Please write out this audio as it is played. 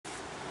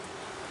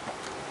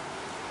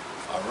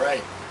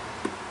Alright.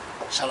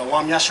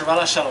 Shalom,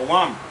 Yasharala,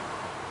 Shalom.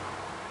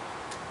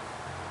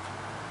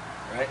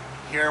 Right?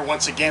 Here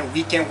once again,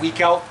 week in,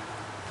 week out,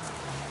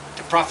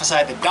 to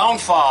prophesy the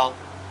downfall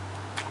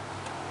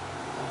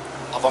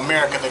of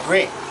America the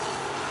Great,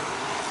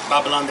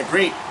 Babylon the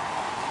Great,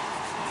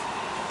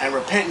 and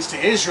repentance to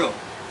Israel.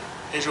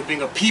 Israel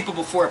being a people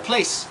before a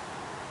place,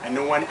 and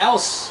no one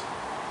else.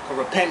 For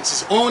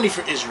repentance is only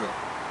for Israel.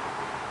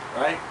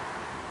 Right?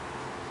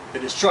 The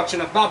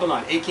destruction of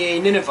Babylon, aka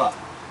Nineveh,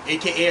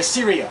 aka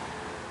Assyria,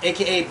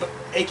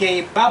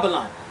 aka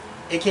Babylon,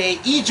 aka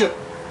Egypt,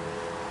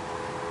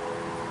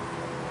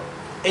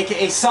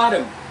 aka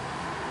Sodom.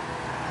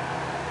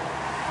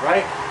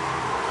 Right?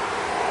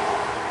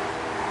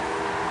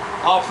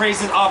 All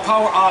praises, all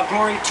power, all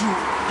glory to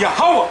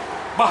Yahawah,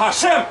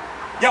 Bahasham,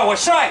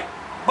 Yawashi,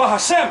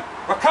 Bahasham,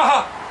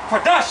 Rawchaa,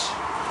 Qadash.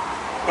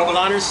 Double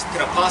honors to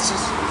the apostles,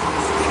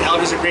 to the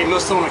elders of Great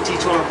Millstone, and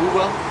teach on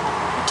Aruba,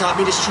 who taught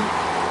me this truth,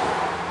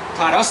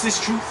 taught us this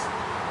truth.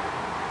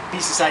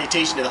 Peace and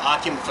salutation to the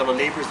Akim, the fellow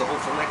laborers, the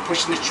hopeful elect,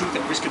 pushing this truth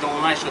and risking all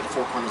lives to the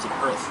four corners of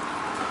the earth.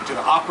 And to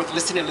the awkward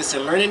listening,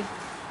 listen, learning,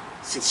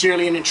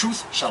 sincerely and in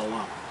truth,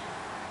 Shalom.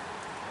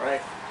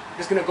 Right?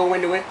 Just gonna go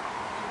into it.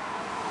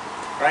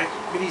 Right?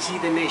 Look at these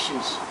heathen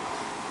nations.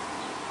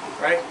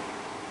 Right?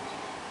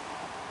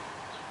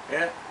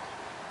 Yeah?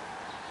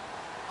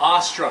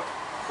 Awestruck.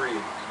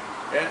 Free.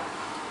 Yeah?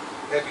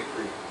 Heavy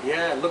free.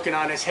 Yeah, looking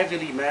on us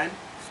heavily, man.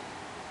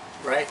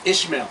 Right?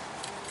 Ishmael.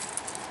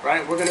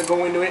 Right? We're gonna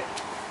go into it.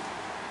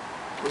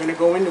 We're gonna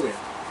go into it.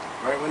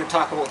 Right? We're gonna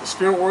talk about the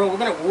spirit world. We're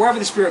gonna, wherever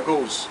the spirit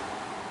goes.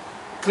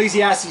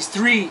 Ecclesiastes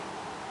 3.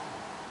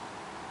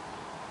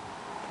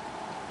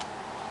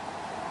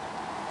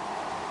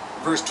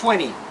 Verse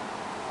 20.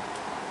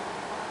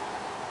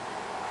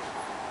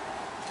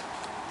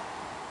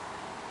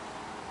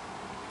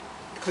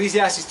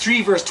 Ecclesiastes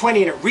 3 verse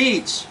 20, and it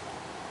reads,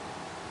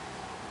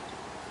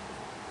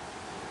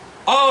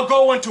 all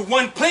go into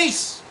one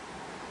place.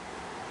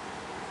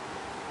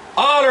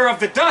 All are of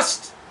the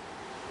dust.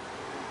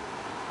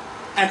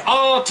 And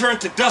all turn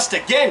to dust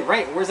again.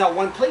 Right? Where's that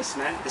one place,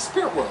 man? The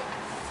spirit world.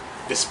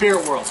 The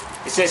spirit world.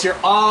 It says here,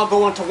 all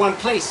go into one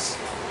place.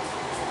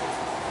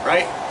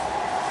 Right?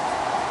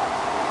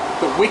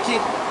 The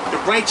wicked, the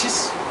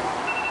righteous.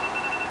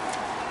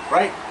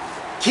 Right?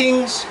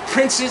 Kings,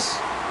 princes.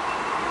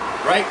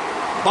 Right?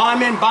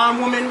 Bondmen,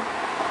 bondwomen,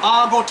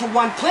 all go to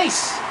one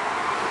place.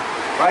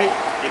 Right?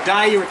 You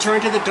die, you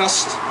return to the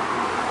dust.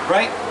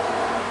 Right?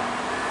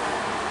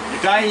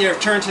 You die, you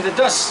return to the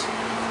dust.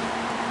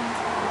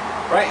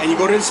 Right? And you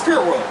go to the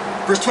spirit world.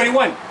 Verse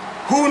 21.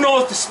 Who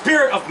knows the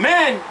spirit of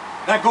man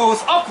that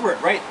goes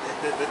upward? Right?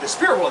 The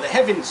spirit world, the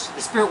heavens,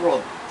 the spirit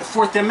world, the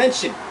fourth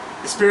dimension,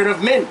 the spirit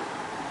of men.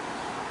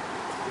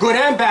 Good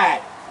and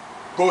bad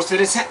goes to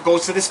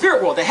the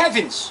spirit world, the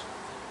heavens.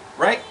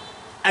 Right?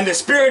 And the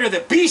spirit of the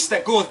beast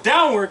that goes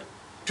downward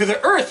to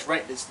the earth,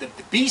 right? It's the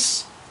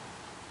beasts,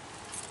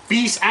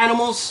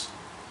 animals.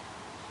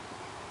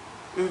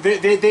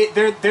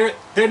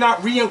 They're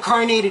not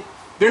reincarnated.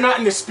 They're not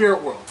in the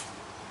spirit world,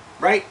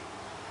 right?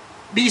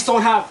 Beasts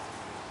don't have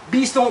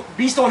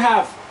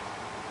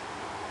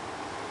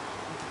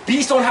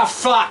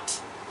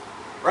thought,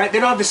 right? They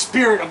don't have the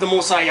spirit of the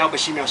Most High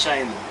Yawashi in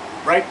them,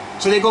 right?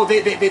 So they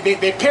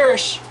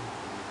perish,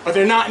 but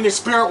they're not in the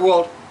spirit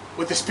world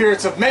with the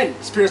spirits of men,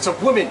 spirits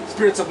of women,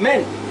 spirits of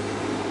men.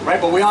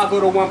 Right? But we all go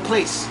to one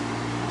place.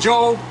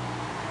 Job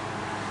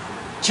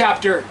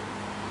chapter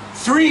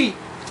 3.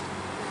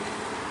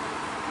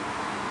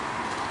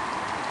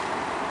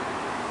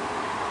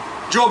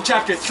 Job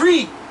chapter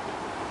 3.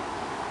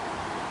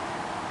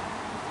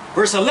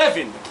 Verse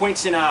 11. The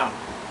point's in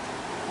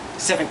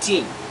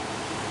 17.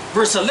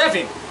 Verse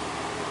 11.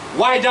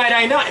 Why died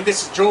I not? And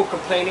this is Job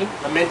complaining,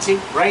 lamenting,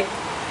 right?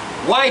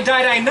 Why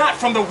died I not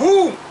from the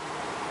womb?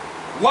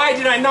 Why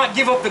did I not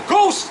give up the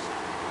ghost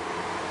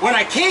when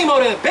I came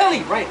out of the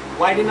belly? Right?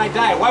 Why didn't I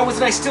die? Why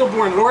wasn't I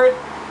stillborn, Lord?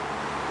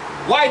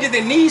 Why did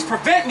the knees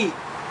prevent me?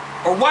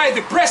 Or why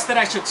the breast that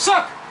I should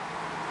suck?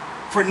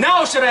 For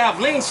now should I have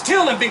lain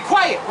still and been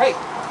quiet. Right?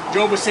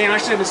 Job was saying I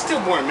should have been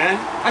stillborn, man.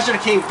 I should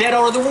have came dead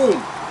out of the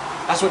womb.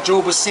 That's what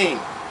Job was saying.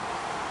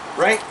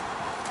 Right?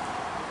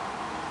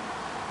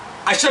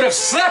 I should have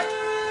slept.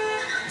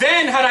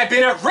 Then had I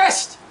been at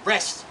rest.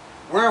 Rest.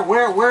 Where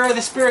are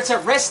the spirits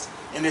at rest?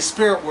 In the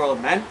spirit world,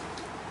 man.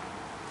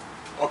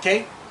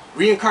 Okay?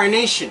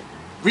 Reincarnation.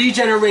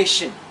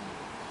 Regeneration.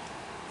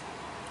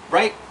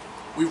 Right?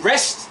 We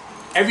rest.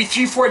 Every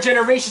 3-4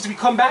 generations we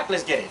come back.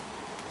 Let's get it.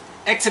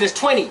 Exodus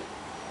 20.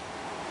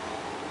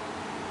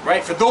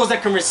 Right? For those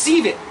that can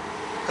receive it.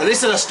 Because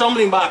this is a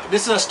stumbling block.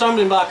 This is a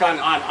stumbling block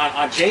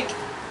on Jake.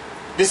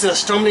 This is a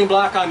stumbling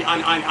block on you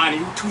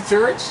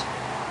 2/3.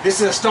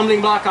 This is a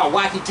stumbling block on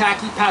Wacky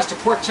Tacky, Pastor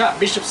Pork Chop,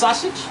 Bishop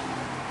Sausage.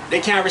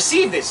 They can't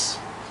receive this.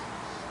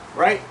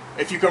 Right?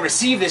 If you can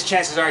receive this,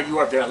 chances are you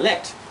are the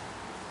elect.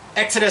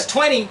 Exodus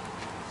 20.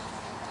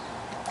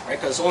 Right?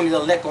 Because only the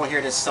elect going to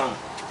hear this song.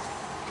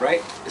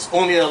 Right? It's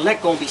only the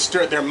elect going to be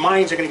stirred. Their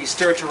minds are going to be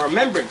stirred to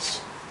remembrance.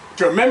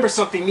 To remember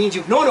something means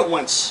you've known it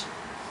once.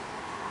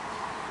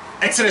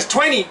 Exodus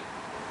 20,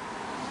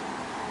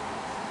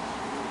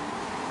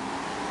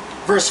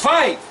 verse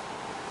 5.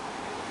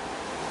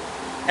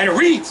 And it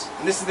reads,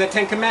 and this is the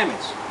 10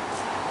 Commandments.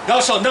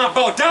 Thou shalt not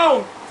bow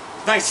down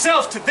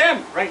thyself to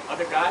them, right?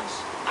 Other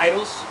gods,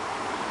 idols,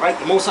 right?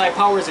 The Most High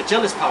power is a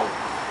jealous power,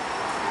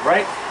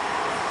 right?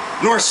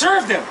 Nor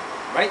serve them,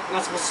 right? You're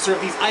not supposed to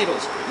serve these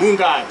idols, moon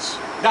gods.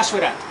 That's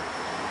what that.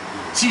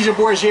 Caesar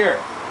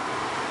Borgia.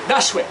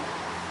 That's what.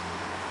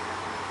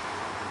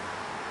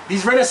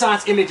 These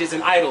Renaissance images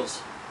and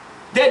idols,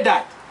 dead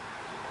that.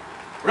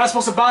 We're not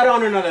supposed to bow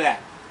down to none of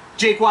that.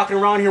 Jake walking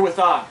around here with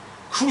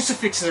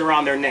crucifixes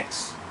around their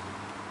necks,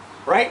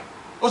 right?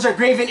 Those are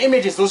graven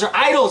images. Those are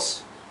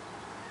idols,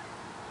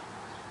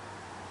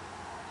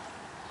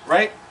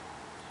 right?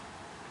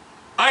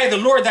 I, the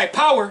Lord, thy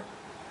power,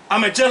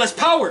 I'm a jealous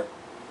power.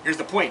 Here's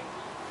the point.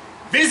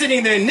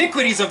 Visiting the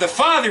iniquities of the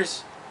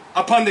fathers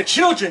upon the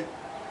children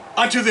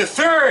unto the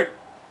third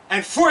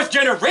and fourth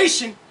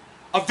generation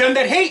of them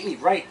that hate me,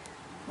 right?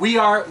 We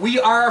are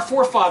our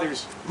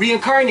forefathers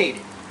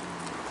reincarnated,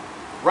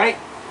 right?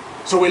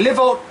 So we live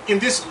out in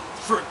this,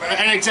 for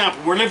an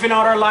example, we're living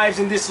out our lives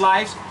in this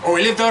lives, or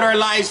we lived out our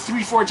lives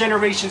 3-4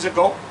 generations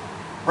ago,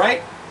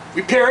 right?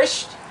 We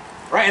perished,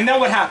 right? And then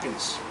what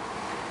happens?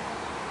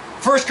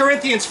 1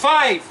 Corinthians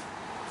 5.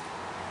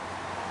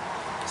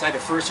 It's either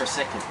first or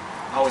second.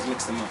 I always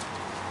mix them up.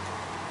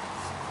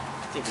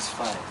 I think it's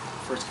 5.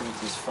 1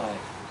 Corinthians 5.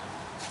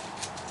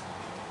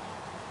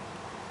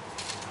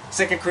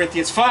 2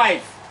 Corinthians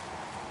 5.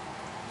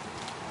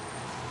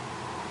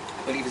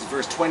 I believe it's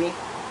verse 20. 2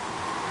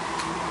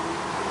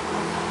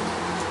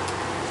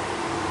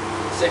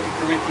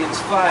 Corinthians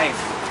 5.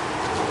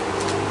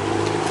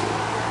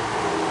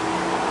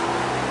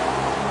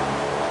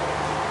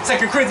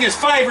 Second Corinthians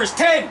 5 verse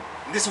 10.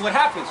 And this is what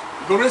happens.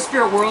 We go to the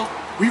spirit world.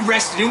 We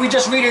rest. Didn't we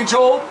just read in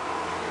Job?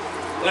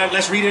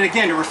 Let's read it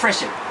again to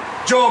refresh it.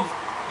 Job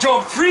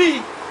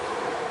 3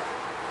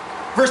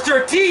 verse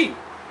 13.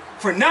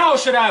 For now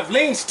should I have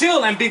lain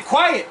still and been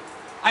quiet.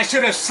 I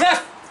should have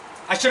slept.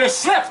 I should have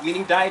slept,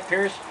 meaning died,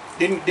 perished,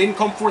 didn't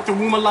come forth the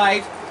womb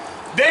alive.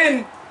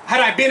 Then had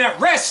I been at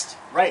rest,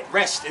 right?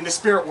 Rest in the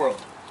spirit world,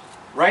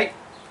 right?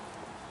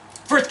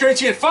 1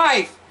 Corinthians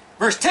 5,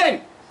 verse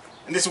 10.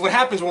 And this is what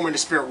happens when we're in the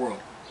spirit world.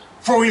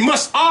 For we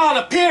must all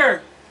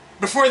appear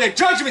before the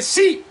judgment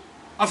seat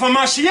of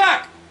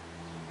Hamashiach,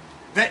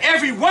 that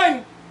every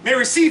one may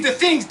receive the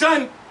things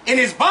done in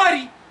his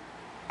body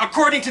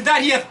according to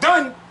that he hath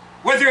done,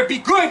 whether it be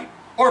good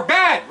or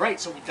bad, right?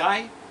 So we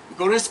die, we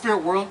go to the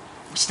spirit world,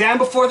 we stand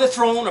before the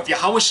throne of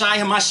Yahawashi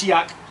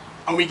Hamashiach,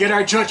 and we get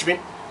our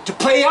judgment to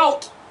play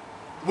out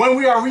when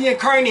we are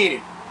reincarnated,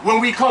 when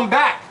we come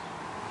back.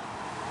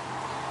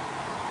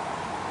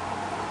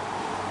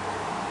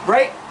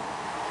 Right?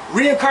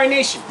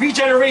 Reincarnation,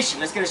 regeneration.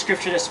 Let's get a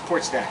scripture that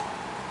supports that.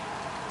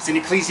 It's in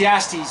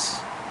Ecclesiastes.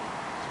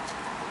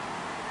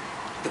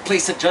 The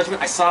place of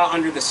judgment. I saw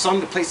under the sun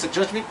the place of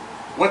judgment.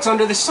 What's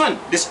under the sun?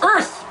 This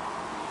earth.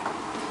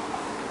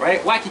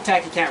 Right?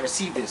 Wacky-tacky can't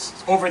receive this.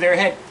 It's over their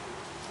head.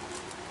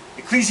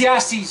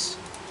 Ecclesiastes.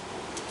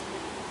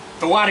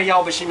 The water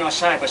Yawashi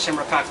Mashai Bashem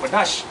Rakak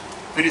Qadash.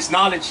 For its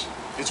knowledge,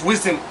 its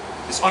wisdom,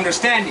 its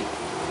understanding.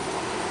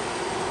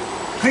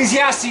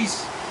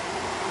 Ecclesiastes.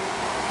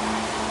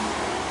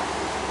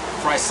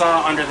 For I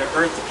saw under the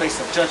earth the place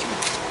of judgment.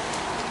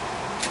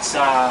 It's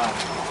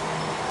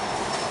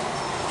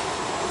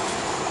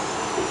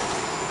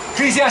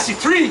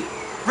Ecclesiastes 3,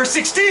 verse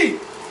 16.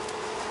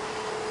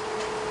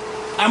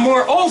 And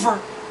moreover,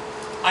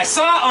 I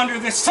saw under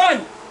the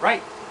sun,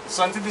 right? The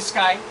sun's in the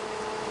sky.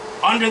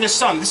 Under the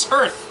sun, this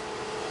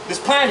earth, this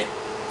planet,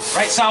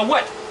 right? Saw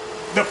what?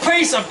 The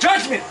place of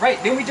judgment,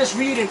 right? Didn't we just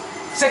read in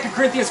 2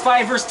 Corinthians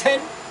 5, verse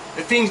 10?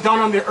 The things done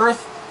on the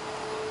earth.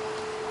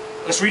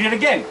 Let's read it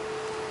again.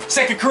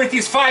 2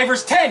 Corinthians 5,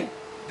 verse 10.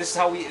 This is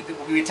how we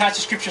attach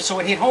the scripture so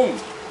it hit home.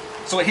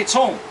 So it hits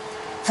home.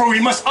 For we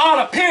must all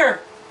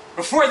appear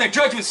before the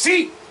judgment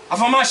seat of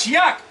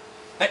Hamashiach,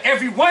 that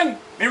every one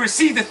may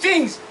receive the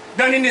things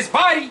done in his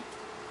body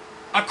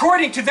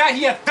according to that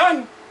he hath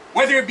done,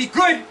 whether it be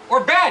good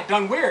or bad.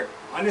 Done where?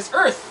 On this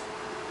earth.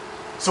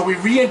 So we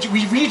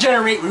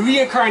regenerate, we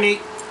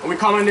reincarnate, and we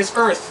come on this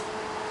earth,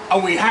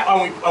 and we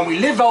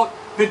live out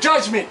the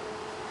judgment.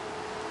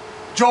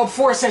 Job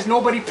 4 says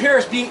nobody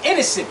perished being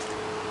innocent,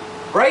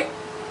 right?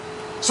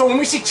 So when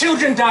we see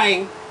children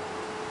dying,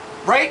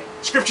 right?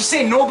 Scripture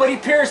saying nobody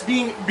perished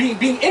being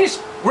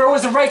innocent. Where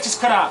was the righteous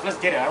cut off? Let's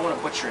get it. I don't want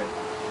to butcher it.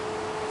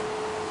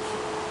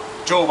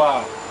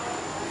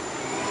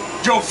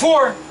 Job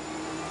 4,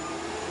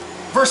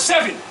 verse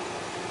 7.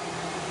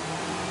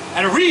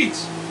 And it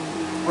reads,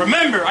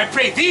 remember, I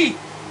pray thee,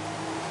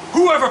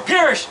 whoever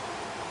perished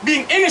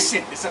being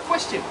innocent. It's a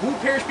question. Who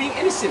perished being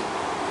innocent?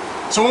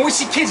 So when we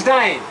see kids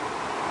dying,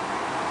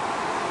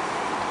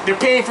 they're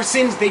paying for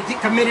sins they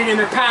committed in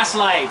their past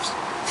lives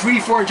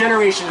 3-4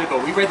 generations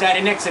ago. We read that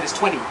in Exodus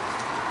 20.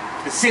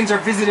 The sins are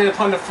visited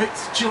upon the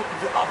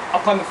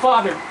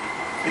father,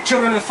 the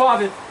children of the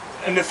father,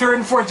 and the 3rd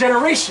and 4th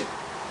generation.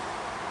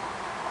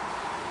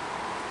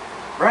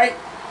 Right?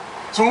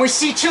 So when we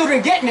see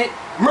children getting it,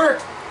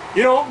 murked,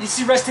 you know, you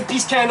see rest in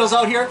peace candles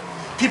out here,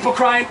 people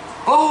crying,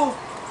 oh,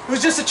 it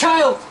was just a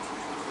child,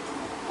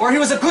 or he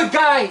was a good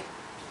guy.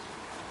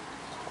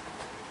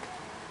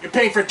 You're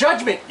paying for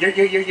judgment. You're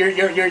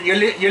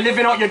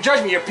living out your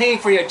judgment. You're paying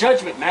for your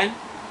judgment, man.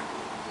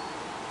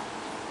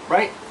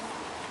 Right?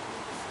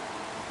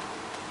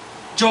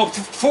 Job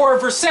 4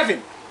 verse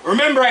 7.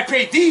 Remember I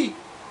pray thee,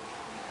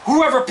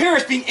 whoever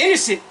perished being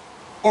innocent,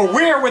 or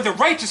where were the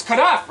righteous cut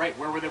off? Right?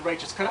 Where were the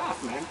righteous cut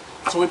off, man?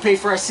 So we pay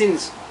for our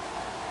sins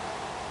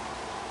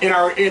in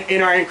our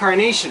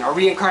incarnation, our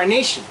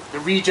reincarnation, the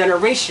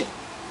regeneration.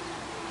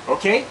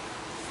 Okay?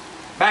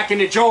 Back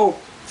into Job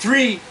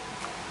 3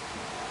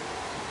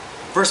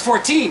 verse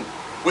 14.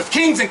 With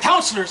kings and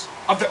counselors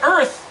of the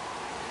earth,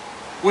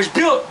 which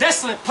built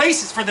desolate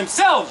places for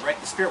themselves, right,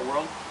 the spirit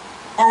world,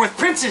 or with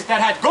princes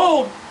that had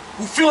gold,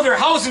 who fill their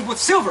houses with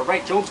silver,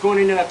 right? Job's going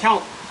into an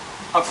account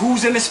of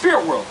who's in the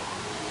spirit world.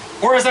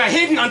 Or as I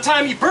hidden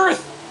untimely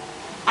birth,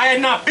 I had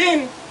not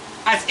been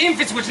as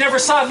infants which never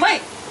saw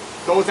light.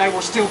 Those that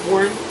were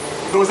stillborn,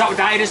 those that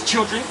died as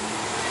children.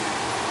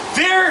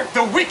 There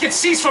the wicked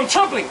cease from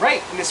troubling,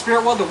 right? In the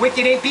spirit world, the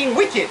wicked ain't being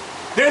wicked.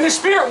 They're in the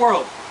spirit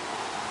world.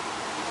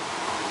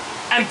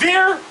 And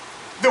there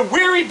the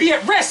weary be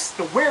at rest.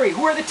 The weary,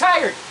 who are the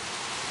tired?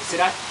 You see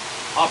that?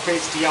 All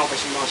praise to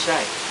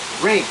Yawashi.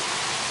 Rain.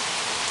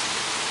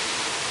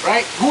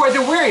 Right? Who are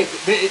the weary?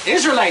 The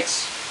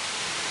Israelites.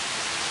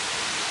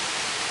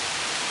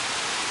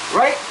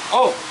 Right?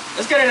 Oh,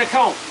 let's get an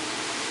account.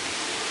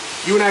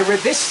 You and I read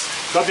this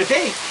the other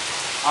day.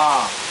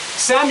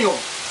 Samuel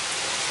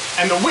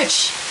and the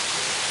witch.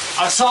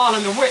 Saul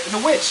and the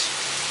witch.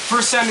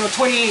 1 Samuel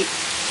 28.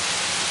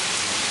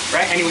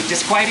 Right? And he was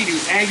disquieted. He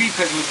was angry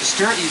because he was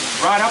disturbed. He was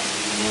brought up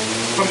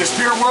from the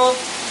spirit world.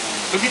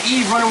 Look at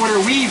Eve running with her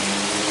weave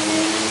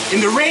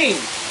in the rain.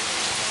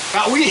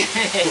 That weave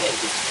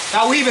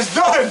is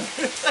done.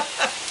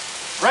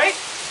 Right?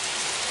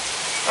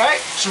 Right?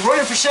 She's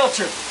running for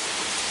shelter.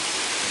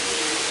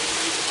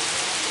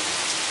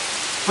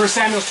 1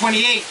 Samuel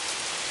 28.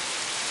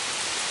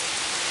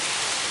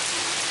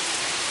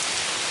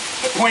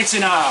 It points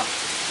in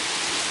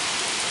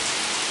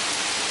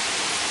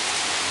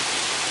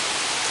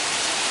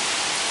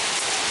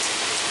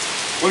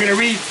we're going to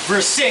read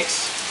verse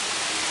 6.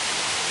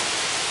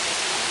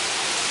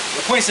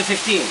 It points to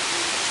 15.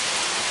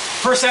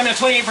 1 Samuel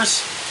 28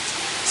 verse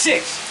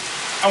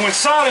 6. And when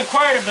Saul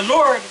inquired of the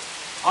Lord,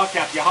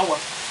 Yahawah,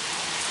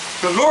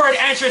 the Lord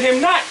answered him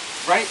not.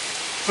 Right?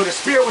 So the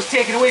spirit was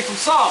taken away from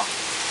Saul.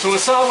 So when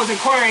Saul was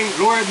inquiring,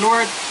 Lord,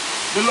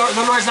 the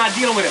Lord's not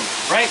dealing with him.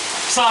 Right?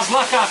 Saul's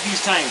locked off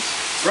these times.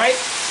 Right?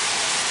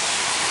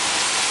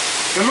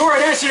 The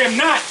Lord answered him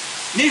not,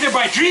 neither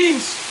by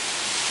dreams,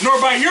 nor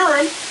by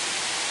Urim,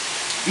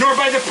 nor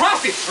by the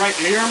prophets, right?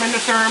 The Urim and the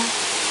Thummim,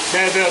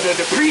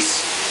 the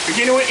priests,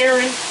 beginning with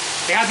Aaron,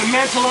 they had the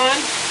mantle on,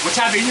 which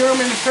had the Urim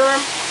and the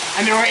Thummim,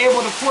 and they were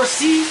able to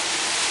foresee,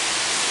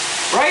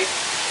 right?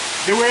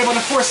 They were able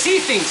to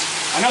foresee things.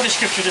 Another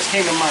scripture just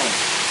came to mind.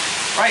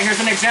 Right, here's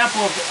an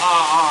example of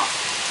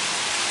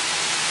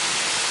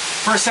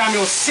 1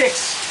 Samuel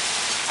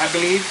 6, I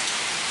believe.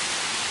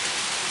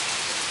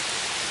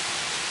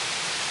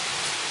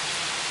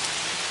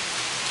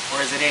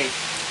 Or is it 8?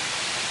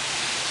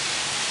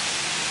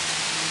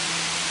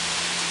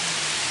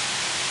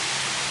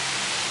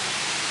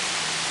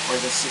 Or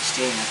is it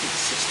 16? I think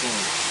it's 16.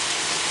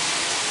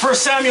 1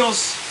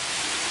 Samuel's,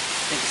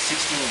 I think it's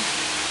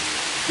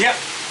 16. Yep.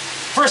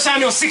 1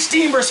 Samuel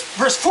 16 verse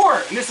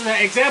 4. And this is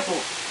an example.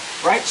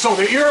 Right? So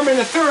the Urim and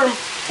the Thummim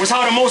was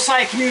how the Most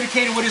High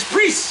communicated with his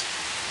priests.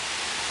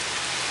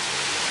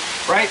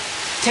 Right?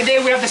 Today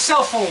we have the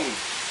cell phone.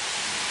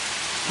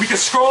 We can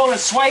scroll and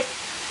swipe.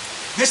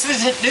 This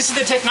is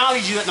the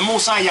technology that the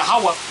Most High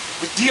Yahawah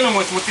was dealing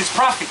with his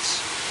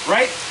prophets.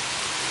 Right?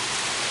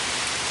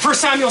 1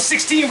 Samuel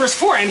 16 verse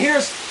 4, and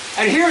here's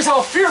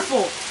how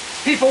fearful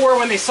people were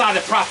when they saw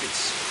the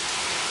prophets.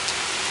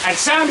 And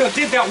Samuel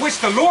did that which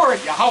the Lord,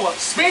 Yahawah,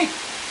 spake,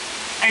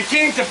 and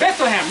came to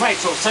Bethlehem. Right,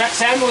 so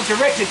Samuel was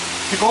directed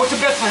to go to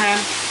Bethlehem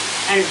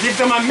and give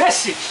them a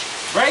message,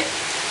 right?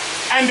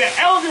 And the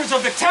elders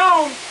of the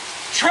town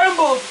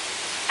trembled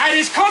at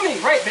his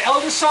coming, right? The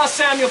elders saw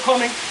Samuel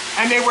coming,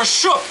 and they were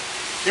shook.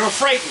 They were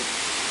frightened.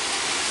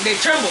 They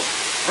trembled,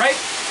 right?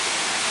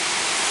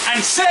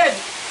 And said,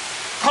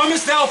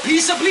 comest thou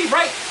peaceably?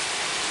 Right?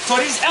 So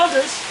these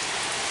elders,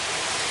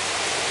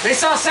 they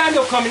saw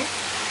Samuel coming.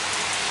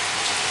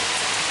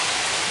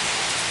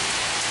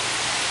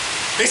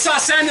 They saw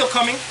Samuel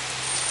coming,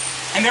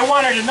 and they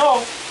wanted to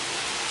know.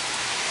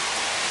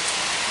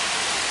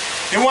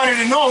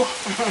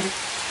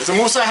 Does the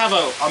Most High have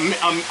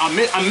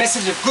a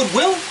message of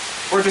goodwill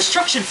or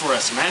destruction for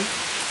us, man?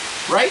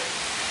 Right?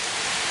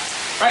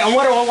 Right? And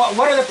what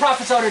are the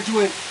prophets out there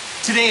doing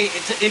today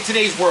in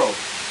today's world?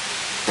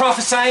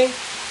 Prophesying.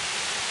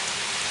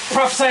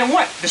 Prophesying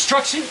what?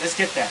 Destruction? Let's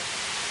get that.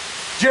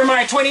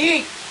 Jeremiah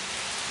 28,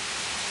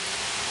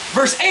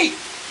 verse 8.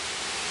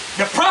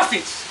 The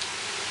prophets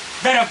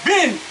that have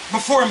been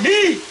before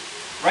me,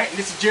 right? And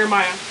this is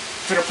Jeremiah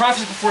to the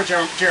prophets before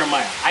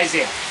Jeremiah,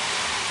 Isaiah.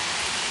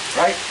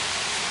 Right?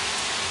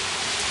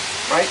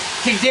 Right?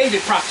 King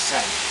David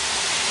prophesied.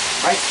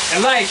 Right?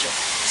 Elijah,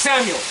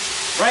 Samuel,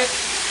 right?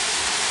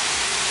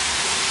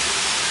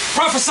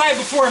 Prophesied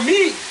before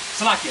me,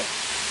 Salakia,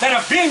 that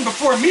have been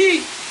before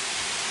me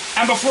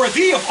and before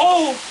thee of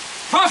old,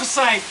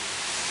 prophesied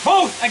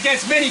both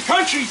against many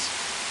countries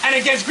and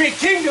against great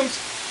kingdoms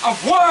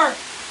of war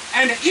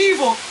and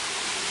evil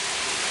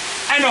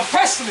and of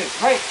pestilence,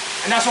 right?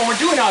 And that's what we're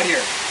doing out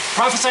here.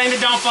 Prophesying the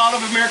downfall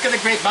of America the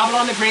Great,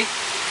 Babylon the Great,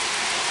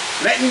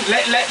 letting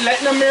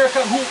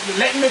America,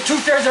 letting the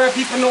 2/3 of our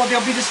people know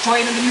they'll be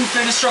destroyed in the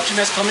nuclear destruction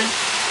that's coming.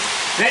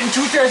 Letting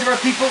 2/3 of our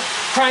people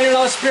crying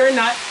aloud, sparing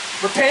not,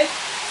 repent.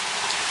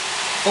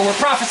 But we're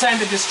prophesying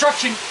the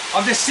destruction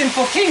of this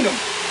sinful kingdom.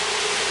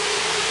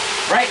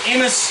 Right?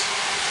 Amos,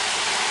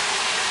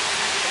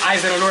 the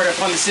eyes of the Lord are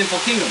upon the sinful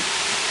kingdom.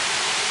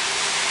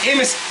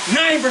 Amos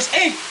 9 verse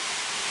 8.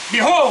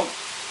 Behold,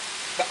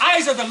 the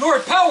eyes of the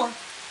Lord power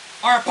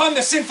are upon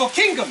the sinful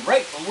kingdom,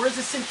 right? Well, where's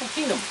the sinful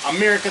kingdom?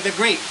 America the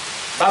Great,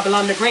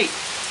 Babylon the Great,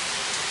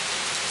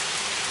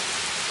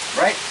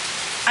 right?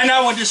 And I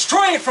will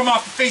destroy it from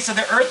off the face of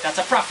the earth. That's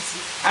a prophecy.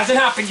 Hasn't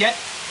happened yet.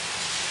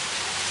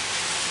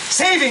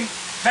 Saving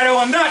that I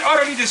will not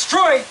utterly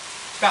destroy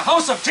the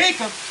house of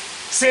Jacob,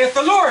 saith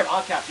the Lord.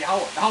 All caps,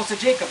 Yahawah, the house of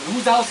Jacob. And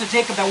who's the house of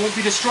Jacob that won't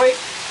be destroyed?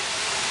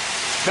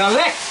 The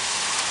elect,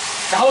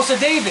 the house of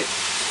David.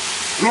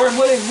 Lord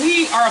willing,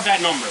 we are of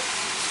that number.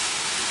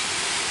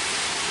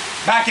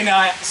 Back in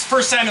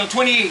 1 Samuel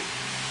 28,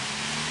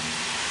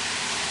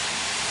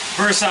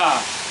 verse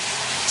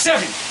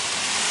 7.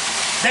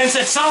 Then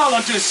said Saul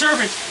unto his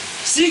servant,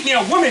 seek me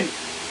a woman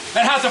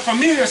that hath a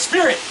familiar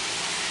spirit,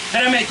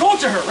 that I may go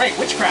to her. Right,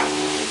 witchcraft.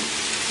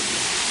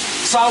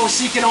 Saul was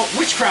seeking out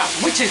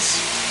witchcraft, witches.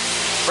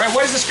 Right,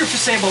 what does the scripture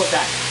say about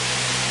that?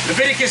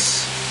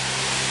 Leviticus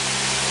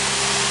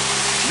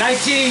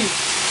 19.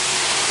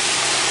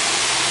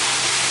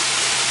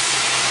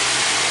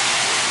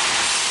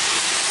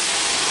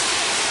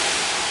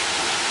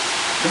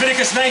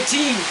 Leviticus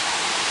 19.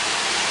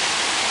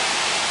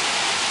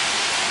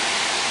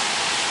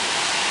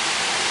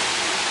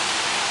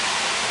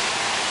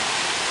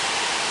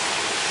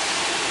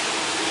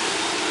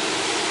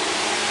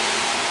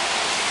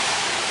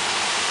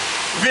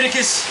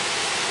 Leviticus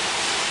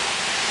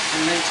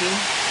 19?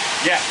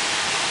 Yeah.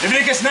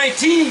 Leviticus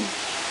 19,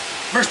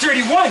 verse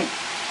 31.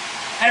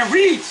 And it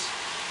reads,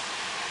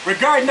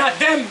 regard not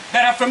them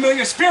that have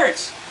familiar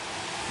spirits,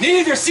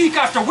 neither seek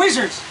after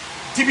wizards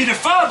to be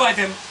defiled by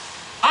them.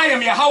 I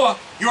am Yahawah,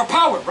 your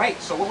power.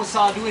 Right, so what was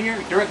Saul doing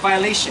here? Direct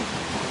violation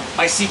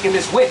by seeking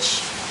this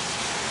witch.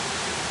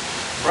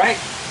 Right?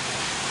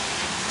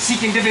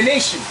 Seeking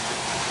divination.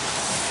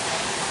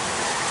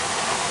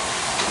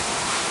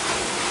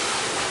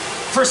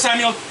 1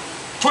 Samuel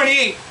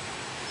 28,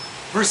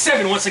 verse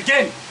 7, once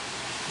again.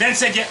 Then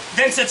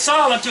said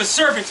Saul unto his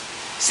servants,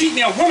 seek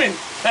me a woman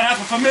that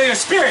hath a familiar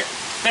spirit,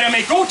 that I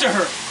may go to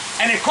her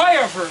and inquire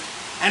of her.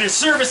 And his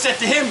servant said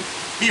to him,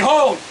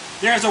 behold,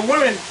 there is a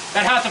woman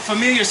that hath a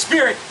familiar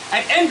spirit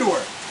at Endor.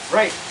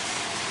 Right.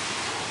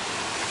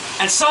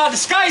 And Saul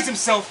disguised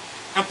himself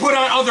and put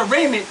on other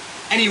raiment,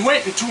 and he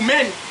went and 2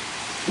 men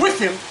with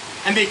him,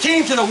 and they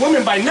came to the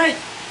woman by night,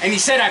 and he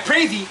said, I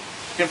pray thee,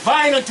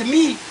 divine unto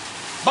me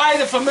by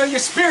the familiar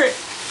spirit,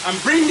 and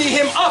bring thee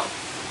him up,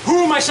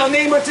 whom I shall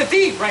name unto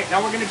thee. Right,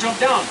 now we're going to jump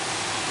down.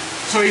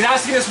 So he's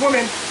asking this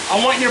woman,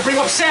 I want you to bring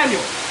up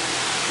Samuel.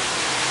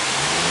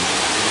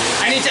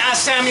 I need to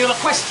ask Samuel a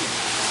question.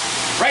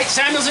 Right,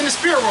 Samuel's in the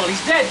spirit world,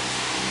 he's dead.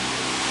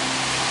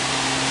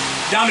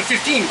 Down to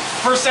 15,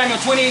 1 Samuel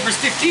 28 verse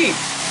 15.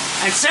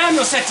 And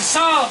Samuel said to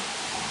Saul,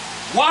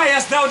 why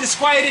hast thou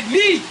disquieted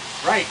me?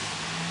 Right,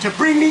 to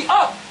bring me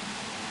up.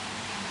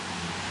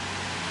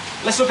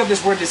 Let's look up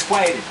this word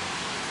disquieted.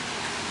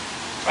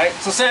 Right,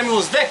 so Samuel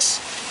was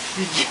vexed.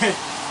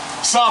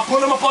 Saul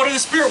pulled him up out of the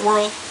spirit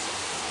world.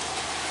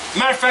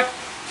 Matter of fact,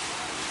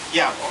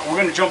 yeah, we're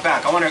gonna jump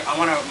back. I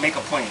wanna make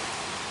a point.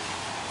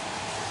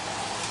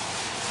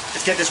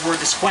 Let's get this word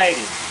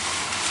disquieted.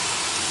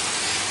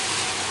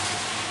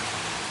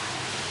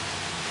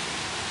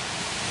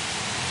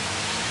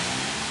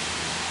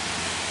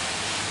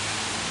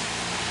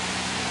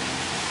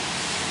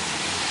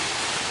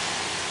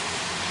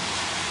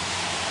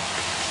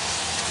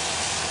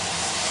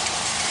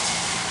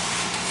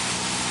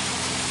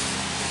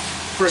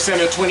 First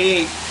Samuel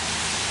 28,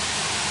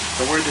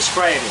 the word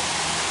disquieted.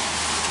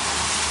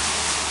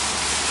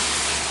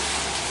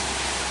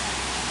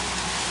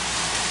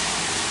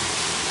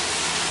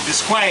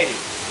 Disquieted.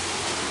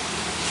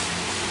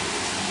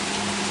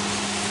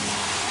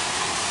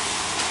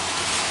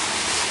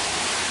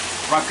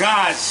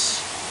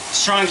 Ragaz,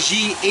 Strong's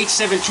G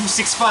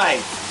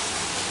 87265.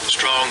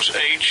 Strong's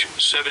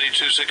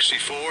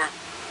H7264.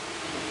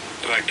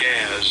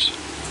 Ragaz.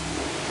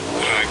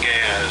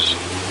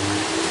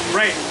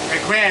 Right,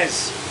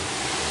 ragaz.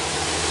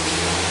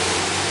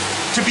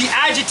 To be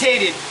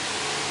agitated.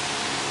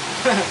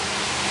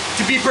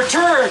 To be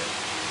perturbed.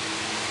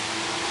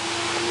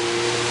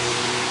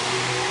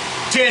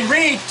 To to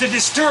enrage, to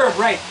disturb,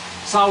 right?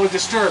 Saul was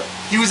disturbed.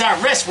 He was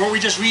at rest. Weren't we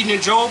just reading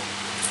in Job?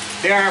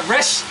 They are at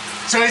rest.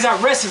 So he's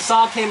at rest, and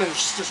Saul came and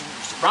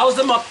just roused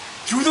them up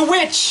through the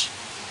witch,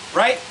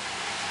 right?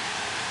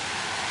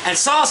 And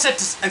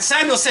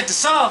Samuel said to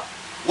Saul,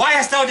 why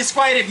hast thou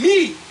disquieted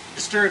me?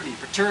 Disturbed me,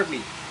 perturbed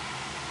me,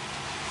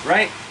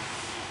 right?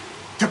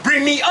 To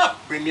bring me up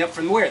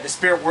from where? The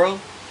spirit world.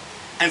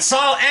 And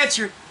Saul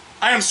answered,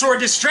 I am sore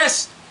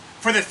distressed,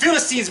 for the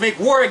Philistines make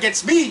war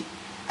against me,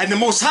 and the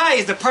Most High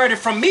is departed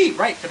from me,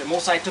 right? For the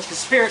Most High took the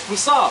spirit from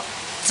Saul.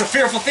 It's a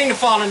fearful thing to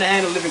fall in the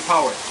hand of living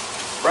power,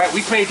 right?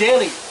 We pray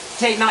daily,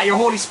 take not your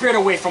Holy Spirit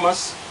away from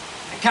us,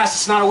 and cast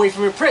us not away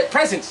from your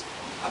presence.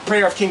 A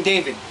prayer of King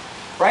David,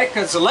 right?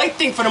 Because it's a light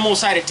thing for the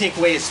Most High to take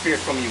away his spirit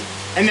from you.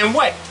 And then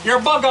what? You're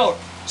a bug out.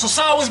 So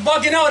Saul was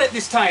bugging out at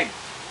this time.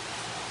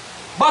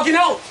 Bugging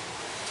out.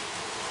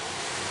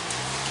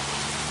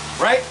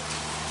 Right?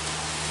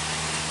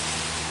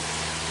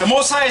 The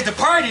Most High is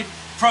departed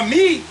from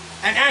me,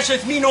 and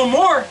answereth me no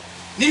more,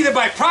 neither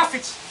by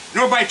prophets,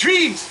 nor by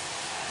dreams.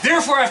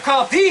 Therefore I have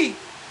called thee,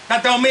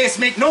 that thou mayest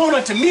make known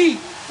unto me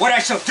what I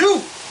shall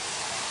do.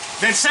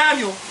 Then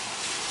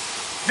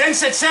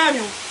said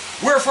Samuel,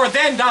 wherefore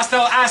then dost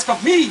thou ask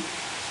of me,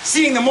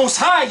 seeing the Most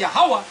High,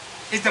 Yahawah,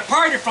 is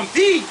departed from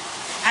thee,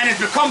 and is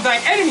become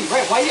thine enemy?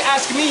 Right? Why are you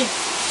asking me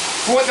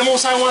for what the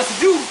Most High wants to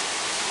do,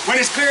 when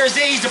it's clear as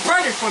day he's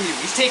departed from you?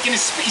 He's taken he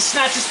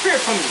snatched his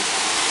spirit from you.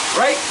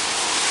 Right?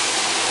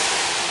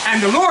 And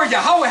the Lord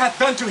Yahawah hath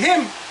done to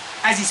him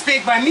as he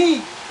spake by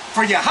me,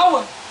 for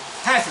Yahawah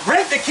hath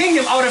rent the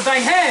kingdom out of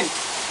thine hand,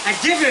 and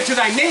given it to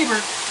thy neighbor,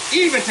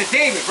 even to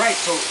David. Right?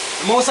 So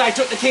the Most High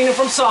took the kingdom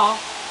from Saul,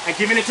 and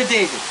given it to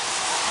David.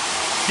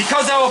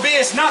 Because thou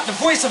obeyest not the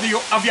voice of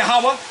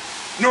Yahawah,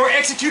 nor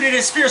executed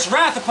his fierce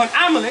wrath upon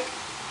Amalek,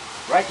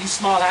 right, you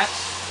small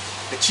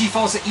hats, the chief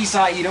house of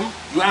Esau, Edom,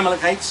 you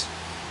Amalekites.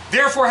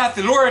 Therefore hath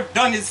the Lord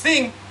done his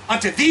thing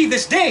unto thee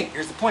this day.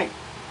 Here's the point.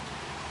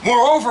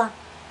 Moreover,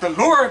 the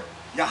Lord,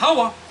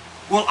 Yahawah,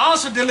 will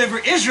also deliver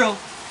Israel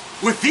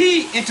with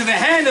thee into the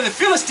hand of the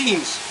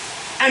Philistines.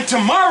 And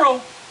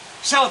tomorrow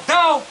shalt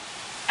thou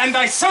and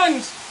thy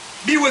sons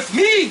be with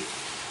me.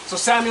 So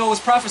Samuel was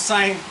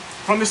prophesying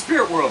from the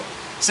spirit world.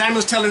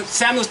 Samuel's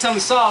telling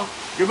Saul,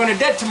 you're going to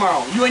dead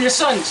tomorrow, you and your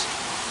sons.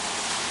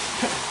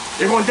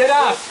 They're going dead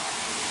off.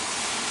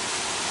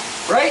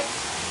 Right?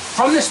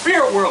 From the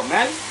spirit world,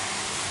 man.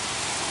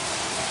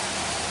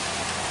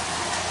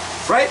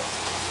 Right?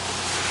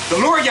 The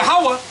Lord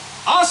Yahawah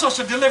also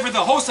shall deliver the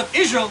host of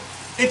Israel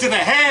into the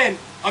hand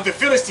of the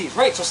Philistines.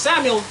 Right? So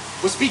Samuel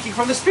was speaking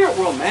from the spirit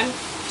world, man.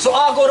 So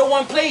I'll go to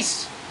one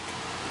place.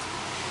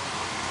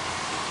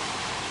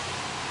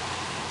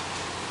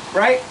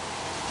 Right?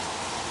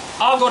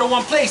 I'll go to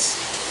one place.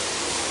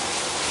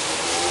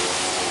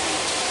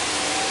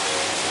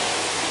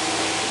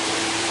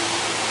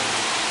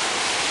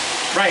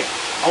 Right.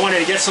 I wanted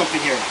to get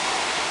something here.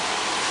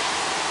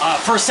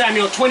 1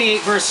 Samuel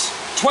 28 verse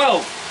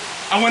 12.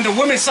 And when the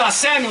woman saw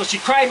Samuel, she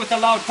cried with a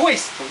loud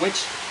voice, the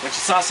witch, when she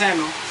saw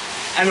Samuel.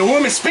 And the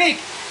woman spake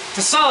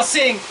to Saul,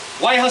 saying,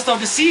 why hast thou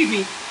deceived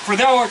me? For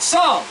thou art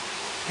Saul.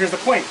 Here's the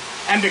point.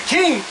 And the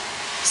king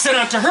said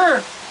unto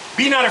her,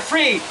 be not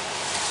afraid.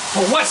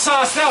 For what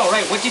sawest thou?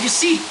 Right? What did you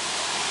see?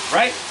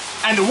 Right?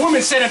 And the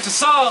woman said unto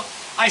Saul,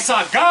 I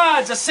saw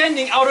gods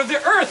ascending out of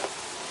the earth.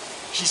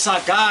 She saw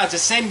gods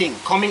ascending,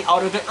 coming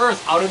out of the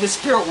earth, out of the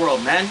spirit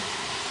world, man.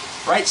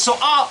 Right? So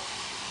all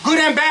good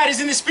and bad is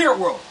in the spirit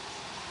world.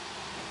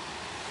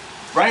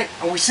 Right?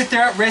 And we sit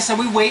there at rest and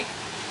we wait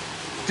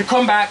to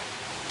come back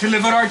to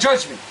live out our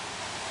judgment.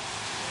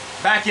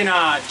 Back in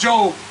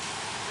Job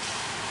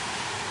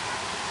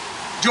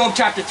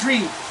chapter 3,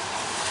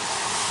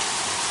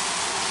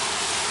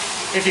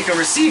 if you can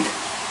receive it.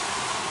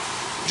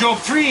 Job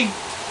 3,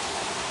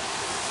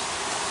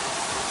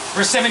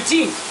 verse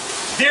 17.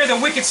 There the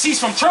wicked cease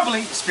from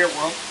troubling, the spirit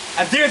world,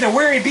 and there the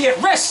weary be at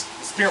rest,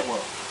 the spirit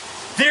world.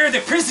 There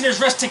the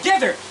prisoners rest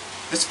together,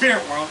 the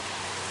spirit world.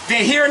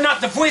 They hear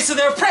not the voice of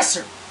their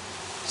oppressor.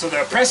 So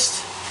the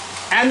oppressed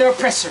and the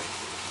oppressor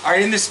are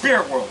in the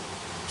spirit world.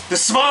 The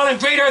small and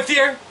great are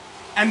there,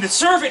 and the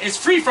servant is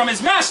free from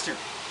his master.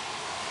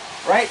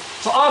 Right?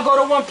 So I'll go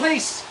to one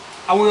place,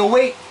 and we'll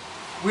wait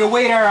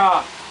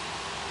our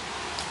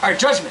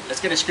judgment.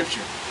 Let's get a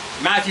scripture.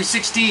 Matthew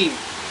 16.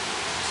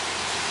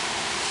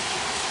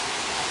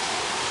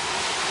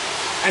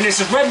 And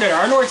this is red letter.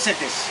 Our Lord said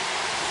this.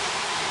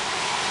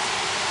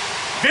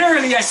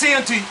 Verily I say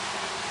unto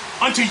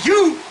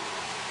you,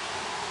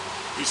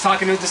 he's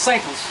talking to his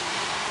disciples,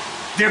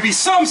 there be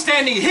some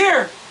standing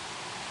here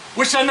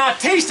which shall not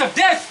taste of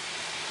death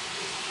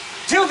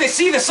till they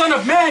see the Son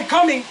of Man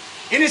coming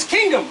in his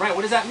kingdom. Right?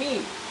 What does that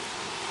mean?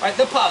 Right?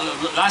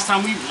 Last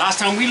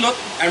time we looked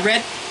and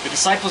read, the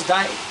disciples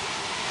died.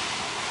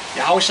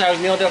 Yawashi was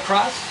nailed to a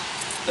cross.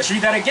 Let's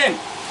read that again.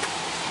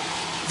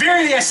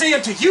 Verily I say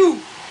unto you,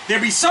 there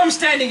be some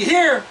standing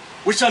here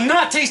which shall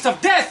not taste of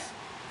death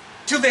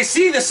till they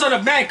see the Son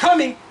of Man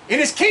coming in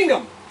his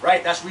kingdom.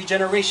 Right? That's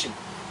regeneration.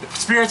 The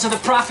spirits of the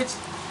prophets,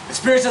 the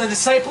spirits of the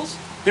disciples,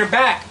 they're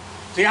back.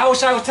 So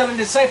Yawashi was telling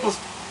the disciples,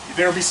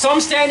 There will be some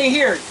standing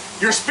here,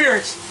 your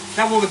spirits,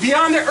 that will be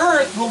on the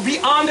earth,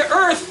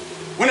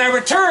 when I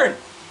return.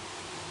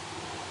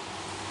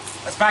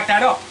 Let's back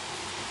that up.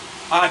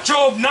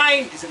 Job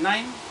 9, is it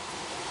 9?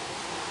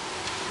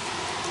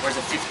 Or is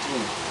it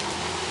 15?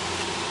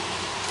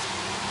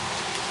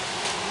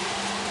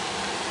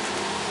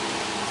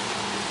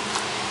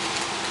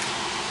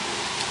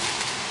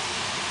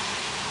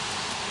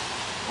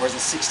 Or is it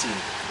 16?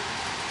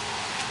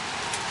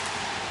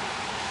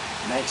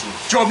 19.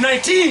 Job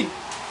 19,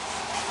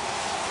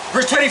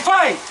 verse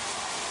 25.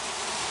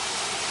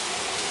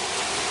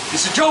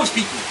 This is Job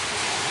speaking.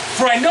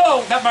 For I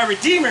know that my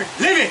Redeemer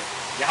liveth,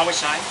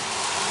 Yawashi,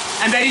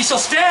 and that he shall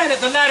stand at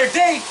the latter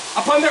day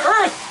upon the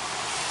earth.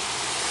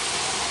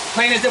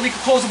 Plain as that we could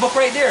close the book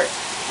right there.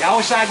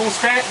 Yawashi going to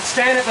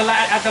stand at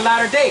the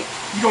latter day.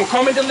 He's going to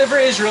come and deliver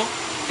Israel.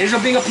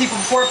 Israel being a people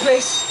before a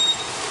place.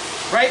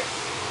 Right?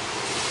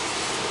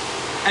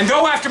 And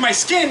though after my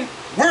skin,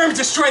 worms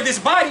destroy this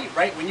body,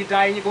 right? When you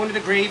die and you go into the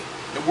grave,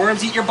 the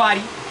worms eat your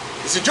body.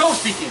 This is Job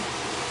speaking.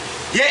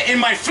 Yet in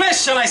my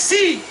flesh shall I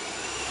see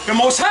the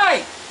Most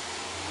High.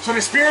 So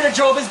the spirit of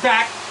Job is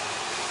back.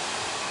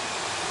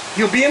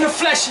 He'll be in the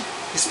flesh.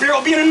 The spirit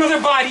will be in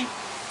another body.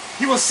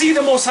 He will see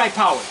the Most High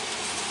power.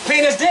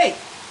 Plain as day.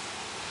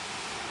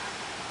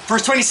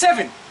 Verse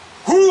 27.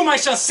 Whom I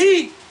shall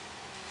see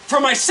for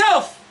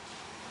myself,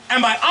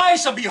 and my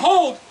eyes shall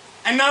behold,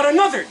 and not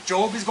another.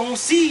 Job is going to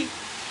see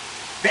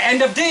the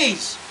end of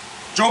days.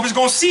 Job is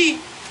going to see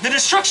the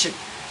destruction.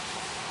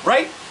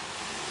 Right?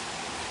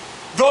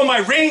 Though my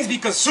reins be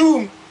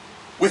consumed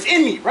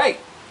within me. Right?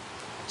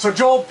 So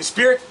Job, the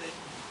spirit,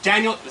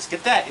 Daniel, let's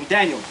get that in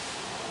Daniel.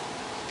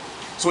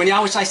 So when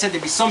Yawashi said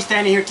there be some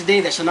standing here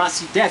today that shall not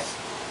see death,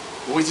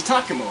 what was he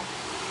talking about?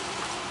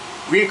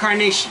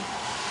 Reincarnation.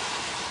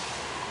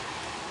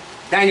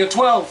 Daniel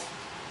 12.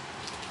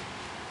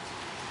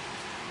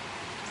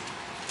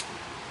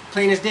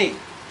 Plain as day,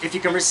 if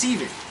you can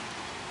receive it.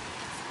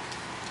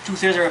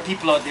 Truth is, there are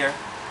people out there.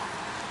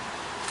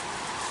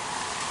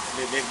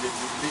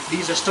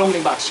 These are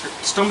stumbling block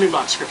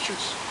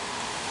scriptures.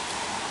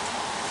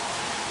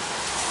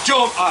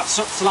 Job,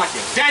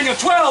 Salakia. Daniel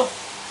 12,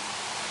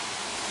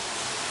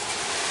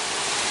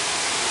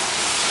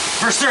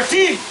 verse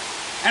 13,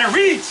 and it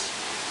reads,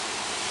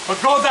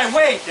 but go thy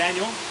way,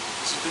 Daniel.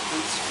 This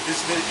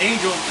is the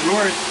angel, the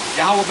Lord,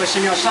 Yahawah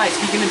Bahasham Yawashi,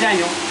 speaking to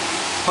Daniel.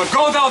 But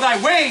go thou thy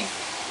way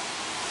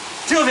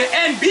till the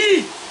end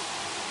be,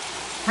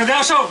 for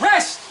thou shalt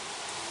rest,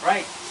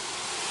 right,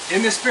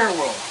 in the spirit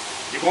world.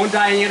 You're going to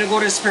die and you're going to go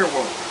to the spirit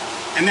world.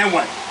 And then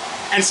what?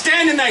 And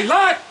stand in thy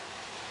lot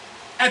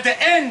at the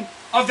end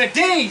of the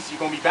days. You're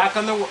going to be back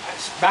on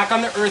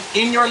the earth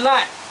in your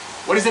lot.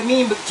 What does it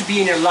mean to be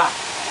in your lot?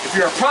 If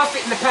you're a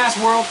prophet in the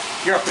past world,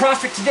 you're a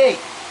prophet today.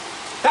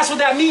 That's what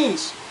that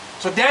means.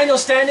 So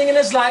Daniel's standing in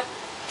his lot.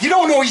 You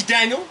don't know he's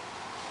Daniel,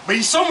 but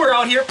he's somewhere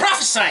out here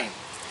prophesying.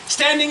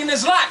 Standing in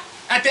his lot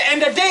at the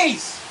end of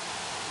days.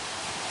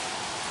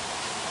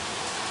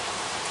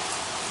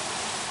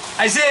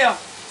 Isaiah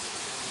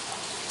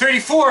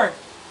 34,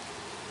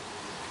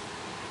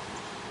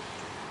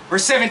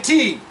 verse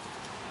 17.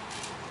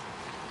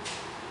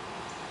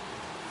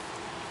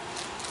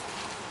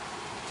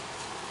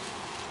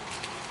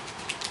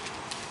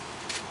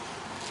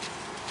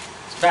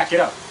 Let's back it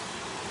up.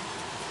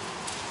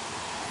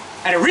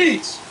 And it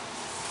reads,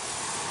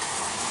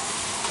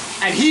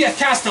 and he hath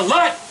cast a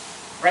lot,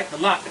 right, the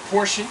lot, the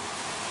portion,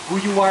 who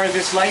you are in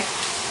this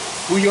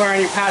life, who you are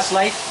in your past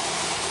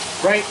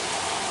life, right?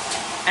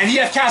 And he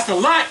hath cast a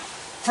lot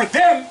for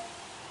them,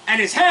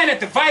 and his hand hath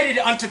divided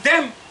unto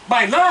them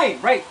by line,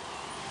 right?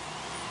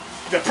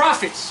 The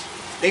prophets,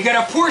 they got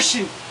a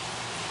portion.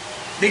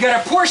 They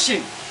got a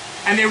portion,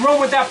 and they run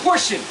with that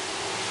portion.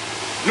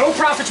 No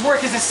prophet's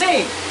work is the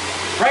same,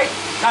 right?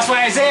 That's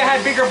why Isaiah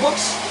had bigger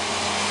books.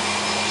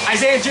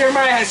 Isaiah and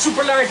Jeremiah had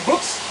super large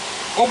books.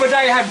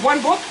 Obadiah had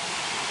one book.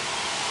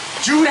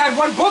 Jude had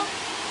one book,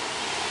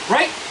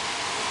 right?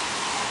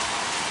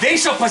 They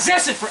shall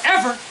possess it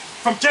forever,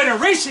 from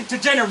generation to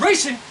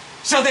generation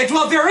shall they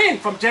dwell therein,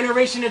 from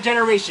generation to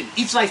generation,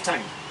 each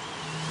lifetime,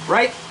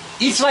 right?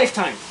 Each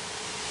lifetime,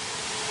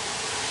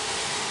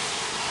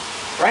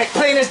 right?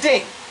 Plain as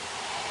day.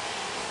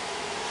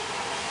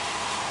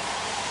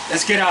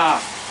 Let's get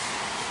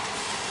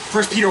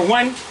 1 Peter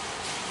 1,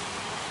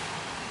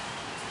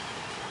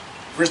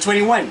 verse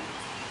 21.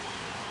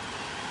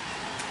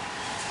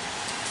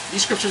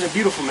 These scriptures are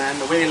beautiful, man,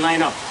 the way they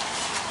line up.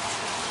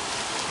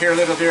 Here a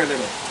little, there a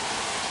little.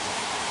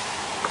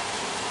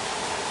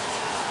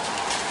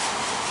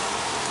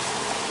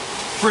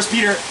 First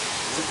Peter, is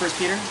it First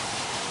Peter?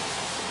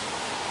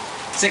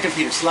 2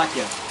 Peter,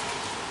 Slakia.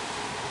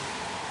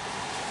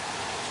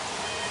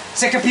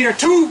 2 Peter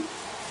 2,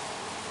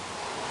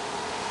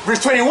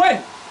 verse 21.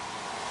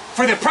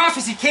 For the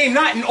prophecy came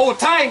not in old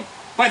time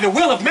by the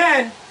will of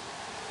man,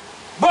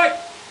 but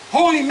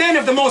holy men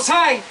of the Most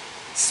High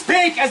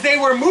spake as they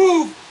were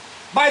moved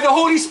by the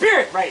Holy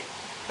Spirit, right?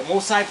 The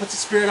Most High puts the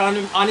Spirit on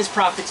them, on His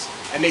prophets,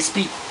 and they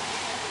speak,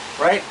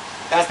 right?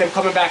 That's them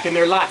coming back in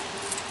their lot,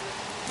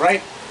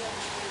 right?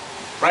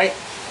 right?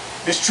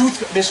 This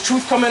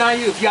truth coming on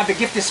you. If you have the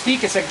gift to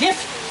speak, it's a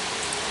gift.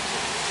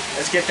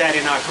 Let's get that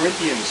in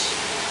Corinthians.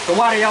 The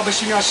water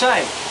Yawashi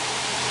Yawashi.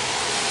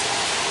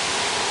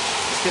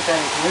 Let's get that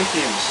in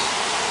Corinthians.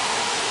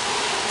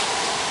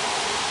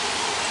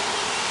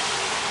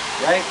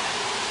 Right?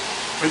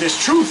 For this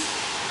truth,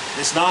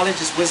 this knowledge,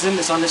 this wisdom,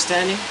 this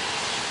understanding.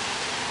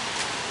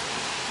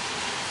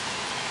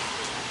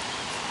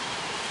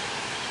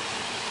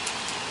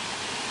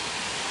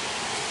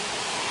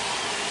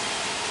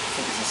 I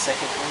think it's the 2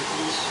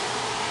 Corinthians.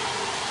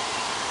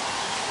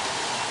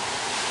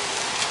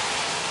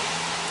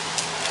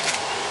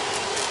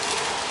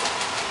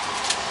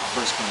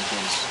 First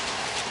Corinthians.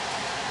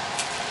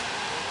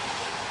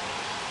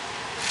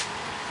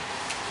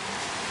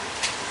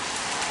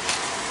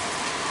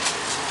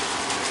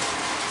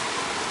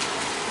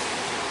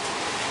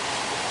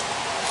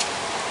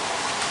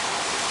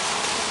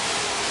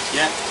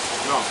 Yeah,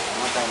 no,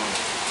 not that one.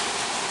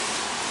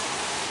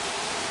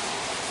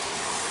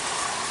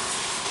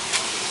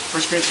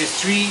 1 Corinthians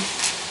 3.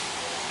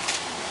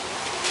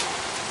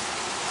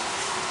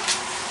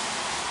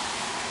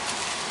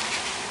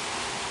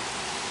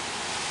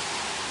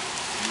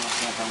 No, it's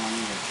not that one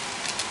either.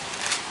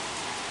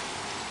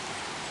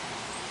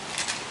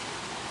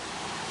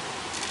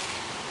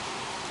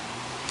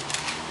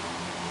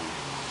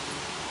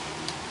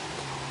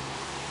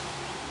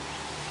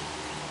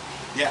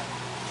 Yeah.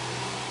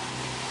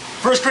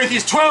 1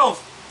 Corinthians 12,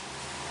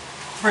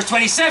 verse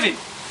 27.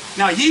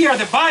 Now ye are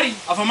the body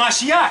of a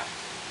Mashiach,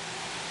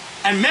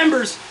 and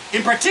members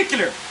in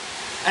particular.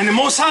 And the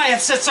Most High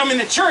hath set some in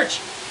the church,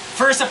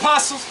 first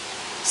apostles,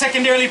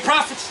 secondarily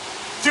prophets,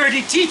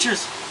 thirdly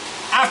teachers,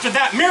 after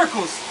that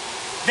miracles,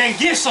 then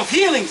gifts of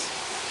healings,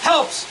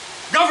 helps,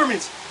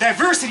 governments,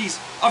 diversities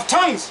of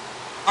tongues.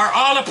 Are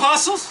all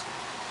apostles?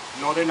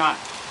 No, they're not.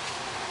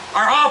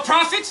 Are all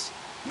prophets?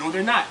 No,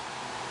 they're not.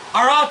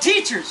 Are all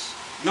teachers?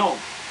 No.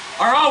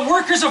 Are all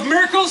workers of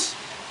miracles?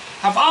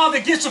 Have all the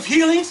gifts of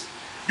healings?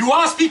 Do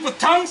all speak with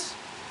tongues?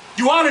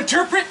 Do all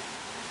interpret?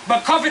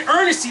 But covet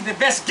earnestly the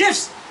best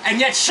gifts, and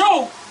yet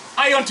show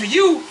I unto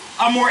you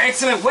a more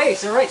excellent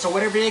ways. All right, so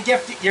whatever your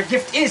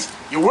gift is,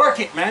 you work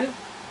it, man.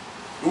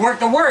 You work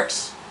the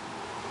works,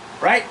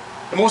 right?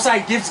 The Most High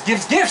gives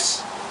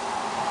gifts.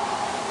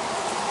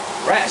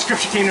 Right, a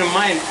scripture came to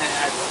mind.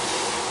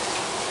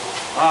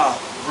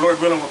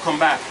 Lord willing, we'll come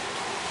back.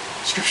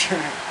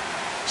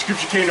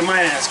 Scripture came to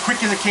mind, and as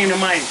quick as it came to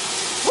mind,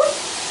 whoop,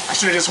 I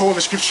should have just hold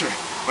the scripture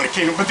when it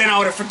came. But then I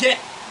would have forget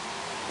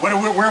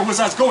where was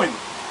I going.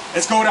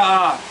 Let's go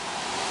to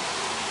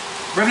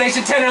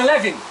Revelation 10 and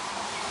 11.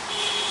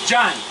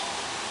 John,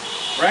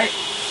 right?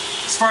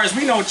 As far as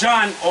we know,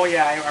 John. Oh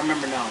yeah, I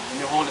remember now. Let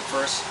me hold it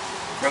first.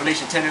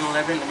 Revelation 10 and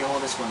 11. Let me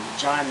hold this one.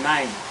 John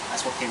 9.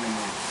 That's what came to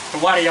mind. The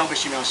water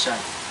Yawashi Yawashi.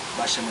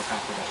 Bahasham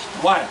Qadash.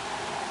 The water.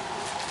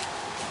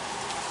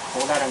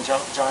 Hold that on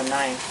John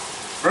 9.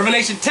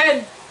 Revelation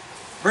 10,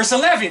 verse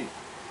 11,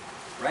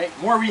 right?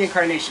 More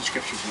reincarnation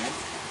scriptures, man.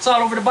 It's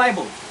all over the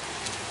Bible.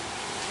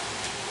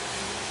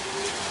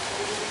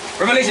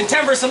 Revelation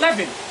 10, verse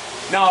 11.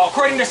 Now,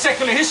 according to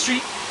secular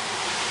history,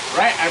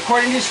 right?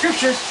 According to the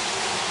scriptures,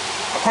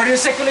 according to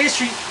secular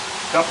history,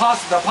 the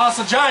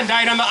Apostle John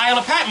died on the Isle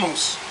of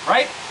Patmos,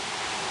 right?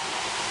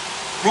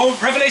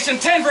 Revelation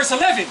 10, verse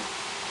 11.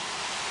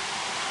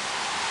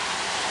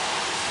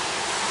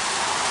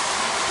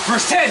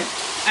 Verse 10,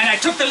 and I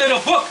took the little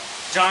book,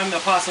 John the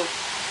Apostle,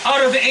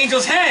 out of the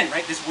angel's hand,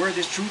 right? This word,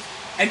 this truth,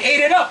 and ate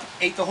it up,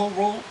 ate the whole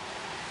roll,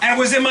 and it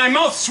was in my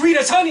mouth sweet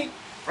as honey,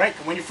 right?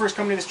 When you first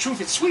come to this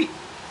truth, it's sweet.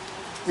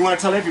 You want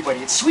to tell everybody,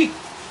 it's sweet.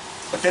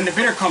 But then the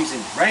bitter comes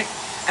in, right?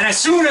 And as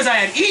soon as I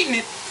had eaten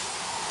it,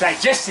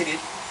 digested it,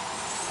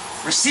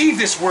 received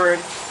this word,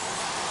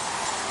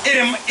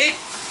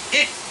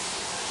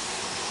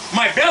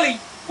 my belly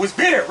was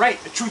bitter, right?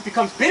 The truth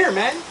becomes bitter,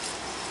 man.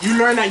 You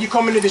learn that you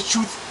come into this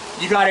truth,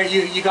 you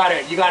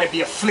gotta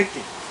be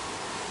afflicted,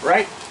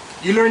 right?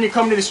 You learn you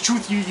come to this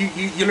truth,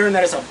 you learn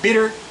that it's a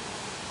bitter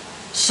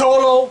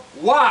solo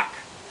walk,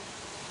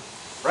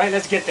 right?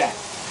 Let's get that.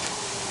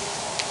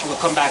 We'll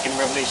come back in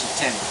Revelation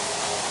 10.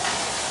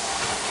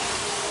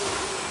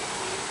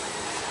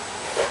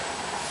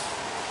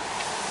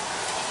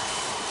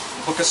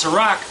 The book of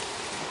Sirach,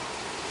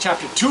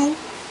 chapter 2.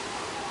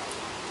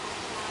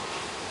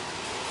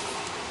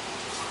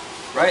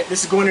 Right?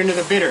 This is going into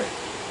the bitter.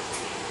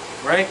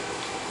 Right?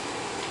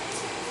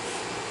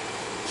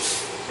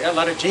 Yeah, a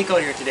lot of Jake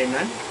out here today,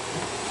 man.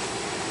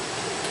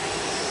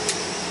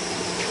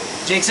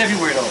 Jake's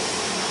everywhere, though.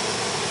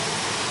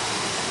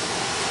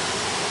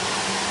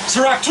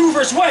 Sirach 2,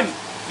 verse 1.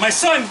 My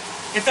son,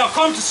 if thou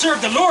come to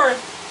serve the Lord,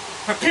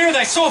 prepare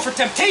thy soul for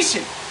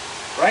temptation.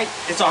 Right?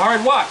 It's a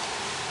hard walk.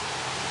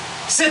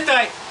 Set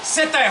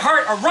thy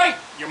heart aright,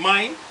 your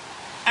mind,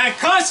 and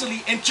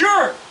constantly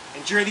endure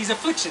these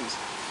afflictions.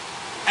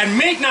 And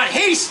make not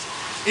haste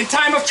in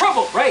time of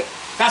trouble, right?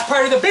 That's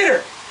part of the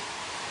bitter.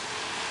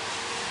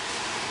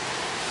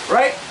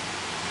 Right?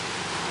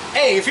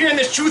 Hey, if you're in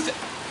this truth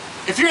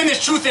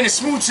and it's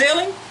smooth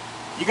sailing,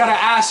 you gotta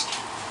ask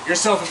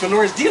yourself if the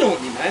Lord is dealing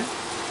with me, man.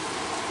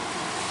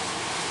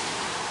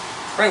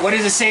 Right, what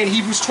does it say in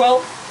Hebrews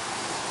 12?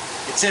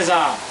 It says,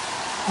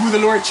 who the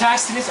Lord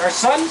chasteneth, our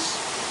sons.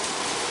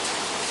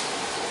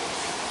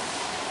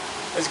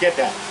 Let's get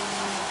that.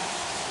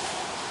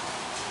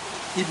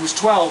 Hebrews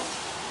 12,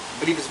 I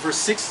believe it's verse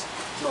 6.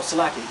 No,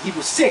 Salaki.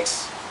 Hebrews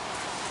 6.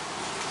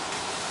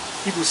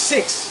 Hebrews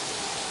 6.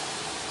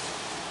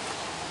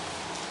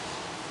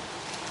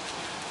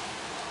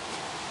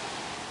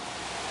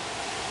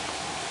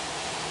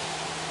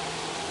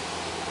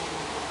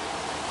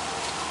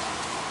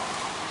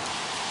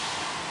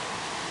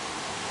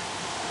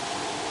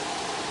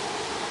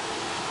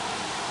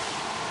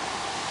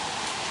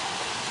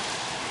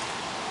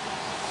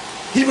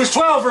 Hebrews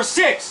 12, verse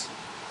 6.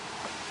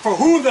 For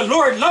whom the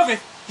Lord loveth,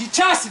 he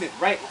chasteneth.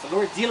 Right? If the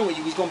Lord's dealing with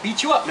you, he's going to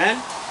beat you up,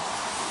 man.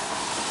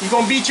 He's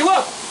going to beat you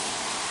up.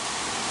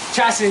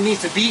 Chastening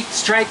means to beat,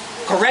 strike,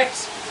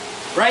 correct.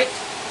 Right?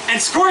 And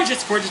scourges.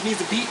 Scourges means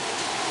to beat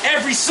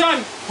every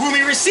son whom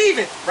he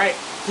receiveth. Right?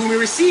 Whom he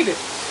receiveth.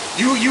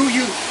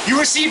 You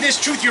receive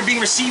this truth, you're being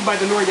received by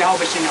the Lord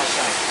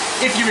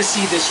Yahawah. If you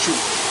receive this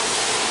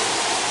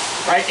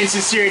truth. Right? In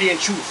sincerity and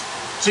truth.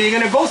 So you're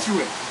going to go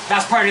through it.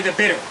 That's part of the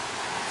bitter.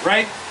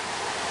 Right?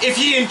 If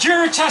ye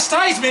endure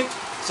chastisement,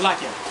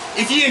 Salakia,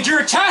 if ye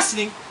endure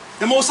chastening,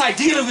 the Most High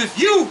dealeth with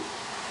you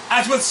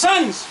as with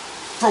sons.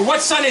 For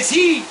what son is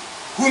he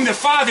whom the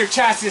Father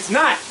chasteneth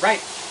not? Right?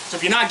 So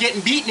if you're not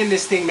getting beaten in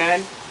this thing,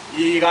 man,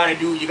 you gotta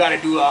do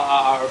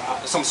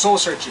some soul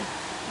searching.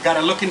 You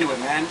gotta look into it,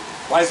 man.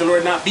 Why is the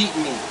Lord not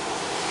beating me?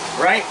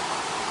 Right?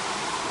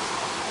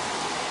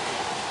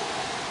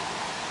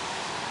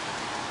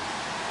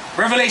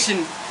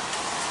 Revelation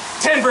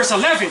 10 verse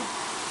 11.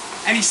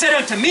 And he said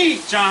unto me,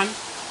 John,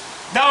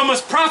 thou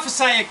must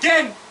prophesy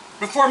again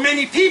before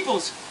many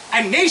peoples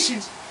and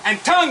nations and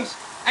tongues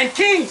and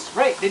kings.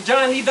 Right? Did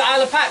John leave the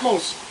Isle of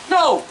Patmos?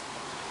 No.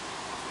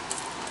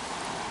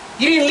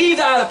 He didn't leave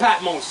the Isle of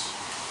Patmos.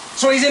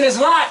 So he's in his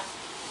lot.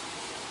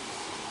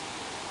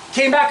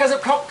 Came back as a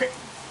prophet.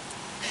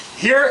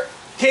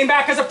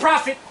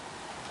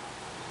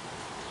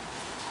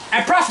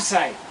 And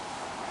prophesied.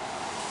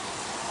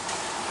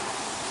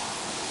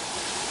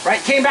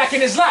 Right? Came back in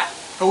his lot.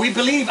 But we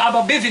believe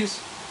Abba Bivens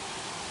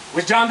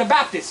was John the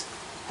Baptist,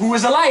 who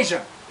was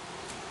Elijah.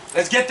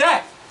 Let's get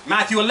that.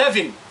 Matthew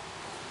 11.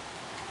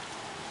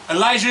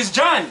 Elijah is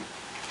John.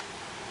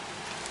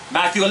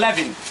 Matthew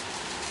 11.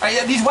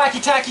 Right, these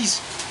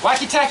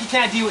wacky-tacky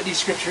can't deal with these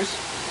scriptures.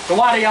 The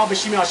water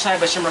Yahawah Shai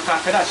Bashim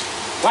Qadash.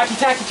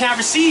 Wacky-tacky can't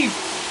receive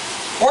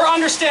or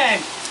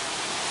understand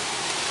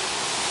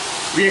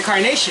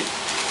reincarnation.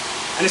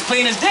 And it's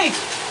plain as day.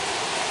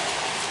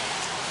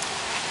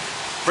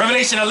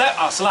 Revelation 11,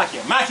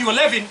 Salakia, Matthew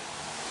 11,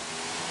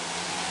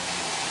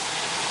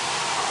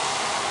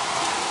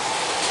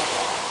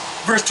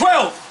 verse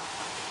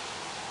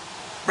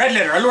 12. Red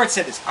letter, our Lord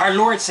said this,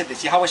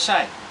 Yahawah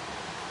Shai.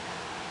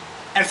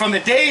 And from the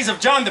days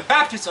of John the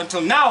Baptist until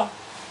now,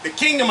 the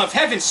kingdom of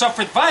heaven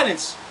suffered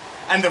violence,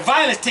 and the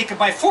violence taken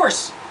by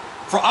force.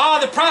 For all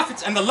the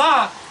prophets and the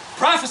law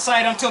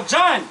prophesied until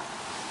John.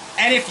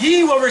 And if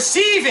ye will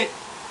receive it,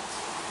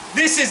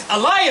 this is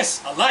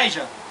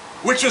Elijah,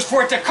 which was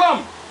for to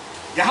come.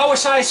 Yahawah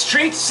Shai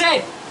straight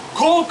said,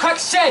 cold cut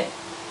said,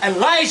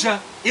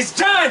 Elijah is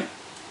John.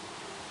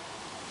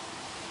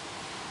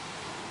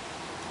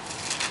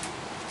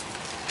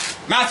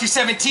 Matthew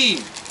 17.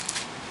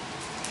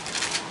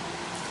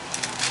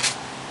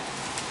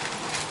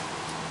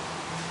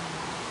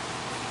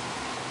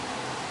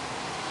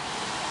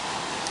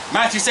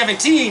 Matthew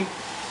 17,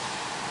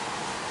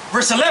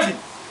 verse 11.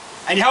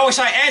 And Yahawah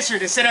Shai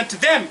answered and said unto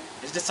them,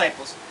 his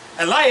disciples,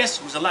 Elias,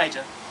 who's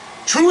Elijah,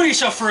 truly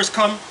shall first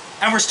come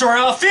and restore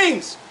all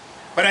things.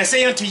 But I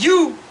say unto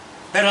you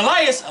that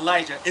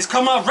Elijah, is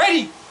come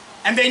already,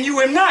 and they knew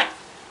him not,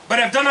 but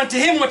have done unto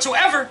him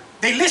whatsoever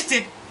they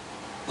listed.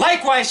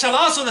 Likewise shall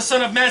also the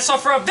Son of Man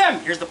suffer of them.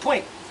 Here's the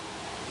point.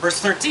 Verse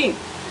 13.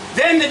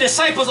 Then the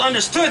disciples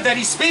understood that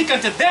he spake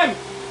unto them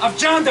of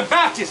John the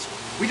Baptist.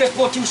 We just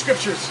pulled two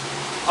scriptures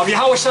of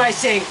Yahawah Shai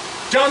saying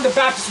John the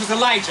Baptist was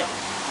Elijah.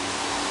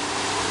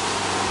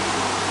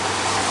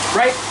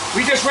 Right?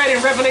 We just read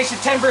in Revelation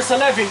 10 verse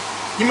 11,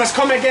 he must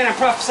come again and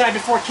prophesy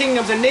before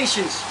kingdoms and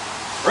nations.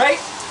 Right?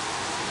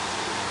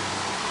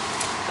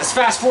 Let's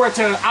fast forward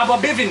to Abba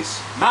Bivens,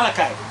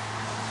 Malachi.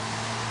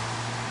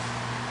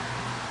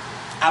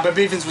 Abba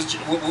Bivens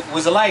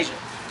was Elijah.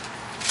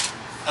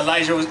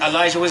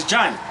 Elijah was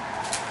John.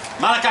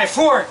 Malachi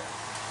 4,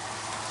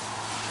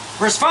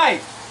 verse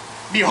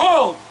 5.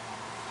 Behold,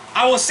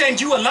 I will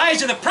send you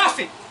Elijah the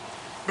prophet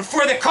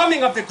before the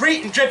coming of the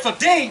great and dreadful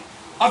day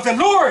of the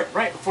Lord.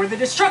 Right, before the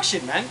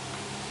destruction, man.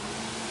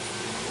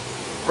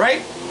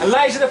 Right?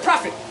 Elijah the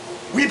prophet,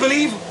 we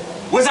believe,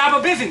 was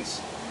Abba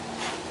Bivens.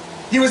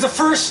 He was the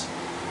first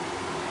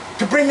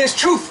to bring this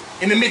truth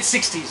in the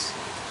mid-60s.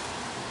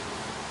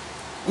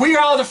 We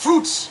are all the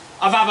fruits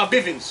of Abba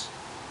Bivens.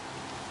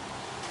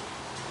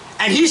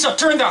 And he shall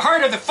turn the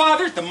heart of the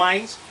fathers, the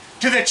minds,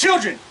 to the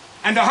children,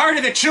 and the heart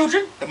of the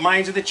children, the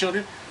minds of the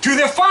children, to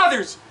their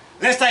fathers,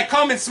 lest I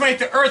come and smite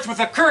the earth with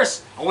a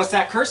curse. And what's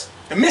that curse?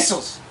 The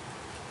missiles.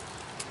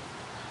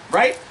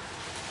 right?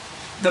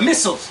 The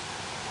missiles.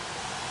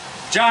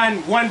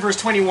 John 1 verse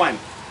 21.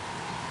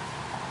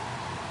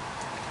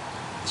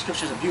 The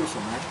scriptures are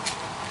beautiful, man.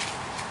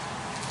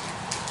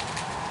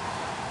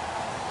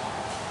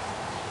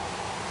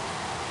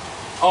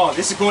 Oh,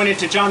 this is going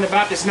into John the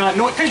Baptist not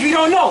knowing, because you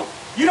don't know.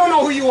 You don't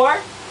know who you are.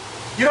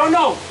 You don't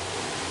know.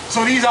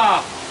 So these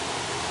are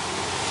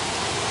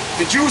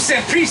the Jews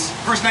sent priests,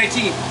 verse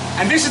 19.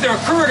 And this is the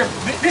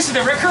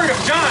record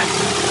of John.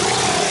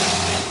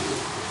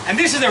 And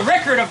this is the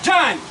record of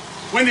John,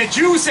 when the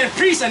Jews sent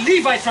priests and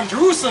Levites from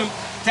Jerusalem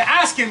to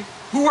ask him,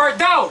 who art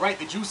thou? Right?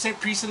 The Jews sent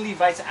priests and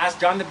Levites to ask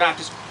John the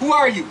Baptist, who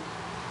are you?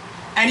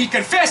 And he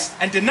confessed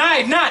and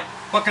denied not,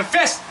 but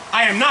confessed,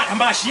 I am not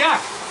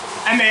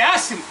Hamashiach. And they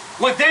asked him,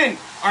 what then?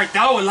 Art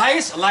thou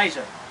Elias?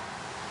 Elijah.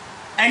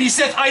 And he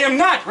said, I am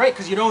not, right?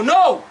 Because you don't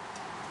know.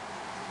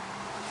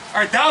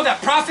 Art thou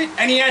that prophet?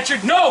 And he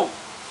answered, no.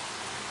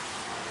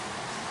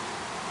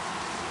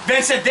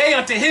 Then said they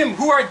unto him,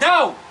 who art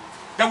thou?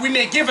 That we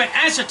may give an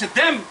answer to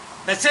them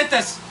that sent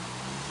us.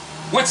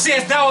 What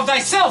sayest thou of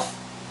thyself?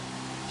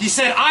 He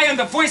said, I am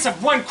the voice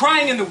of one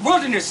crying in the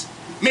wilderness,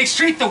 make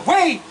straight the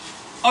way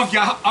of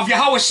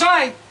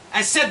Yawashi,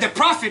 as said the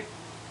prophet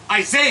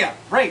Isaiah.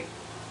 Right.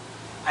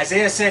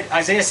 Isaiah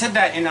said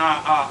that in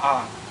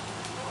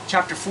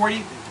chapter 40.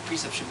 The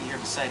precept should be here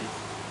beside it.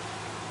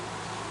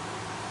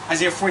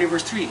 Isaiah 40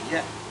 verse 3.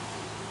 Yeah.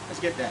 Let's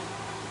get that.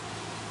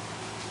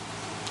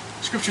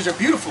 Scriptures are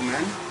beautiful,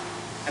 man.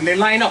 And they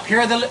line up.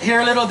 Here a little,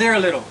 there a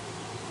little.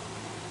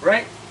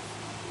 Right?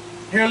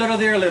 Here a little,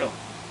 there a little.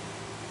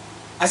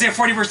 Isaiah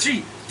 40 verse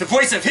 3. The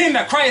voice of him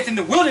that crieth in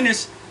the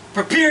wilderness,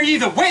 prepare ye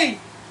the way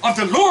of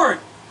the Lord.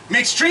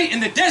 Make straight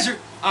in the desert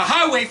a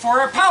highway for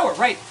our power.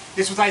 Right?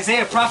 This was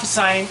Isaiah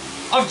prophesying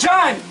of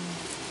John.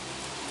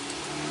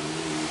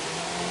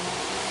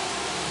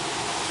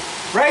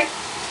 Right?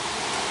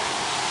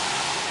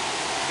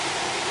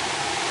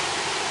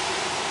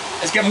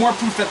 Let's get more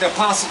proof that the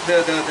apostles,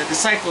 the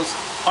disciples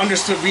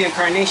understood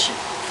reincarnation.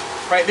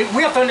 Right?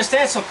 We have to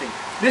understand something.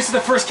 This is the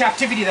first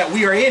captivity that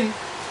we are in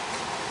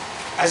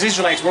as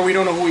Israelites, where we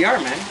don't know who we are,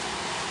 man.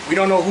 We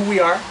don't know who we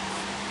are.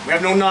 We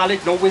have no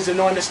knowledge, no wisdom,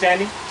 no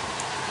understanding.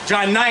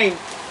 John 9,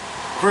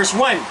 verse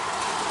 1.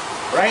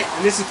 Right?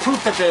 And this is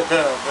proof that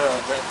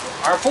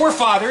our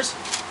forefathers,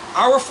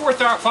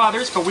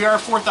 because we are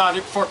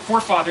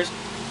forefathers,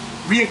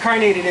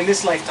 reincarnated in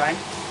this lifetime.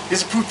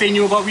 This is proof they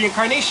knew about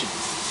reincarnation.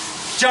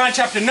 John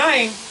chapter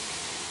 9,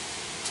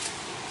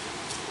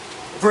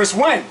 verse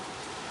 1.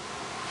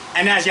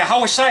 And as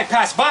Yahawashi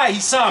passed by, he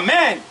saw a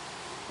man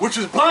which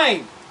was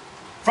blind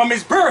from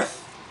his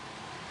birth.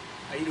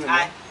 How you doing,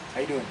 man?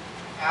 How you doing?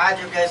 How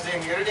you guys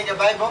doing? You reading a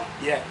Bible?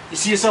 Yeah. You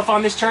see yourself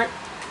on this chart?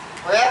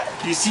 Where?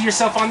 Do you see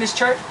yourself on this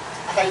chart?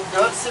 I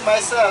don't see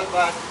myself,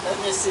 but let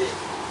me see.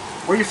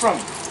 Where are you from?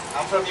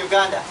 I'm from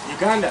Uganda.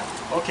 Uganda.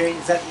 Okay.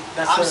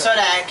 I'm sorry,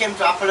 I came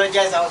to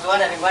apologize. I was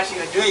wondering what you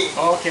were doing.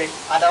 Oh, okay.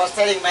 And I was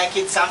telling my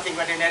kids something,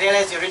 but then I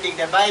realized you're reading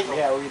the Bible.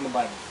 Yeah, we're reading the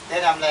Bible.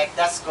 Then I'm like,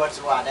 that's God's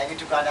word. I need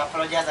to go and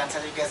apologize and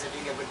tell you guys you're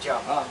doing a good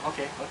job. Oh,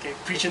 okay, okay.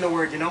 Preaching the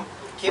word, you know.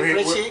 Keep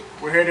preaching.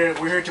 We're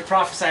here to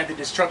prophesy the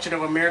destruction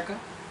of America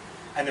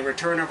and the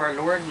return of our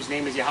Lord, whose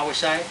name is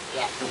Yahawashi.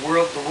 Yeah. The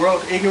world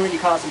ignorantly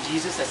calls him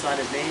Jesus. That's not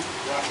his name.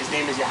 Yeah. His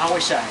name is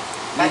Yahawashi.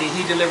 Meaning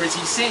he delivers,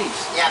 he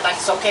saves. Yeah, but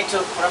it's okay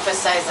to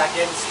prophesy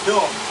against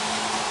doom.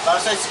 But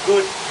also it's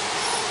good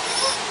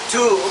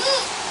to,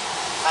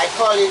 I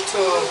call it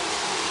to,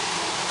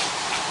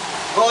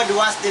 God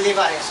wants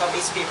deliverance of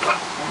his people.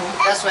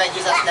 That's why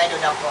Jesus died on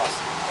the cross.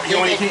 He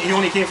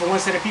only came for one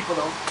set of people,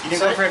 though. He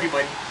didn't come for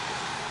everybody.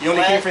 He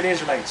only came for the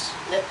Israelites.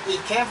 He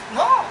came,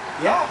 no.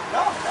 Yeah.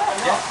 No.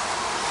 Yeah.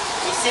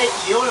 He said,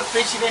 you will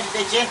preach even to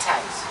the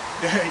Gentiles.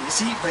 you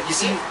see,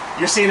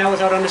 you're saying that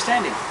without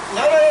understanding.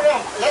 No.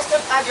 Let's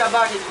not argue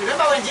about it.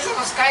 Remember when Jesus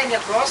was carrying the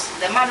cross,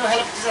 the man who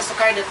helped Jesus to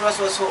carry the cross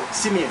was who?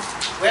 Simeon.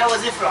 Where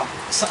was he from?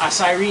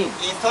 Cyrene.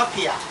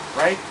 Ethiopia.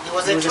 Right? He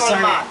was a tall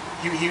man.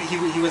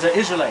 He was an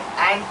Israelite.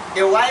 And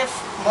the wife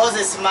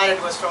Moses married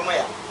was from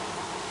where?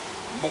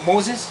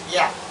 Moses?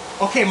 Yeah.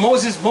 Okay,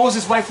 Moses'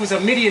 wife was a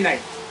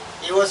Midianite.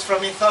 He was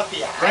from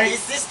Ethiopia. Right. And his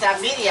sister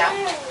Miriam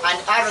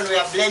and Aaron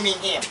were blaming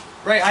him.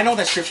 Right, I know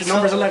that scripture,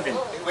 Numbers 11.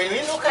 When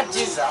we look at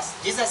Jesus,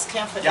 Jesus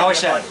came for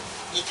Yawashi. everybody.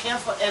 He came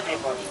for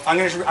everybody.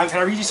 Can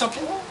I read you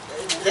something?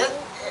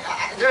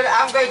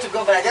 I'm going to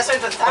go, but I just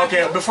want to thank you.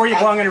 Okay, before you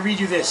go, I'm going to read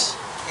you this.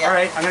 Yeah. All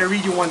right, I'm going to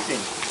read you one thing.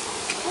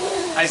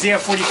 Isaiah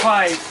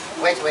 45.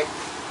 Wait.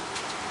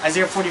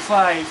 Isaiah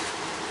 45,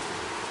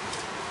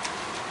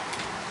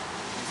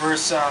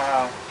 verse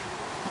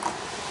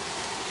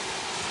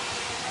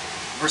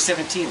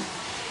 17. And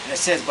it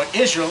says, but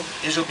Israel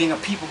being a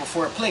people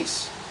before a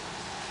place,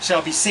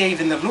 shall be saved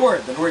in the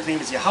Lord. The Lord's name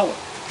is Yahawah,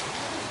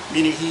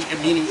 meaning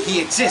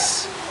he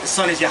exists. The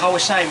Son is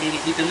Yahawashi, meaning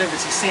he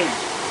delivers, he saves.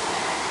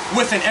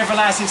 With an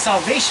everlasting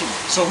salvation.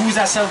 So who's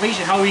that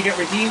salvation? How will we get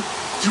redeemed?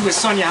 Through his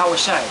Son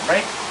Yahawashi,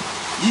 right?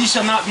 Ye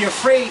shall not be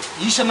afraid,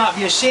 ye shall not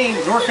be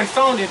ashamed, nor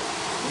confounded,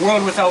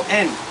 world without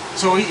end.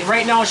 So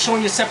right now it's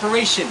showing you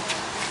separation.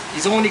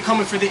 He's only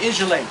coming for the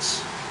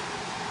Israelites.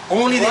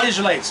 Only the What?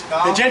 Israelites.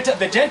 No.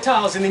 The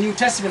Gentiles in the New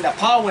Testament that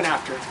Paul went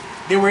after,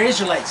 they were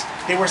Israelites.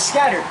 They were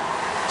scattered.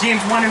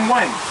 James 1 and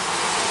 1.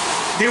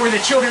 They were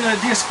the children of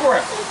the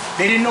diaspora.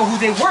 They didn't know who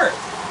they were.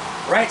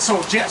 Right? So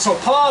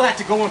Paul had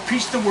to go and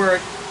preach the word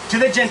to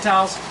the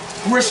Gentiles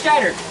who were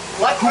scattered.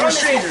 Who were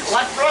strangers.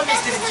 What promise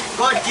did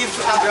God give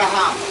to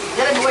Abraham?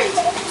 Let him wait.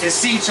 His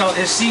seed shall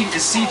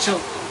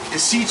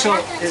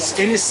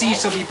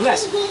be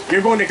blessed.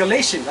 You're going to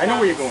Galatians. I know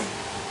where you're going.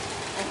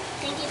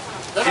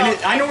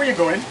 I know where you're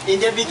going. In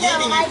the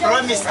beginning, he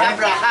promised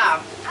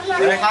Abraham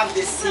will have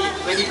the seed.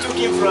 When he took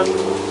him from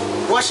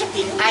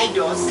worshipping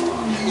idols,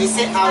 he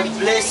said, I will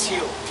bless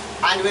you.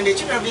 And when the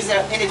children of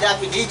Israel ended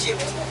up in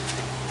Egypt,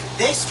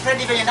 they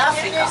spread even in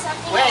Africa.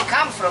 Where I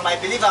come from, I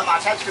believe I'm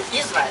attached to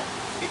Israel,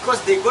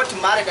 because they got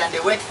married and they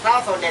went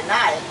south on the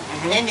Nile,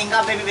 ending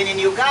up even in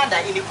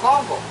Uganda, in the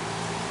Congo.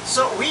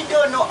 So we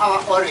don't know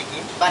our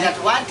origin, but at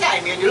one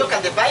time, when you look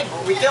at the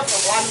Bible, we came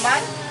from one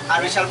man,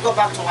 and we shall go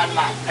back to one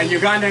man. And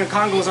Uganda and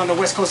Congo is on the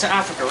west coast of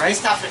Africa, right?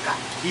 East Africa.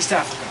 East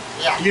Africa.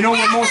 Yeah. You know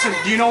where most of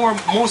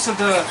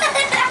the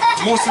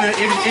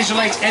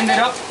Israelites ended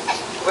up?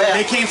 Where?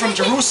 They came from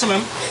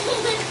Jerusalem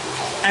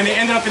and they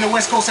ended up in the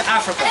west coast of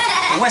Africa.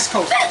 The west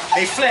coast.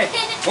 They fled.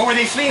 What were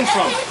they fleeing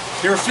from?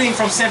 They were fleeing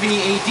from 70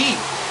 AD.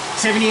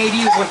 70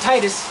 AD was when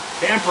Titus,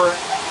 the emperor,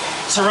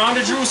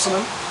 surrounded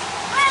Jerusalem,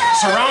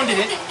 surrounded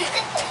it,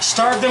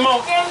 starved them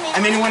out,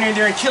 and then he went in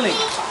there and killed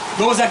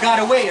those that got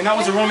away. And that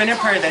was the Roman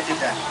Empire that did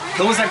that.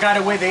 Those that got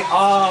away, they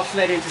all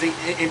fled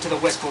into the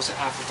west coast of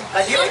Africa.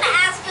 But you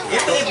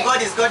believe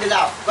God is God of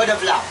love, God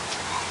of love.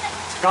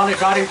 God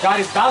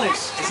is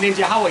balanced. His name's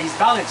Yahawah. He's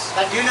balanced.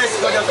 But you know it's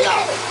God of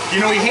love. Do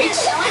you know he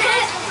hates?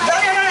 No.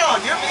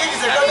 Do you believe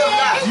he's a God of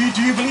love?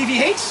 Do you believe he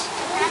hates?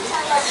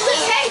 He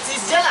hates,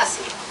 he's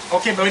jealousy.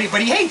 Okay, but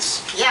he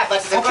hates. Yeah,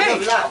 but he's a God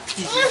of love.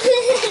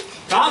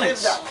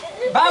 Balance.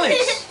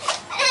 Balance.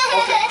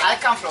 Okay, I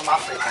come from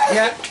Africa.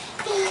 Yeah.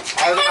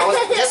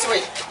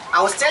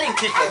 I was telling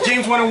people.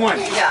 James 1:1.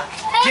 Yeah.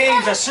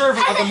 James, a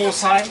servant of the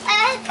Most High,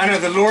 and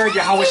of the Lord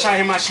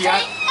Yahawashi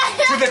Mashiach,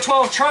 to the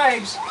 12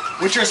 tribes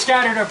which are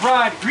scattered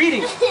abroad,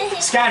 greeting.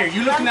 Scattered.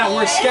 You look in that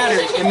word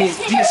scattered, it means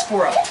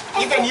diaspora.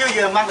 Even you're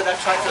among the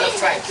 12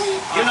 tribes.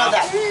 You know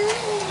that.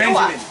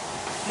 Benjamin.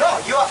 No,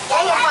 you are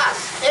all of us.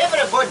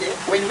 Everybody,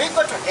 when we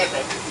go to heaven,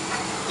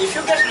 if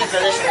you get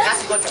revelation,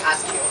 ask God to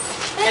ask you.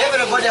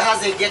 Everybody has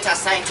a gate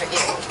assigned to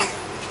him.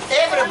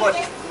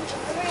 Everybody.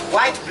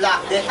 White, black,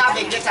 they have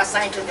a gate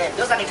assigned to them.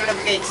 Those are the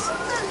 12 gates.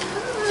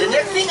 The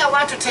next thing I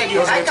want to tell you,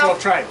 those are the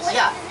 12 tribes.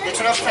 Yeah, the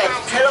 12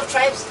 tribes. 12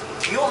 tribes,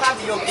 you have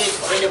your gate.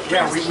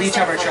 Yeah, we each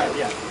have our tribe,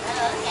 yeah.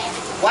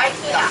 White,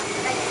 black.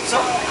 So,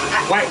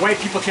 white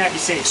people can't be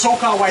saved.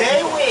 So-called white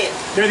they people. Will.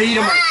 They're the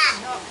Edomites.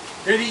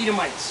 They're the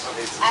Edomites.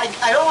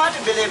 I don't want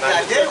to believe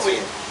that. They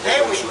will.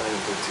 They will.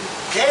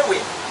 They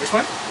will. Which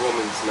one?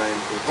 Romans 9.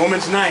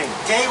 Romans 9.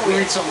 They will.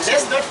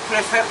 Let's not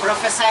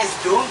prophesy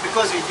doom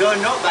because we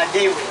don't know, but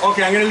they will.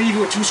 Okay, I'm going to leave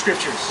you with two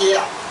scriptures.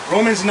 Yeah.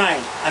 Romans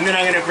 9, and then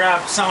I'm going to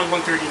grab Psalm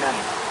 139.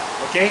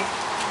 Okay?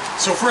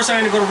 So first I'm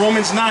going to go to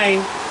Romans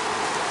 9,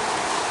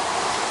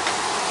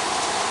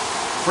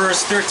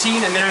 verse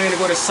 13, and then I'm going to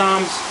go to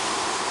Psalms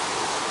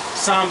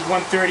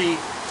 130,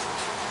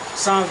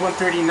 Psalms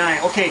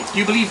 139. Okay, do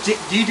you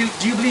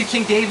believe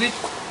King David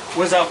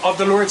was of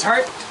the Lord's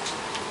heart?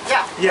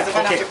 Yeah. Yeah,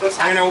 okay.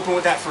 I'm going to open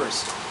with that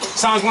first.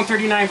 Psalms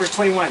 139, verse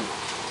 21.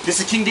 This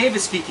is King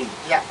David speaking.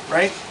 Yeah.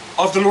 Right?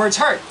 Of the Lord's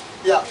heart.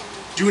 Yeah.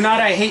 Do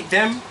not I hate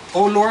them,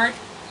 O Lord,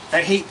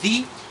 that hate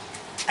thee?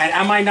 And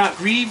am I not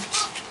grieved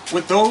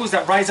with those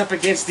that rise up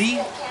against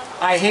thee?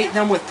 I hate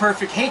them with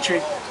perfect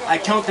hatred. I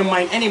count them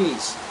mine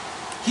enemies.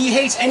 He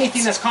hates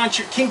anything that's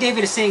contrary. King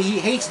David is saying he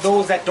hates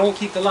those that don't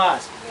keep the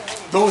laws.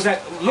 Those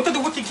that, look at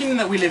the wicked kingdom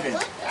that we live in.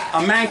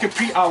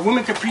 A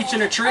woman could preach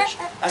in a church.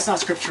 That's not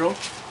scriptural.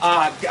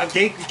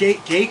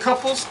 Gay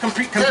couples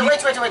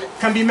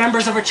can be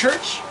members of a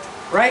church,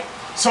 right?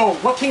 So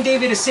what King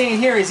David is saying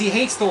here is he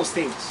hates those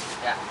things.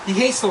 Yeah. He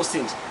hates those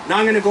things. Now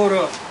I'm going to go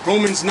to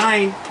Romans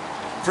 9,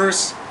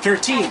 verse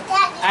 13.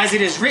 As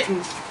it is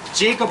written,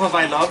 Jacob have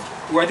I loved,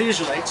 who are the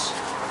Israelites,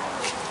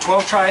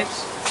 12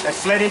 tribes that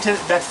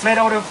fled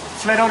out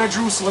of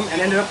Jerusalem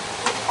and ended up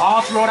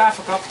all throughout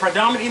Africa,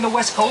 predominantly in the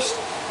west coast,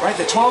 right?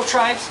 The 12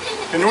 tribes,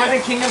 the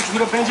northern kingdom,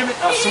 Judah, Benjamin,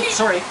 the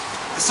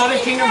southern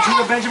kingdom,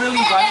 Judah, Benjamin,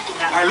 Levi.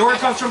 Our Lord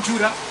comes from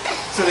Judah.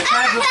 So the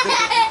tribes,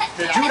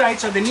 the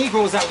Judites are the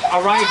Negroes that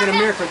arrived in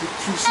America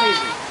through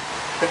slavery.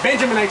 The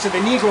Benjaminites are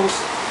the Negroes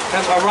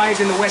that arrived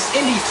in the West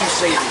Indies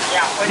through slavery.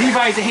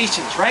 Levi's the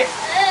Haitians, right?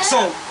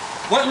 So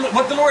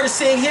what the Lord is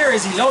saying here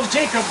is he loves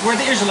Jacob, who are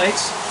the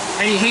Israelites,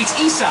 and he hates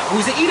Esau,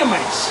 who's the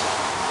Edomites,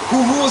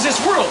 who rules this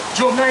world.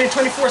 Job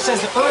 9:24 says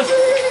the earth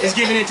is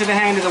given into the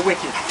hand of the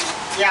wicked.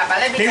 Yeah, but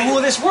let me they tell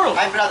rule you, this world.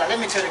 My brother, let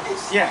me tell you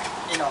this. Yeah.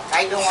 You know,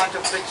 I don't want to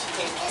preach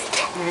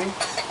anything.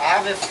 I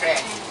have a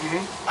friend.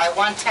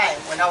 One time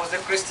when I was a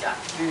Christian,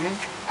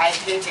 I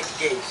hated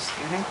gays.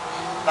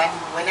 But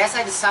when I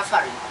started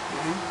suffering,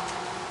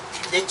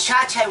 the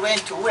church I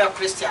went to, where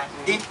Christian,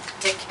 didn't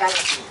take care of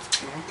me.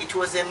 It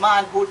was a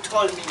man who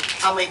told me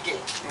I'm a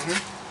gay.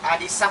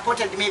 and he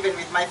supported me even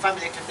with my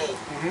family today.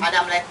 And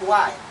I'm like,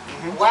 why?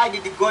 Why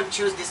did God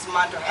choose this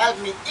man to help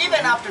me?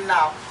 Even up to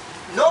now,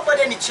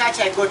 nobody in the church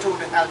I go to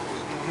would help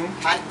me.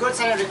 And God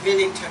started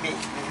revealing to me,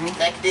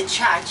 like the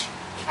church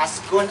has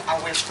gone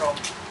away from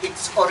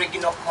its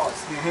original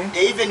cause.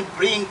 They even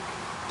bring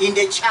in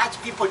the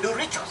church, people do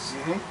rituals.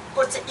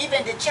 God said,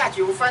 even the church,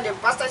 you will find a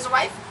pastor's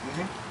wife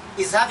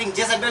is having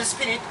Jezebel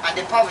spirit, and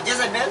the power of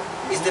Jezebel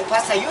is the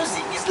pastor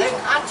using, is laying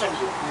hands on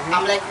you.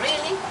 I'm like,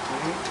 really?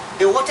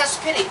 The water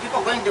spirit,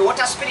 people going the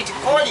water spirit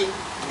calling,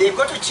 they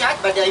go to church,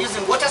 but they're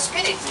using water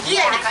spirit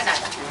here in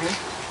Canada.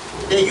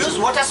 They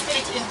use water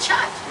spirit in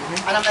church.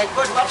 And I'm like,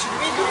 God, what should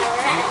we do?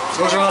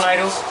 Those are all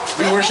idols.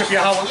 We worship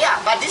Yahawah. Yeah,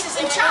 but this is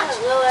in church.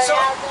 So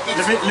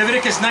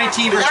Leviticus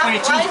 19 verse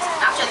 22.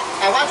 Actually,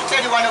 I want to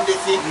tell you one of the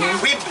things.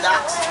 We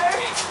blacks,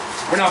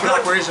 We're not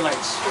black, we're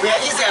Israelites. we are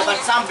Israel,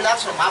 but some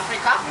blacks from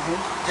Africa,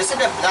 they say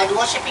the blood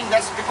worshipping,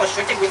 that's people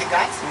shooting with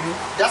guns.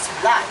 That's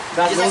blood.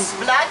 That's Jesus'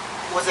 blood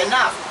was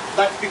enough.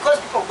 But because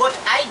people got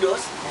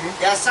idols,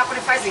 they are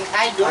sacrificing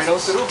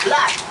idols through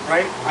blood.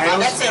 Right? And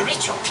Idols. that's a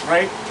ritual.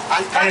 Right?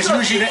 And And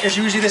it's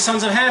usually the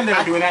sons of Ham that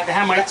are doing that, the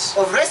Hamites.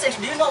 Of recent,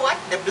 do you know what?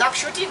 The black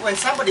shooting, when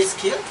somebody is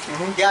killed,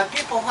 there are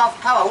people who have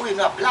power who are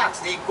not blacks.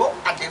 They go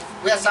at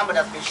where somebody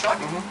has been shot,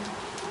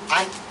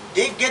 and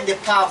they get the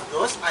power of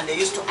those, and they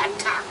used to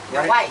attack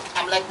the white.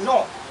 I'm like,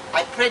 no.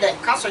 I prayed and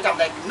counseled. I'm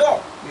like,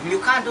 no, you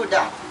can't do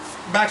that.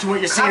 Back to what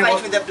you're saying Cover it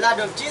about... with the blood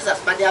of Jesus.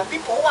 But there are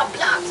people who are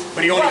blacks.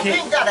 But he who only are came...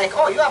 doing that, like,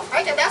 oh, you have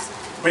fighted us.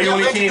 But he we are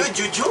only going came... to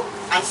do juju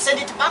and send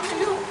it back to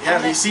you.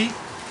 Yeah, I'm but you like, see?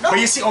 no. But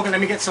you see, okay, let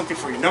me get something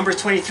for you. Numbers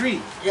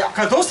 23. Yeah.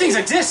 Because those things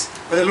exist.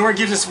 But the Lord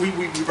gives us, we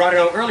brought it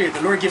out earlier,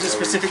 the Lord gives us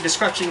specific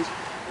instructions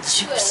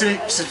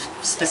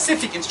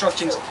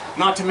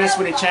not to mess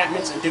with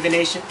enchantments and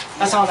divination.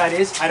 That's all that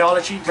is,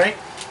 idolatry, right?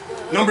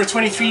 Numbers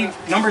 23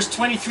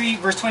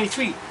 verse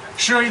 23.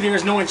 Surely there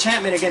is no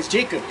enchantment against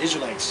Jacob,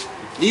 Israelites.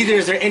 Neither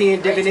is there any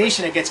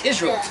divination against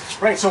Israel.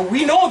 Right, so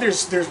we know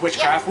there's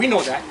witchcraft, we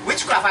know that.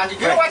 Witchcraft, and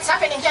you know what's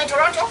happening here in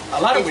Toronto?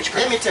 A lot of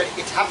witchcraft. Let me tell you,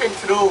 it happened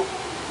through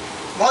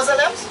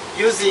Muslims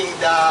using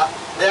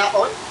their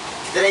own,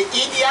 the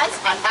Indians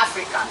and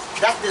Africans.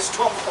 That's the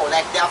stronghold,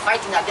 like they are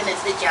fighting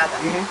against each other.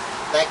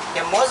 Like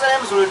the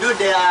Muslims will do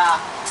their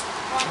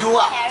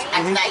dua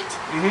at night.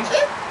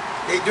 Okay?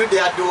 They do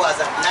their duas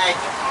at night.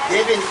 They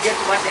even get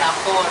what they are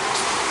called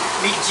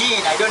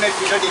Mijin. I don't know if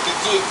you know the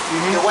Mijin,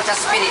 the water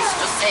spirits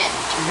to send.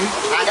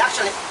 And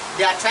actually,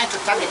 they are trying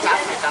to target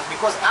Africans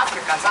because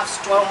Africans have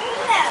strong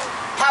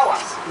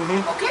powers.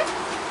 Okay?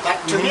 But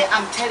to me,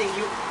 I'm telling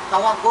you,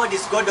 our God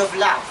is God of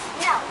love.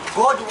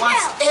 God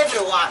wants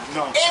everyone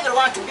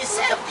to be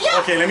saved.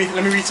 Yeah. Okay, let me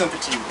read something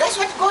to you. That's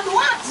what God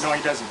wants. No,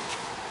 he doesn't.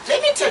 Let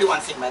me tell you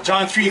one thing, my brother.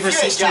 John 3 verse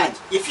 16.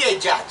 If you're a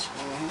judge,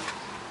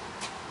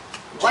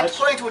 what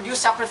point would you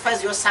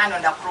sacrifice your son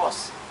on the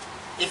cross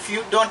if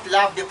you don't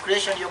love the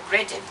creation you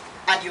created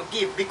and you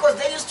give?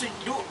 Because they used to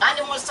do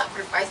animal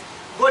sacrifice.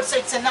 God said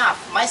it's enough.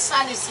 My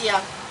son is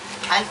here,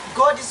 and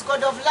God is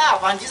God of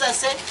love. And Jesus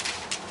said,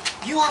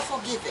 you are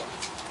forgiven.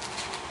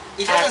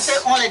 It doesn't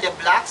say only the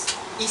blacks.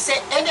 He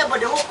said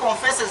anybody who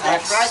confesses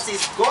that Christ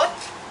is God,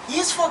 he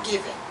is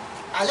forgiven.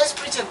 And let's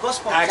preach a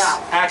gospel of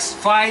love. Acts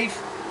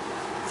 5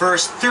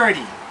 verse 30.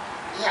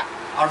 Yeah.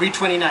 I'll read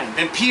 29.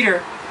 Then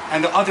Peter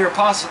and the other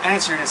apostles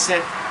answered and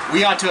said,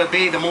 we ought to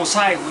obey the Most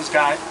High, who is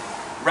God,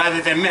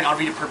 rather than men. I'll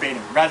read it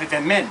verbatim. Rather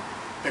than men.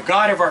 The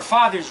God of our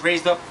fathers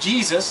raised up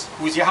Jesus,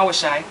 who is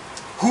Yawashi,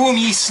 whom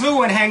ye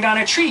slew and hanged on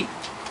a tree.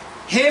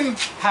 Him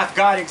hath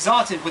God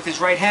exalted with his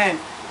right hand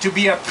to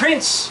be a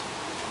prince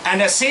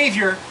and a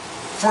savior,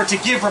 for to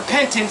give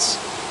repentance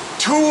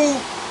to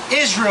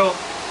Israel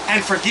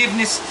and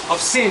forgiveness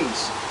of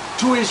sins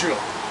to Israel.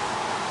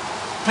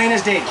 Plain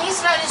as day.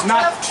 Israel is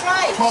 12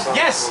 tribes.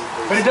 Yes,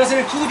 but it doesn't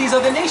include these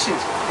other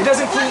nations. It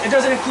doesn't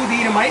include the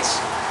Edomites.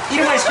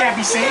 Edomites can't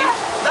be saved.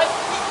 But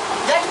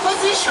that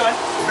position,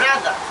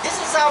 brother, this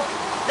is how,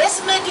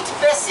 let's make it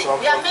basic.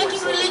 We are making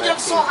religion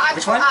so hard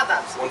for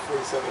others.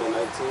 147 and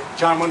 19.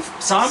 John 1,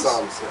 Psalms?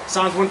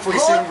 Psalms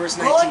 147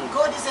 verse 19.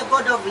 God is a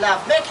God of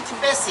love. Make it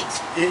basic.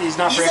 He's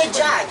not He's a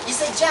judge.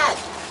 He's a judge.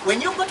 When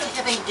you go to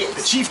heaven gates,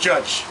 the chief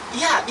judge.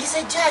 Yeah, he's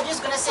a judge.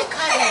 He's going to say,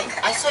 come in.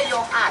 I saw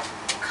your heart.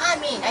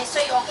 Come in. I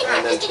saw your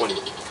heart. And then 20.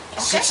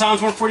 Okay?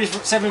 Psalms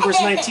 147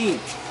 verse 19.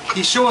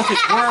 He showeth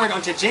his word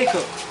unto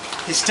Jacob,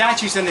 his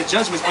statutes and the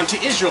judgments unto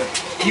Israel.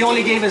 He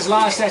only gave his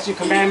law, statutes, and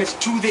commandments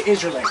to the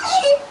Israelites.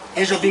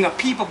 Israel being a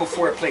people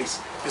before a place.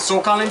 The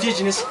so-called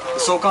indigenous, the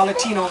so-called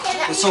Latino,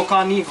 the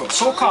so-called Negro.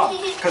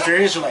 So-called, because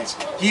they're Israelites.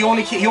 He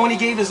only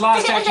gave his law,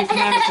 statutes, and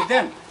commandments to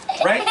them.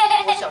 Right?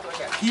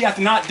 He hath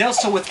not dealt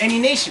so with any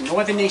nation, no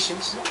other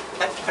nations.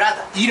 But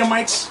brother,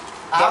 Edomites,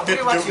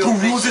 who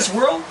rules this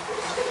world,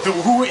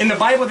 who in the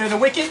Bible they're the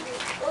wicked,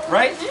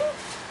 right?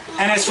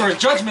 And as for his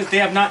judgment, they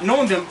have not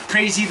known them.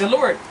 Praise ye the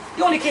Lord.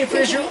 He only came for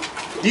Israel.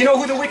 Do you know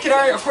who the wicked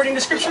are according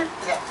to Scripture?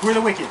 Who are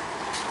the wicked?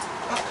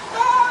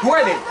 Who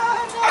are they?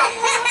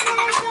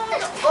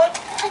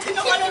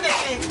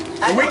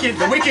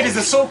 The wicked is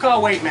the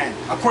so-called white man,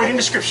 according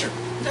to Scripture.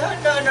 No.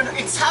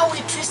 It's how we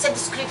twisted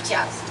the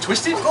scriptures.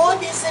 Twisted? God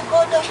is a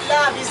God of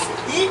love. If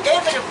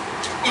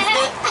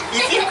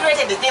he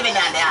created the heaven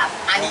and the earth,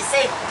 and he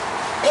said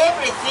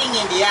everything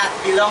in the earth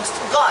belongs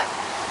to God.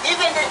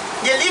 Even the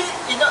living,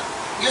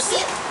 you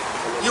see,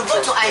 you go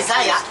to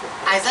Isaiah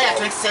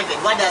 27.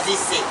 What does he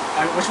say?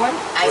 Which one?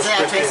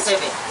 Isaiah 27.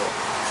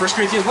 1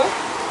 Corinthians what?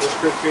 1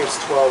 Corinthians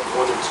 12,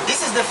 1 and 2.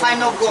 This is the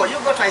final goal. You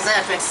go to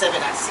Isaiah 27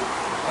 and see.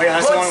 Oh yeah,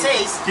 that's God the one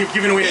says,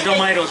 giving away the dumb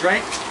idols,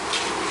 right?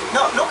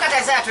 No, look at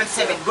Isaiah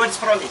 27,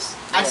 God's promise.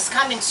 And it's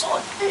coming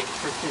soon.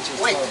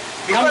 Wait,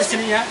 because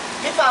people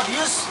have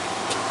used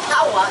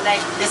power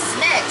like the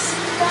snakes.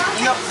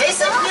 They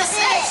sent me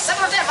snakes. Some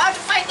of them, I had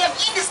to fight them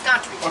in this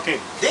country. Okay.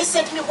 They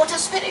sent me water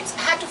spirits.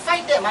 I had to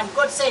fight them. And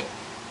God said,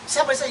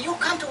 somebody said, you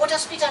come to water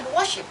spirit and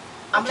worship.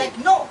 I'm like,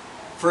 no.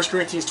 1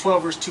 Corinthians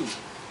 12, verse 2.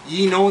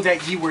 Ye know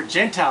that ye were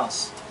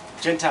Gentiles.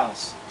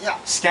 Gentiles. Yeah.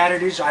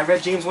 Scattered Israel. I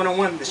read James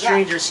 1:1. The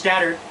strangers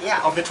scattered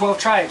of the 12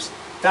 tribes.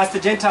 That's the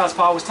Gentiles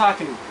Paul was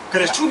talking to.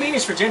 Because there's two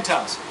meanings for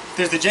Gentiles.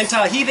 There's the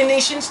Gentile heathen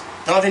nations,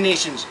 the other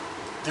nations.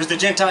 There's the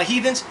Gentile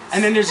heathens,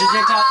 and then there's the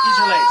Gentile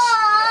Israelites.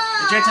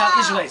 The Gentile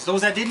Israelites,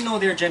 those that didn't know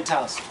they're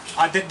Gentiles,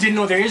 that didn't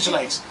know they're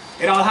Israelites.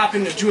 It all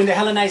happened during the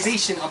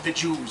Hellenization of the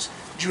Jews,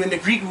 during the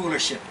Greek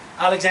rulership.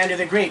 Alexander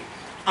the Great,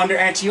 under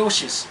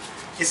Antiochus.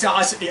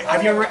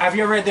 Have you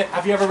ever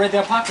read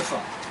the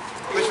Apocrypha?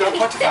 The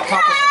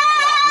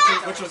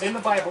Apocrypha, which was in the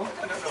Bible.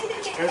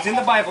 It was in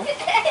the Bible,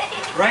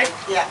 right?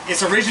 Yeah.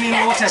 It's originally in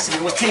the Old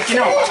Testament. It was taken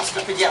out.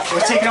 It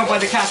was taken out by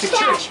the Catholic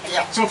Church.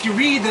 Yeah. So if you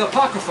read the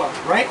Apocrypha,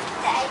 right?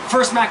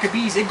 First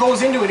Maccabees, it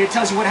goes into it. It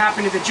tells you what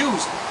happened to the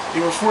Jews.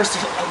 They were forced to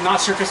not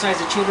circumcise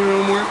the children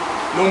no more.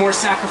 No more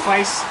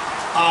sacrifice.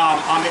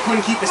 They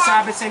couldn't keep the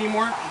Sabbaths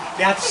anymore.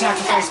 They had to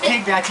sacrifice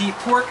pig. They had to eat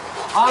pork.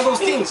 All those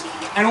things.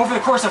 And over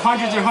the course of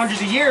hundreds and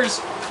hundreds of years,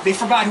 they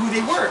forgot who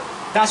they were.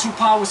 That's who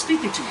Paul was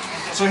speaking to.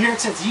 So here it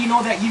says, ye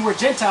know that ye were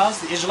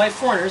Gentiles, the Israelite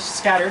foreigners,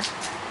 scattered,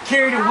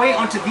 carried away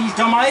unto these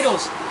dumb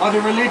idols,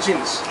 other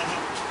religions,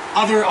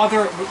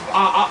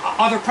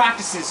 other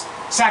practices,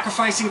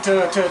 sacrificing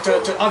to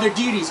other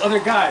deities, other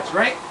gods,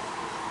 right?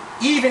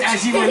 Even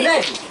as ye were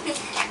led.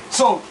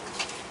 So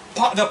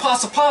the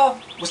Apostle Paul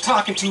was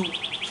talking to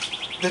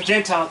the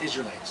Gentile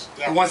Israelites,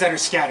 the ones that are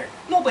scattered.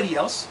 Nobody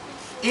else.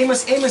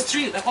 Amos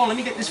 3. Oh, let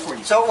me get this for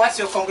you. So what's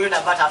your conclusion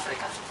about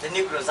Africa? The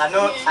Negroes are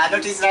not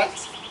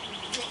Israelites?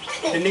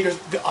 The niggers,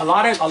 a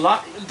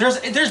lot.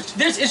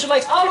 There's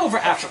Israelites all over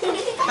Africa,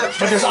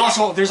 but there's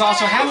also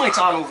Hamites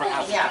all over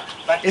Africa. Yeah,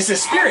 but it's a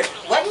spirit.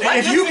 What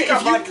do you think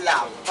about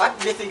love? What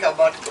do you think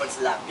about God's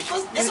love?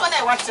 Because this one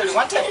I want to tell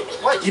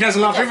you. He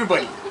doesn't love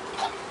everybody.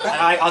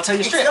 I'll tell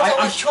you straight. It's not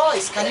our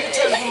choice. Can you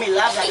tell whom he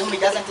loves and whom he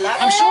doesn't love?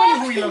 I'm showing you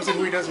who he loves and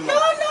who he doesn't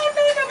love.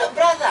 No,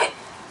 brother.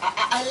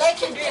 I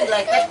like you doing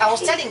like that. I was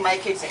telling my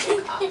kids in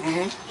the car,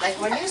 like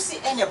when you see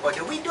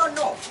anybody, we don't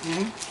know.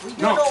 We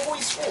don't know who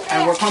is who.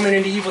 And we're coming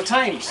into evil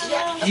times.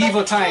 Yeah.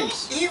 Evil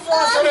times. Evil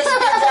has always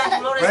been there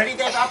and will always be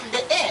there up to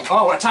the end.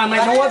 Oh, a time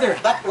like no other.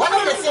 But one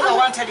of the things I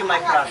want to tell you,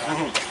 my brother,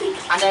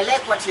 and I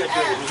like what you're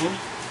doing,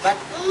 but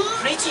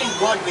preaching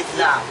God with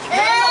love.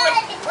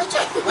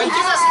 When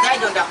Jesus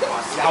died on the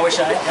cross,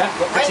 Yawashi,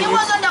 when he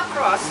was on the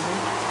cross,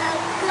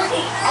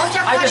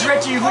 I just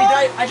read to you who he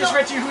died. I just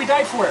read to you who he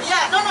died for.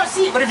 Yeah, no,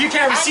 see. But if you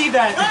can't receive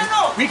that,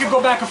 we could go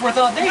back and forth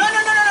all day. No.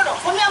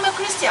 For me, I'm a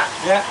Christian.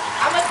 Yeah.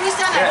 I'm a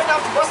Christian. I don't have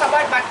to boast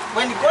about it. But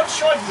when God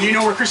showed me, you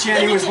know where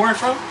Christianity was born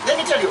from? Let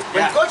me tell you.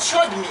 When God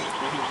showed me,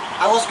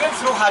 I was going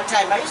through hard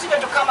time. I used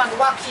to come and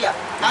work here,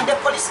 and the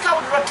police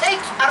car would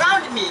rotate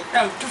around me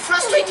to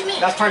frustrate me.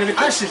 That's part of the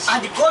curses.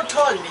 And God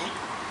told me,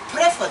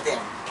 pray for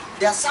them.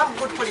 There are some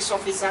good police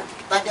officers,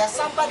 but there are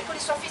some bad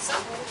police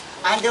officers.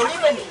 And they will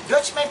even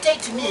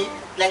documentate to me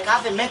like I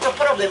have a mental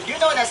problem. Do you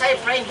know when I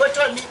started praying, God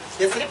told me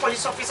the 3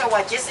 police officers who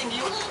are chasing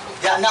you,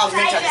 they are now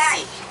mentally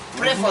sick.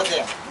 Pray for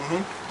them.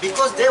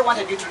 Because they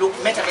wanted you to look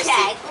mentally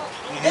sick.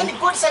 Then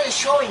God started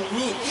showing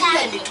me,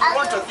 even in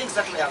Toronto, things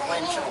that we are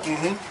going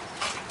through.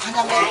 And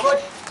I'm like,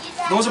 God,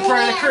 those are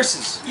part of the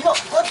curses. You know,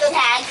 God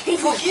doesn't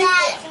forgive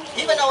them.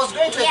 Even I was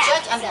going to a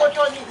church and God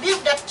told me,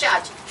 leave that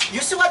church. You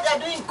see what they're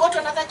doing? Go to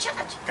another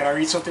church. Can I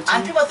read something to you?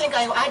 And people think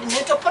I had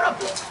mental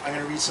problems. I'm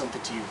going to read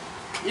something to you.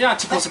 You're not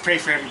supposed to pray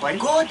for everybody.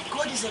 God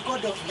is a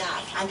God of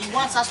love, and He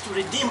wants us to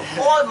redeem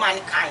all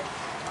mankind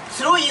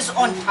through His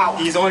own power.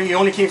 He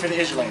only came for the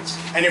Israelites.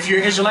 And if you're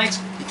Israelites,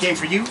 He came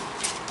for you,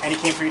 and He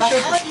came for your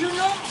children. How do you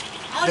know?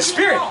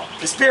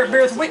 The Spirit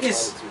beareth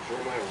witness.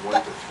 Jeremiah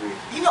 1 to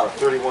 3. You know,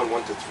 31,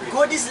 1 to 3.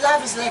 God's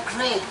love is like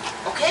rain,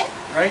 okay?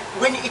 Right.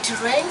 When it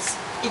rains,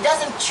 it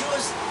doesn't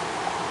choose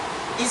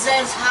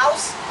Israel's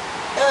house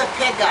or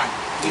pagan.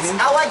 It's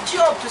our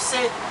job to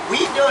say, we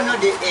don't know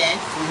the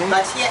end,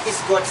 but here is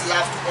God's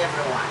love to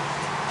everyone.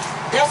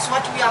 That's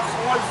what we are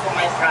called for,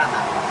 my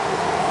brother.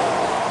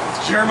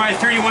 Jeremiah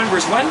 31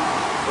 verse 1? 1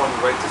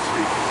 right to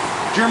 3.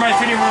 Jeremiah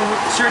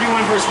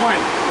 31 verse 1.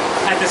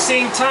 At the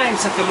same time,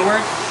 saith the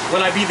Lord,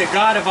 will I be the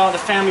God of all the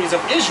families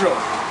of Israel,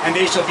 and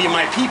they shall be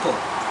my people.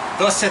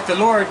 Thus saith the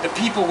Lord, the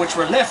people which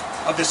were left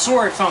of the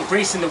sword found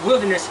grace in the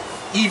wilderness,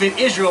 even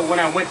Israel, when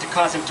I went to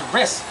cause him to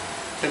rest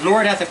The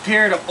Lord hath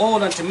appeared of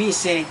old unto me,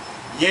 saying,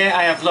 Yea,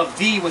 I have loved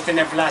thee with an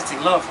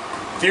everlasting love.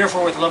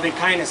 Therefore with loving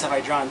kindness have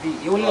I drawn thee.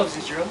 He only loves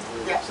Israel.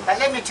 Yeah, but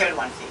let me tell you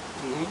one thing.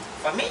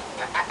 For me,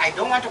 I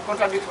don't want to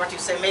contradict what you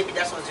say. Maybe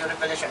that was your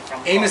revelation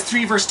from Amos God.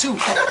 3 verse 2.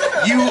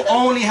 You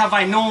only have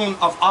I known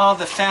of all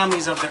the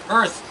families of the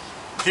earth.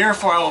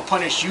 Therefore I will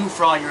punish you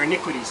for all your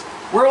iniquities.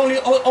 We're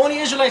only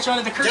Israelites are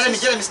under the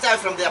curses. Jeremy, start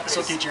from there, please.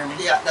 It's okay, Jeremy.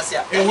 Yeah, that's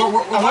it. And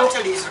we're- I want to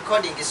tell you, he's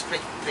recording this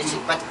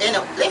preaching. But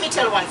anyway, let me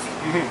tell you one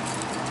thing.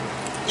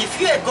 If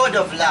you're a God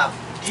of love,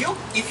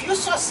 if you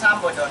saw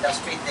somebody on the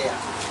street there,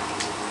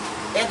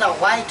 either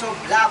white or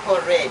black or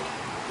red,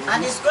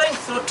 and he's going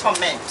through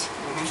torment,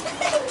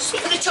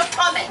 spiritual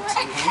torment,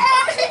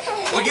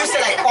 would you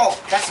say like, oh,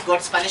 that's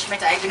God's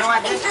punishment, I ignore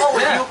this? Or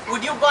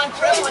would you go and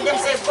pray for them,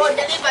 say, God,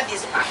 deliver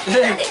this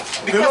man?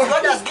 Because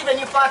God has given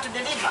you power to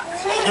deliver.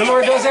 The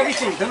Lord does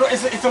everything.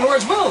 It's the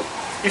Lord's will.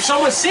 If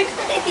someone's sick,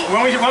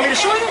 want me to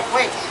show you?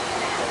 Wait.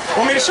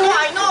 Want me to show No, you?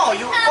 I know,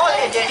 you call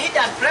a delete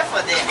and pray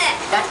for them.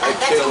 But at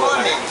that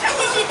moment,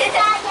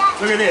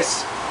 Look at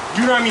this.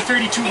 Deuteronomy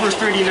 32 verse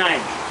 39.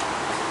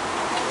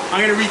 I'm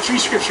going to read 3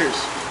 scriptures.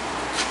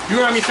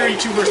 Deuteronomy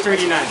 32 verse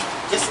 39.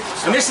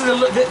 And this is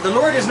the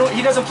Lord is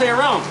he doesn't play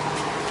around.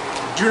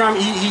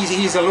 Deuteronomy,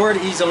 he's a Lord,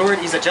 he's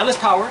a jealous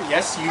power.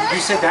 Yes, you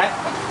said that.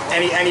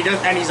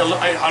 And he's a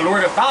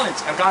Lord of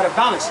balance, a God of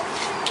balance.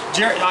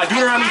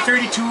 Deuteronomy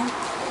 32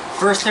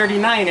 verse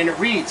 39, and it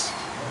reads,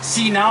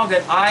 See now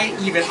that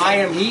even I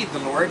am he, the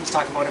Lord, he's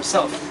talking about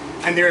himself,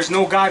 and there is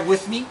no God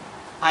with me.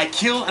 I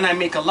kill and I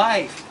make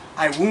alive.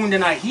 I wound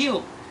and I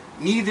heal.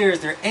 Neither is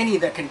there any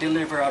that can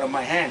deliver out of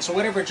my hand. So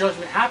whatever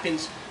judgment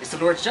happens, it's the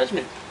Lord's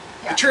judgment.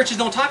 The churches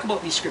don't talk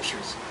about these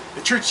scriptures.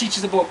 The church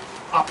teaches about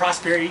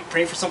prosperity,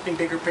 pray for something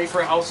bigger, pray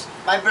for a house,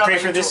 my brother, pray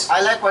for this.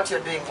 I like what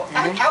you're doing.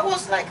 I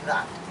was like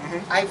that.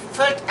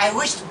 I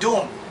wished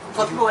doom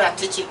for people who are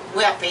teaching, who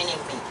are paining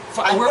me.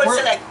 And God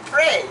said like,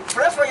 pray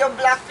for your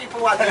black people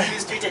who are being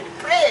mistreated.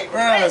 Pray.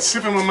 It's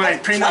slipping my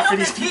mind. Pray not for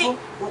these people.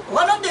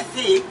 One of the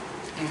things,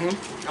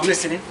 I'm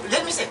listening.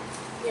 let me say,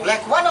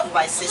 like one of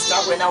my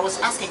sisters, when I was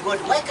asking God,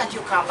 why can't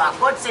you come back?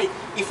 God said,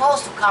 if I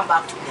was to come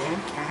back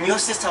today, your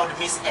sister would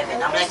miss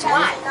heaven. I'm like,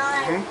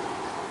 why?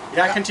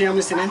 Yeah, I continue. I'm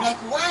listening. I'm like,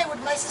 why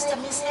would my sister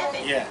miss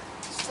heaven? Yeah.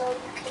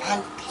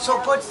 And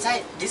so God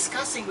started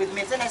discussing with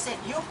me. Then I said,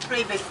 you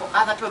pray for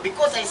other people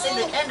because I said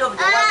the end of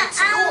the world it's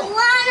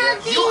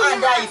you. You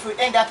and I, if we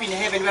end up in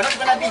heaven, we're not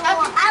going to be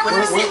happy. When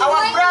we see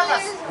our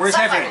brothers Where's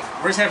heaven?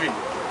 suffering. Where's heaven?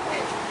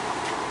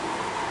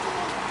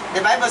 The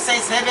Bible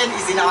says heaven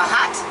is in our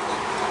heart.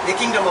 The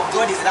kingdom of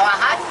God is in our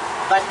heart.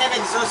 But heaven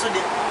is also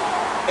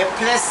a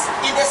place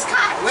in the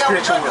sky where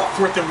Spiritual we don't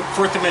world. know.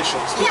 Fourth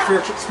dimensional. Yeah.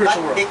 Spiritual But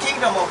world. the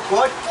kingdom of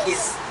God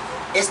is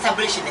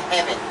established in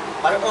heaven.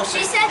 But also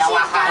She in said our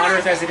she's heart. On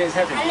earth as it is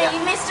heaven. And then you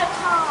missed a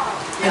call.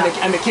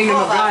 And the kingdom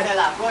of God.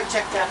 Go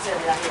check that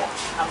area here.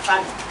 I'm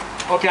funny.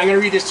 Okay, I'm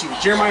going to read this to you.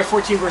 Jeremiah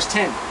 14 verse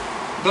 10.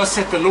 Thus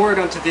saith the Lord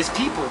unto this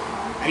people.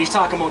 And he's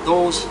talking about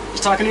those, he's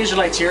talking to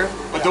Israelites here,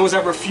 but those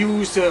that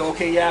refuse to,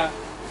 okay, yeah,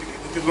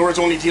 the Lord's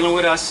only dealing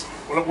with us.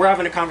 Well, we're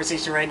having a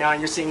conversation right now and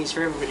you're saying he's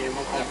for everybody.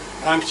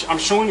 And I'm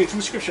showing you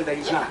through scripture that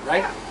he's not,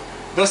 right?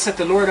 Thus saith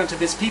the Lord unto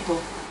this people,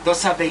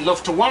 thus have they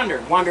loved to wander.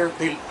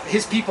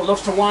 His people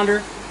loves to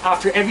wander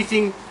after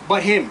everything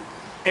but him.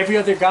 Every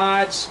other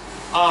gods,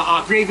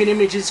 graven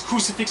images,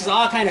 crucifixes,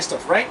 all kind of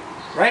stuff, right?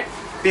 Right?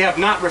 They have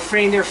not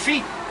refrained their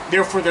feet.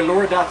 Therefore the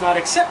Lord doth not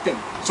accept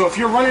them. So if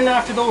you're running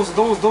after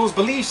those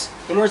beliefs,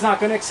 the Lord's not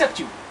going to accept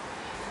you.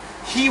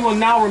 He will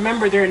now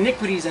remember their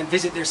iniquities and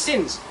visit their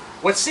sins.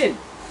 What sin?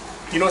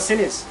 Do you know what sin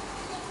is?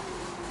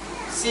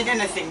 Sin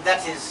anything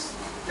that is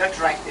not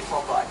right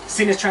before God.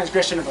 Sin is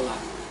transgression of the law.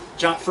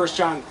 1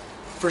 John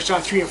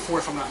 3 and 4,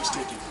 if I'm not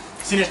mistaken.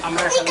 Sin is, I'm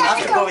not I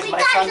have to go with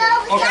my family.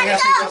 Okay,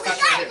 yes,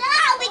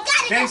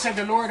 Then said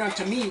the Lord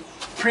unto me,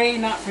 pray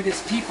not for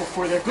this people,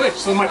 for their good.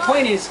 So my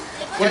point is,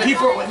 when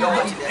people,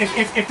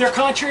 if they're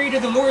contrary to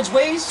the Lord's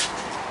ways,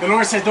 the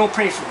Lord says don't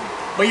pray for them.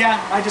 But yeah,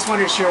 I just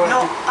wanted to share what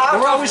No, out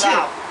we're of always here.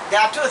 love, there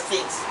are two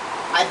things.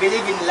 I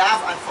believe in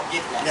love and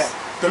forgiveness. Yeah.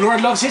 The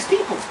Lord loves his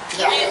people.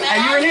 Yeah.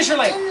 And you're an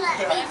Israelite.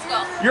 Let's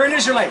go. You're an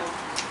Israelite.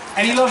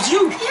 And he loves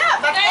you. Yeah,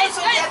 but Guys,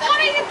 also the other what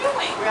are people. you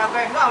doing? We are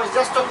going, no, I was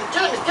just talking.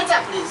 Jeremy, get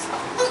up, please.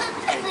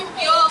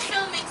 You're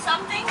filming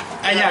something?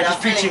 And yeah, We are just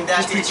preaching, feeling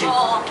that just preaching.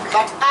 Oh.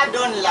 But I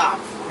don't love.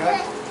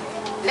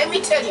 Yeah. Let me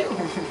tell you,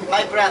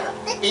 my brother,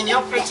 in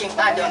your preaching,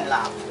 I don't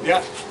love.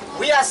 Yeah.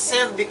 We are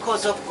saved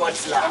because of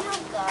God's love.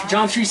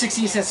 John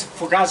 3:16 says,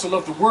 for God so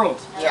loved the world.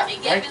 Yeah. He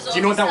gave Right? his Do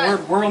you know what that only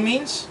word world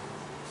means?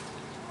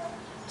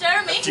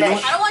 Jeremy, Do you know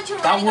I don't want you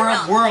that running word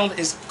around. world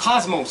is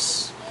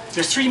cosmos.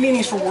 There's 3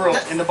 meanings for world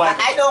in the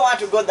Bible. I don't want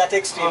to go that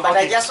extreme, Oh, but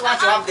I okay. just want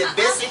to have the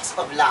basics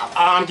of love.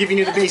 I'm giving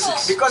you the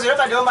basics. Because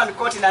remember the woman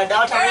caught in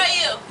adultery? Where are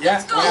you? Yeah.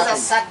 Let's go.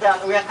 Jesus sat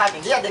down, we are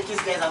coming. Here are the kids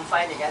guys I'm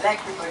finding. I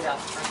like people in that.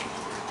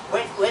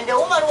 When the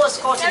woman was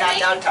caught in Jeremy?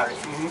 adultery,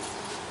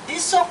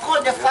 these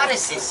so-called the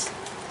Pharisees,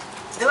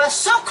 They were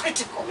so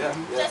critical. Yeah,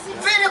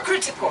 Very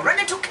critical,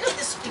 ready to kill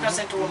this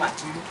innocent woman.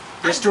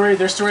 There's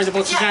stories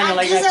about Susanna and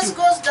like that Jesus too.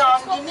 goes down,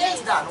 he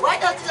kneels down. Why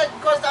does Jesus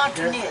go down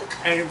to kneel?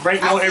 And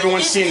right now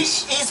everyone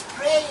sins. He's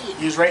praying.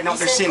 He's writing out He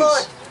their said, sins.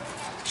 God,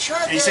 show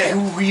And he said,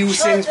 them- who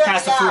show sins them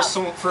cast the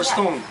love." first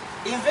stone.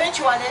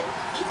 Eventually,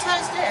 he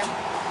tells them,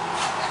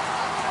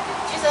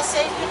 Jesus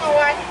said, you know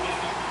what?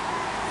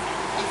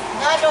 If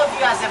none of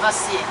you has ever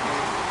sinned,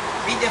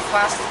 be the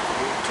first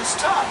to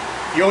stop.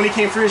 He only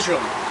came for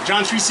Israel.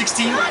 John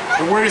 3:16,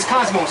 the word is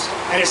cosmos,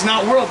 and it's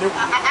not world.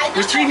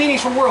 There's three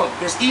meanings for world.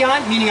 There's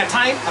eon, meaning a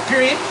time, a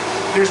period.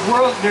 There's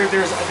world, there's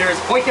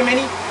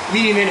oikomeni,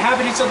 meaning the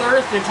inhabitants of the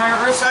earth, the entire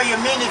earth. So you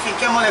mean if he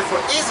came only for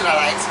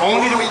Israelites,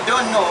 Only whom the- we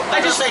don't know,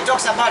 but just- also he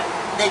talks about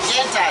the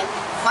Gentile,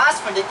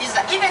 first for the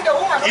Israel, even the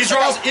woman who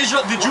Israel, said,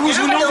 the Jews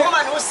who remember know the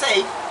woman who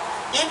said,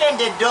 even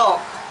the dog,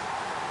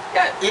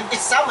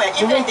 it's somewhere,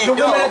 even the the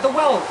dog. woman at the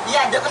well.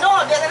 Yeah,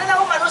 no, there's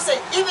another woman who said,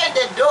 even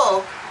the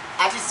dog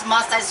at its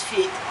master's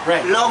feet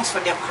Right. longs for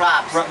the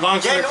crumbs. Right,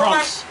 longs for Then the woman-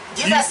 crumbs.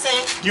 Jesus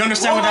said, do you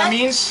understand what that "Woman,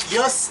 means?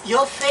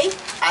 Your faith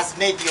has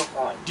made you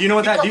whole." Do you know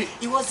what that- Because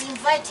he was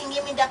inviting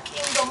him in the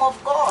kingdom of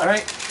God. All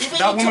right. Even That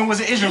he woman told- was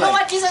an You Israelite. know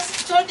what Jesus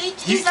told the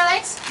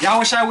Israelites?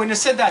 Yawashi wouldn't have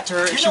said that to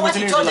her if You she know what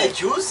was an he told the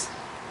Israelite. Jews?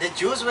 The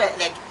Jews were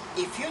like,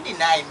 if you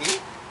deny me,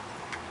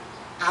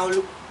 I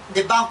will.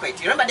 The banquet.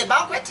 You remember the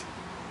banquet?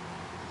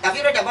 Have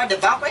you read about the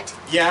banquet?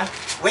 Yeah,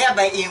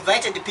 Whereby he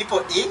invited the people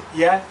in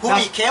yeah. who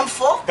he came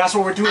for. That's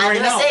what we're doing And right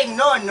they were now. saying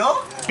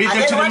no. Bid And them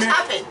then to the what marriage.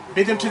 happened?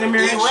 Bid them to the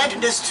marriage. He went to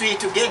the street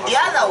to get the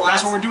other ones.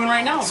 That's what we're doing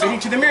right now. So- Bidding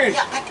to the marriage.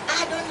 Yeah, but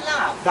I don't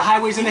love The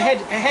highways and the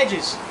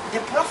hedges. the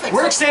prophets.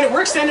 We're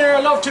extending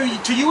our love to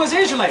you as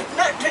Israelite.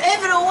 Not to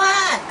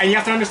everyone. And you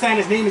have to understand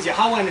his name is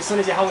Yahawah and his son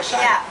is Yawashi.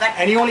 Yeah, but-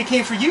 and he only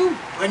came for you.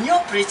 When you're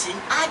preaching,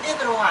 add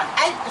everyone.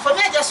 For me,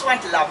 I just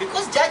want love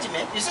because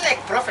judgment, you see, like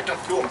prophet of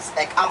dooms,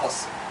 like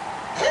Amos.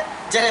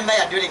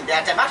 Jeremiah during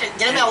that time. Actually,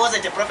 Jeremiah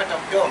wasn't a prophet of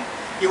doom.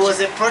 He was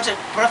a prophet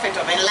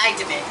of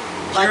enlightenment.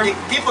 But the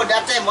people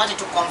that time wanted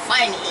to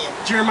confine him.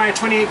 Jeremiah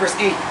 28 verse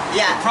 8.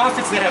 Yeah. The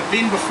prophets that have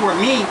been before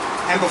me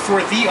and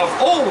before thee of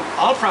old,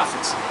 all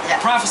prophets,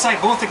 Yeah. prophesy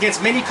both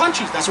against many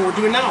countries. That's what we're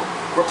doing now.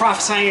 We're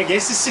prophesying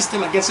against the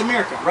system, against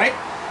America, right?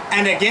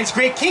 And against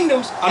great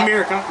kingdoms,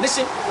 America.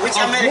 Listen. Which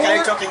of America are you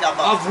war- talking about?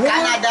 Of war,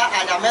 Canada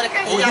and America?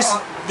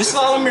 Oh, this is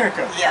all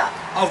America. Yeah.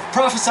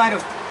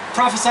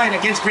 Prophesied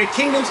against great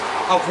kingdoms,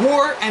 of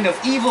war and of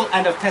evil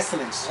and of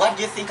pestilence. What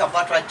do you think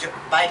about what Joe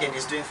Biden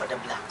is doing for the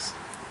blacks?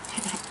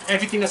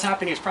 Everything that's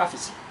happening is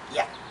prophecy.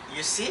 Yeah.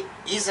 You see,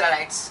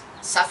 Israelites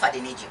suffered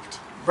in Egypt.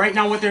 Right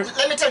now, what they're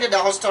Let me tell you the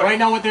whole story. right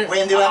now what they're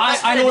When they were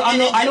I know in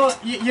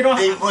Egypt, you don't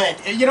they have,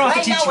 went. you don't have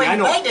Right to teach now, me. I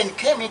know. when Biden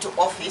came into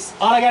office,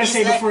 All I gotta he's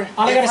say like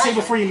a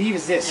before you leave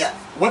is this. Yeah.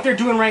 What they're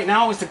doing right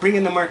now is to bring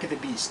in the mark of the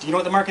beast. Do you know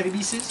what the mark of the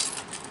beast is?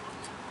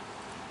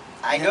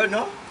 I don't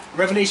know.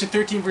 Revelation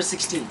 13 verse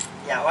 16.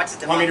 Yeah, what is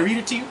the Want me to mark? read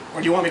it to you,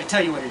 or do you want me to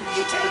tell you what it is?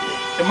 You tell me.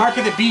 The mark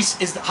of the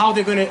beast is how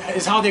they're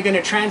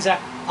gonna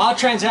transact. All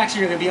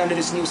transactions are gonna be under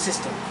this new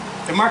system.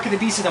 The mark of the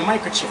beast is a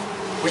microchip,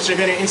 which they're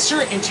gonna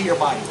insert into your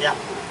body, Yeah.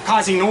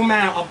 causing no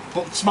man,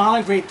 small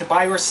and great, to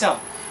buy or sell.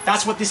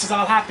 That's what this is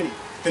all happening.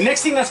 The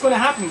next thing that's gonna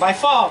happen by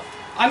fall,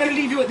 I'm gonna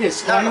leave you with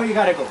this. 'Cause I know you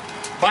gotta go.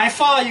 By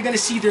fall, you're gonna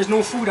see there's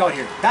no food out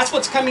here. That's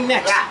what's coming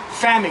next. Yeah.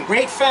 Famine,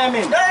 great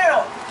famine.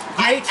 No.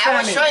 Great I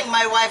was famine. showing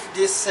my wife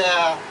this,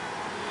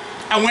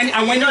 And when you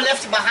know, you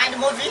Left Behind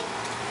movie.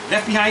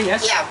 left behind,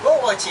 yes. Yeah, go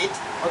watch it.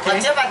 Okay.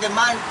 Whatever the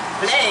man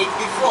played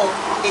before,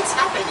 it's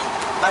happening.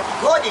 But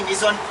God in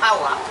His own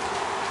power,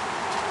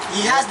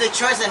 He has the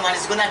choice and one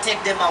is gonna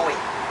take them away.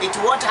 It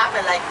won't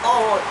happen like,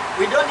 oh,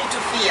 we don't need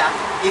to fear.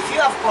 If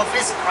you have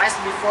confessed Christ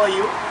before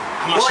you,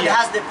 God Mashiach.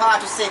 has the power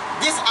to say,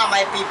 these are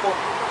my people.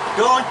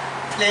 Don't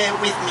play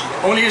with me.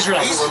 Only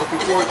Israelites. He's- We're looking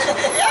forward to it.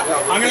 Yeah.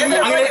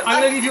 I'm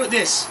gonna leave you with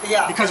this.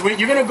 Yeah. Because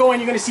you're gonna go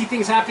and you're gonna see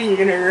things happen. You're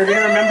gonna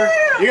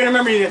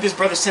remember that this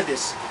brother said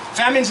this.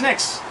 Famine's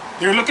next.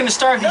 They're looking to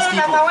starve these No,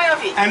 people. I'm aware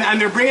of it.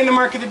 And they're bringing the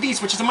mark of the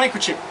beast, which is a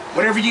microchip.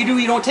 Whatever you do,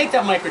 you don't take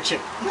that microchip.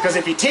 Because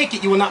if you take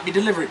it, you will not be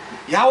delivered.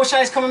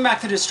 Yawashi is coming back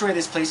to destroy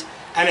this place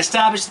and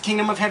establish the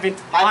kingdom of heaven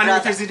My on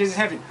earth brother. as it is in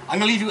heaven. I'm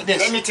gonna leave you with this.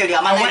 Let me tell you,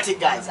 I'm And an what- IT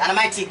guys. I'm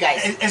an IT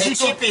guys. A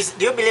Ezekiel- chip is,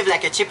 do you believe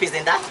like a chip is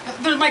in that?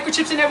 There's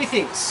microchips and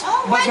everything.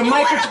 why do you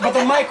wanna- the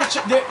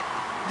microchip.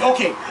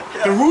 Okay,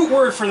 the root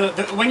word for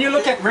the when you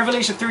look at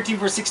Revelation 13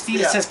 verse 16,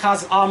 Yeah. it says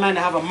causes all men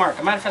to have a mark.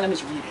 A matter of fact, let me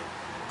just read it.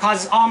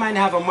 Causes all men to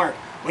have a mark.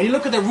 When you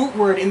look at the root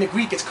word in the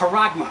Greek, it's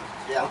karagma.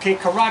 Yeah. Okay,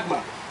 karagma.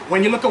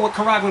 When you look at what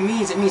karagma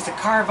means, it means to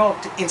carve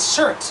out, to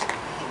insert.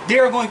 They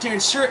are going to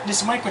insert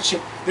this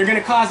microchip. They're going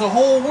to cause the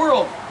whole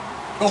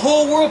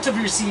world to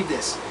receive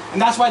this.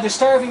 And that's why they're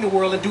starving the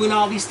world and doing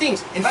all these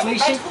things.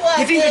 Inflation. who are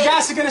You think the they?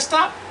 gas is going to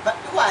stop? But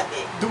who are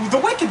they? The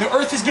wicked. The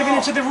earth is given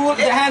into the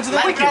hands of the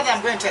My wicked. brother,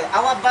 I'm going to tell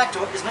you, our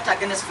battle is not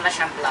against flesh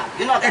and blood.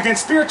 You know that?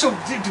 Against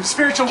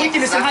spiritual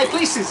wickedness in high Exactly.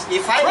 places.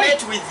 If I Right.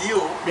 met with you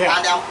Yeah.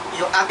 and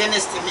you're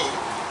against me,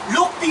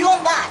 look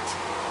beyond that.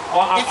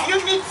 Oh, If you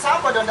meet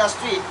somebody on the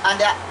street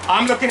and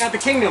I'm looking at the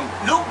kingdom.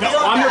 look No,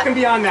 beyond I'm that. looking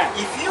beyond that.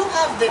 If you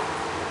have the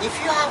if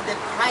you have the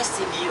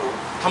Christ in you,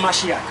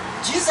 Hamashiach.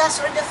 Jesus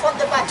already fought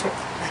the battle.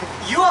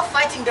 You are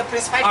fighting the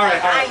principality All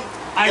right, all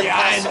right.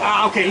 behind the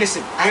person. Okay,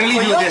 listen. I'm And gonna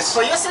leave you with this.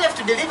 for yourself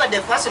to deliver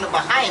the person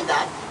behind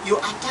that, you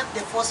attack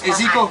the force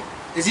behind.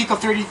 Ezekiel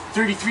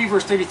 33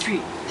 verse 33.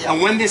 Yeah.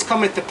 And when this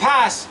cometh to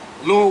pass,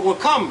 lo, it will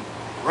come.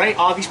 Right?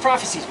 All these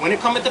prophecies. When it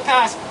cometh to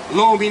pass,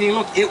 lo, meaning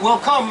look, it will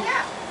come.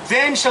 Yeah.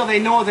 Then shall they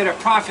know that a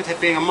prophet hath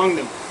been among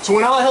them. So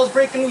when all hell's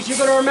breaking loose, you're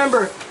gonna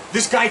remember,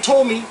 this guy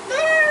told me,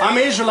 I'm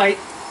an Israelite.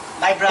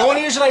 My brother,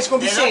 Only Israelites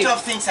gonna be there are a saved. lot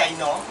of things I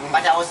know,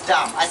 but I was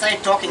dumb. I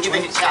started talking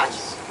even in church.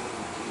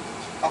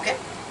 Okay?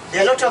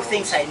 There are a lot of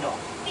things I know.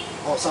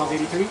 Oh, Psalms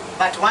 83?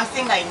 But one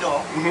thing I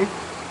know,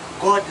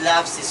 God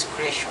loves His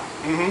creation.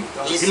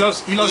 He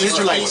loves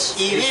Israelites.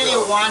 He really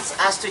wants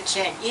us to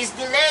change. He's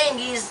delaying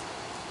His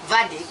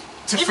verdict.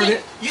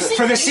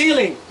 For the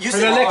sealing. For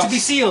the elect to be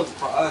sealed.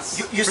 For us.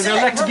 You For see the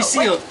elect to be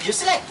sealed. You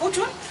see like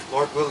Putin?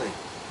 Lord willing.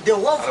 The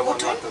war I don't of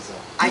want Putin? Ahtha.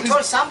 I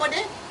told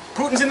somebody.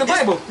 Putin's in the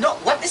Bible. No,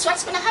 what's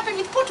going to happen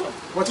with Putin?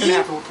 What's going to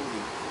happen with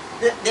Putin?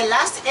 The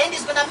last end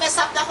is going to mess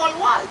up the whole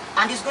world.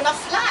 And he's going to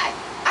fly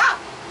up.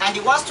 And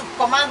he wants to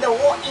command the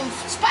war in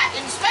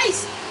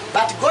space.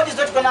 But God is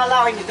not going to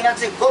allow him. He's going to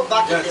say, go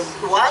back in the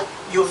world,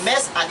 you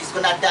mess, and he's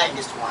going to die in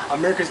this world.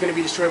 America's going to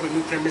be destroyed with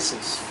nuclear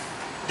missiles.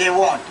 They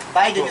won't.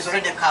 Biden is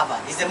already covered.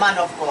 He's a man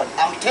of God.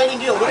 I'm telling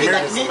you, look at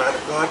America's me. a man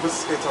of God.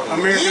 What's this guy talking about?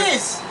 America. He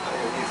is.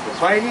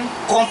 Biden?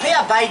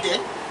 Compare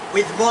Biden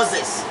with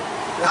Moses.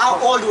 How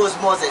old was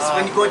Moses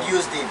when God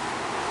used him?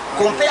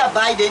 Compare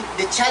Biden,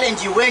 the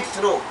challenge he went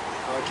through.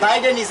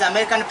 Biden is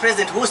American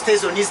president who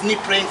stays on his knee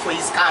praying for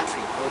his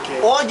country.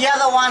 All the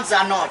other ones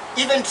are not.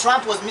 Even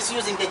Trump was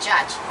misusing the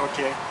church.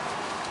 Okay.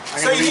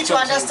 So you need to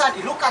understand,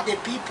 you look at the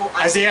people.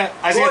 And Isaiah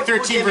God put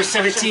 13 them verse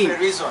in position 17. for a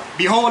reason.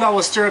 Behold, I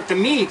will stir up the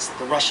Medes,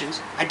 the Russians,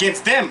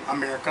 against them,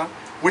 America,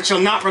 which shall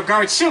not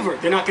regard silver.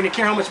 They're not going to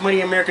care how much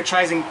money America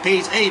tries and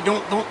pays. Hey,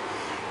 don't.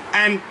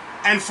 And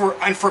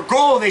for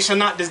gold they shall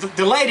not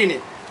delight in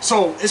it.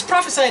 So it's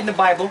prophesied in the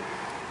Bible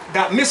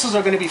that missiles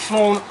are going to be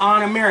flown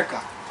on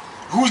America.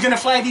 Who's going to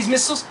fly these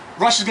missiles?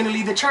 Russia's going to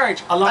lead the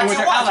charge along with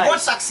their allies. He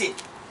won't succeed.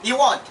 He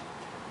won't.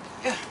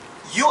 Yeah.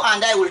 You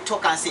and I will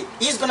talk and see.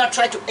 He's going to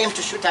try to aim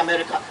to shoot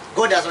America.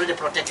 God has already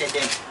protected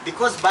them.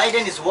 Because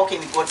Biden is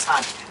working in God's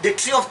hand. The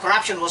tree of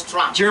corruption was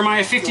Trump.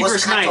 Jeremiah 50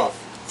 verse 9.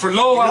 For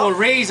lo, I will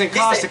raise and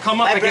cause to come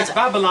up against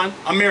Babylon,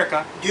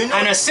 America,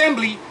 an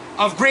assembly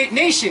of great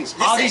nations,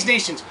 all these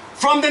nations,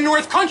 from the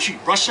north country,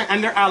 Russia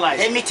and their allies.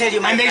 Let me tell you,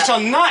 my and they brother, shall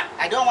not.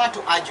 I don't want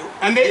to argue.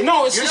 And they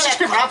no, it's you know just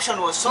that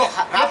corruption was so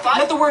rampant.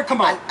 let the word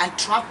come out. And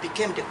Trump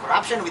became the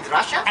corruption with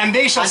Russia. And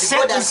they shall and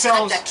set God has cut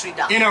themselves that tree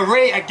down. in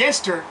array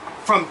against her.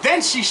 From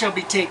thence she shall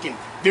be taken.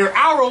 Their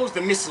arrows,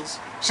 the missiles,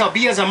 shall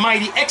be as a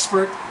mighty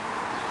expert.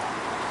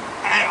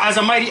 As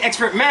a mighty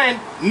expert man,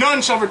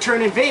 none shall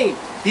return in vain.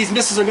 These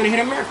missiles are going to hit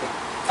America.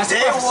 That's the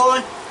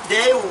prophecy.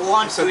 They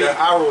want So to. they're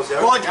arrows, yeah?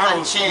 God can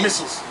Arrows, change.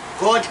 missiles.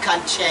 God can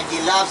change. He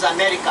loves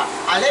America.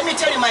 And let me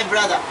tell you, my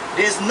brother,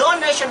 there's no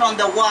nation on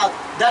the world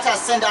that has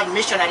sent out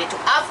missionary to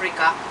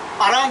Africa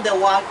around the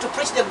world to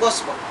preach the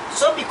gospel.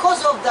 So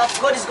because of that,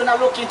 God is going to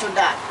look into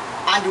that.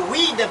 And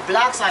we, the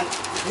blacks and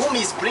whom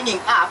He's bringing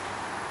up,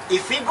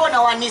 if we go on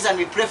our knees and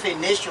we pray for a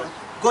nation,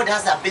 God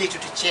has the ability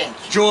to change.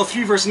 Joel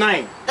 3 verse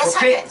 9.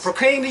 That's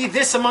Proclaim ye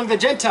this among the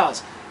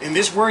Gentiles. And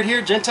this word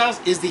here, Gentiles,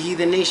 is the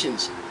heathen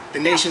nations. The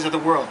nations of the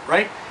world,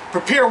 right?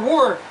 Prepare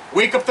war.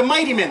 Wake up the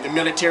mighty men, the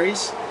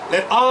militaries.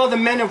 Let all the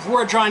men of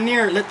war draw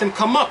near. Let them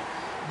come up.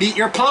 Beat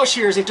your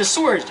plowshares into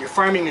swords. Your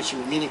farming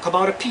instrument, meaning come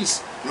out of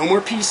peace. No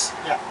more peace.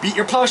 Yeah. Beat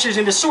your plowshares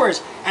into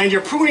swords. And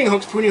your pruning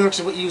hooks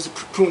is what you use to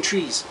prune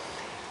trees.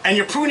 And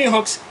your pruning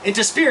hooks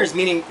into spears,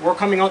 meaning we're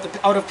coming out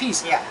of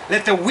peace. Yeah.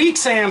 Let the weak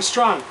say I am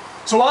strong.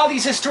 So all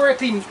these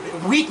historically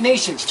weak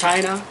nations,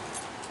 China,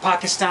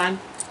 Pakistan,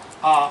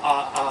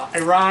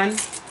 Iran,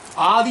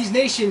 all these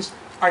nations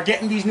are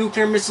getting these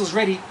nuclear missiles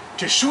ready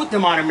to shoot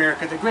them on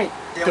America the Great.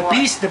 The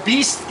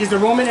beast is the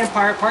Roman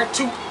Empire, part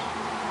 2.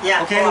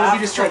 Yeah. Okay, it will be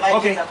destroyed.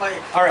 Okay.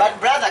 All right. But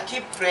brother,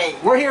 keep praying.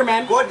 We're here,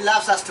 man. God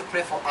loves us to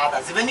pray for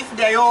others, even if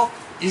they are.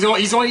 He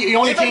only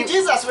Even came.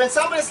 Jesus, when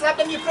somebody slapped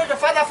them, he prayed, the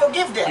Father,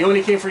 forgive them. He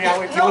only came for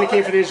Yahawah. He only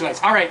came for the Israelites.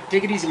 All right,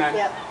 take it easy, man.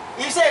 Yeah.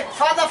 He said,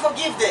 Father,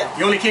 forgive them.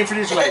 He only came for the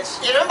Israelites.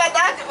 You remember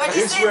that? When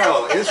he said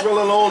Israel. that?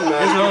 Israel alone,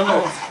 man. Israel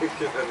alone.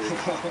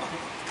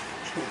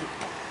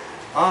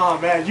 Oh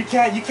man, you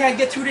can't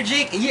get through to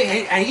Jake.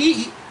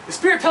 The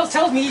Spirit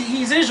tells me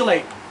he's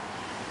Israelite.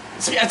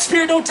 The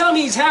Spirit don't tell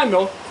me he's Ham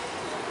though.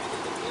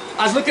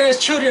 I was looking at his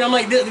children. I'm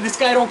like, this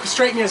guy don't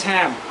strike me as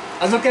Ham.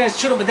 I was looking at his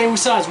children, but then we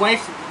saw his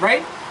wife,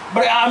 right?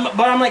 But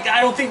I'm like,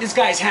 I don't think this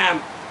guy's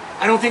Ham.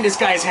 I don't think this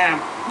guy's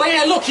Ham. But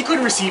yeah, look, he could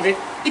receive it.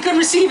 He could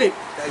receive it.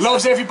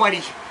 Loves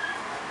everybody.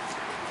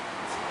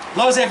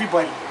 Loves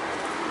everybody.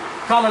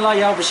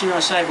 Qadash.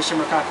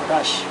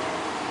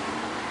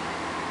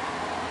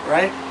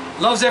 Right?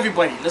 Loves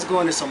everybody. Let's go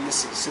into some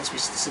missiles since we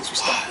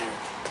stopped there.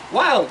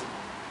 Wild.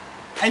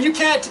 And you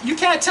can't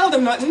tell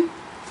them nothing.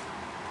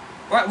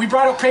 Right? We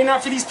brought up praying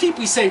out for these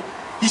people. He said,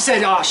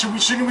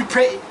 shouldn't we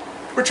pray?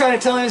 We're trying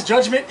to tell him his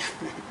judgment.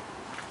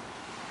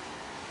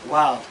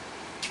 Wow.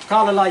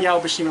 Call Allah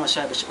Yahawah Bashim al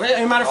Shai Bashim. As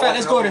a matter of fact,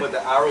 let's go to. with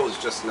the arrows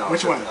just now.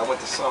 Which one? I went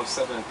to Psalm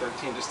 7 and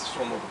 13 just to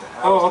show him with the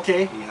arrows. Oh,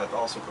 okay. He had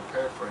also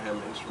prepared for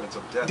him instruments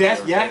of death. Death,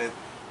 that yeah. ordained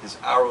his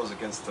arrows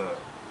against the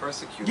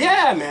persecutors.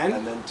 Yeah, man.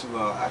 And then to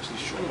actually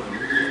show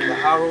him the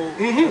arrow.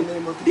 Mhm. The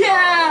name of the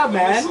Yeah, the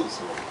man. missiles.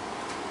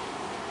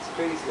 It's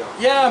crazy.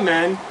 Yeah,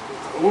 man.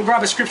 We'll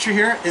grab a scripture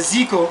here.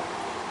 Ezekiel.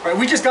 Right,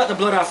 we just got the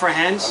blood off our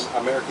hands.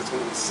 America's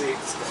going to be saved.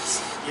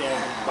 That's Yeah.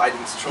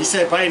 Biden's chosen. He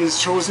said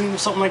Biden's chosen,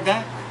 something like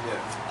that.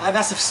 Yeah.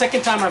 That's the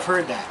second time I've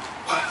heard that.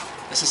 Wow.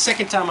 That's the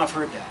second time I've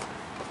heard that.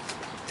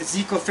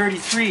 Ezekiel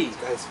 33. This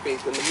guy's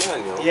faith in the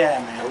man, yo. Yeah,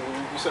 man.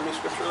 And you sent me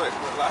scripture like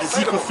last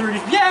Ezekiel night. 30.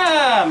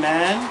 Yeah,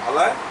 man. I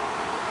like.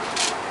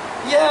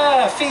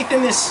 Yeah, faith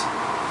in this.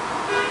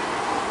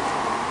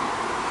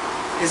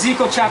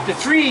 Ezekiel chapter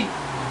 3.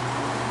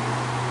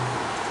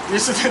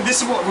 This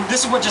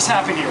is what just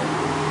happened here.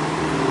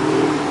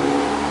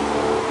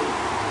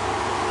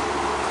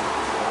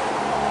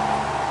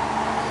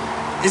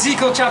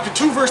 Ezekiel chapter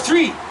 2 verse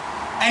 3.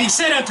 And he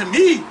said unto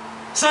me,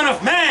 Son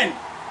of man,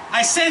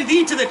 I send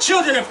thee to the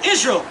children of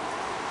Israel,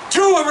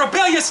 to a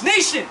rebellious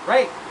nation.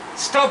 Right?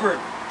 Stubborn,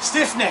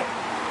 stiff-necked.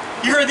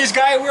 You heard this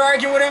guy, we were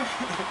arguing with him?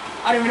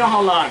 I don't even know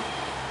how long.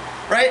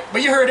 Right?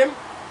 But you heard him.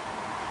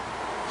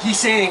 He's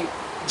saying,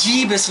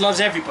 Jeebus loves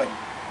everybody.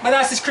 But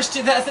that's his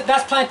Christian,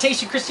 that's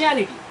plantation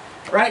Christianity.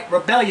 Right?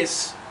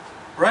 Rebellious.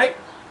 Right?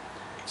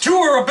 To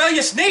a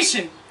rebellious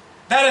nation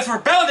that hath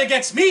rebelled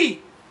against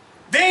me,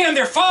 they and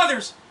their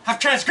fathers have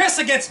transgressed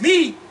against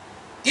me,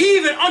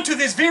 even unto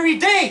this very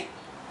day.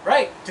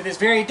 Right? To this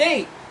very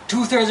day.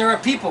 2/3 of our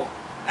people.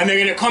 And they're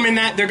gonna come in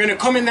that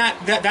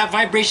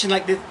vibration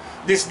like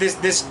this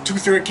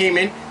 2/3 came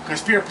in,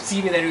 because Spirit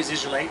perceiving that he was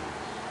Israelite.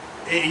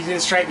 He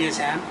didn't strike me his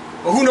hand.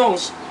 But who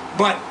knows?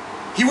 But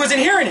he wasn't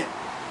hearing it.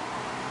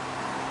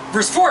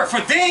 Verse 4,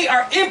 for they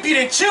are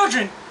impudent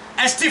children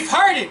and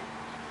stiff-hearted.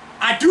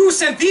 I do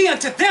send thee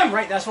unto them.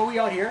 Right? That's what we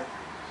out here.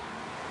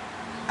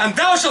 And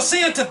thou shalt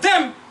say unto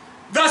them,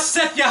 thus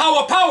saith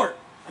Yahawah power.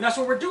 And that's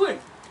what we're doing.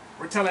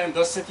 We're telling them,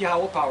 thus saith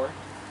Yahawah power.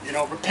 You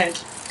know,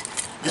 repent.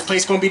 This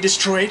place going to be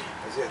destroyed.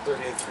 Isaiah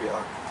 30 and 3.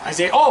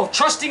 Isaiah, oh,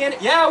 trusting in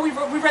it. Yeah, we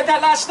read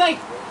that last night.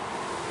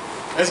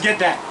 Let's get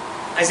that.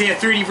 Isaiah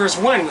 30 verse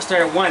 1. We'll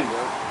start at 1.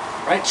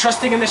 Yeah. Right?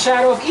 Trusting in the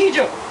shadow of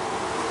Egypt.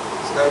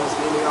 This guy was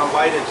leaning on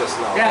Biden just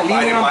now. Yeah,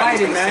 leaning on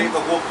Biden's Biden, gonna man. Save the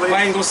whole place.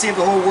 Biden gonna save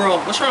the whole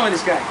world. What's wrong with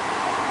this guy?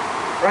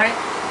 Right?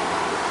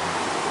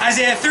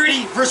 Isaiah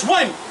 30 verse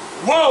 1.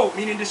 Woe,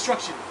 meaning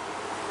destruction.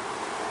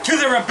 To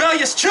the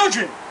rebellious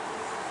children.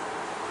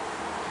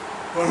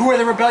 Well, who are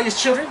the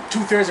rebellious children?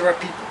 2/3 of our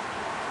people.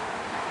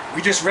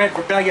 We just read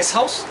rebellious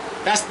house.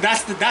 That's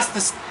the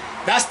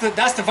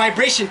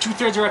vibration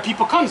 2/3 of our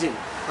people comes in.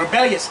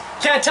 Rebellious.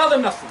 Can't tell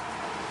them nothing.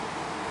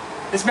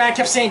 This man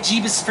kept saying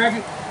Jeebus for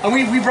every, and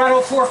we brought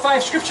out 4 or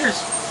 5 scriptures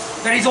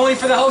that he's only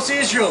for the house of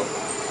Israel.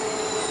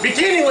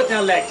 Beginning with the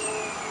elect.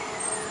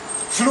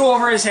 Flew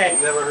over his head.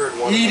 Never heard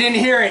one. He didn't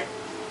hear it.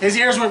 His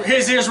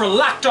ears were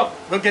locked up.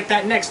 We'll get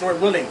that next,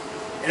 Lord willing.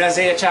 In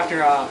Isaiah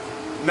chapter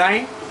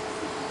 9.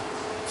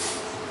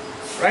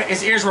 Right?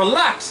 His ears were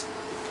locked.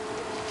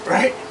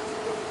 Right?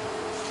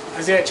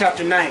 Isaiah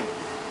chapter 9.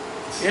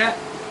 Yeah.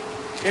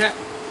 Yeah.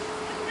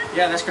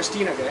 Yeah, that's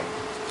Christina, guy.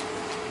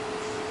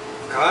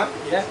 Huh?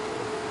 Yeah.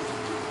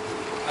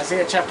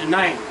 Isaiah chapter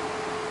 9.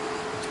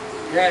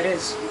 Yeah, it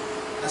is.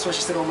 That's what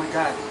she said, oh my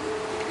God.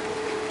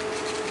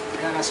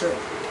 Yeah, that's her.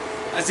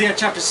 Isaiah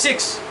chapter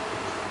 6.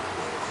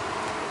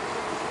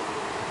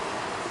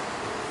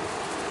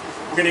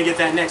 We're going to get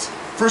that next.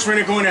 First, we're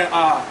going to go into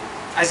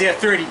Isaiah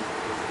 30.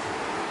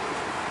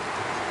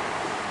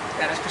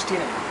 Yeah, that's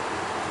Christina.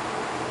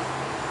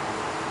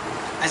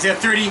 Isaiah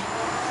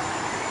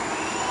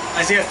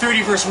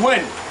 30 verse 1.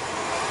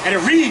 And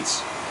it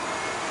reads,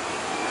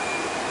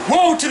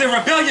 woe to the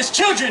rebellious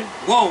children,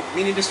 woe,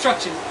 meaning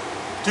destruction,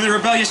 to the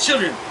rebellious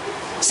children,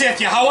 saith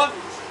Yahawah,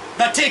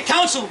 that take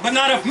counsel, but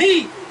not of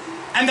me,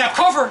 and that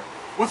cover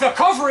with a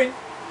covering,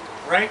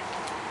 right?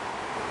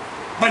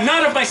 But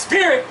not of my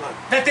spirit,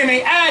 that they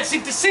may add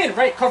sin to sin,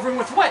 right? Covering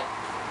with what?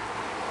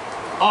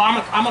 Oh,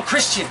 I'm a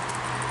Christian.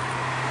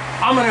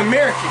 I'm an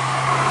American.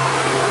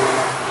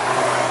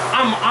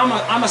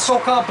 I'm a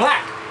so-called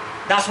black.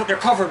 That's what they're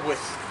covered with.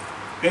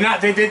 They're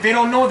not. They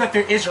don't know that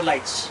they're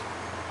Israelites,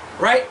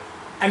 right?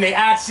 And they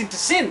add sin to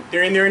sin.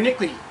 They're in their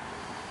iniquity.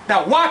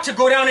 Now, watch to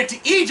go down into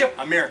Egypt,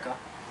 America,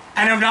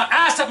 and have not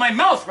asked at my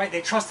mouth, right?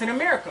 They trust in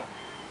America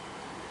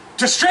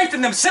to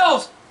strengthen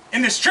themselves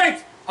in the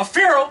strength of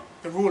Pharaoh,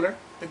 the ruler,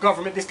 the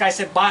government. This guy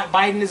said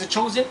Biden is a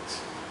chosen,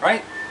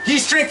 right? He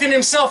strengthened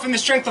himself in the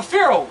strength of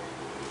Pharaoh,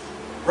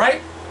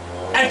 right?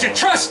 And to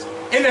trust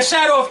in the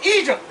shadow of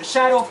Egypt, the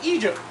shadow of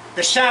Egypt,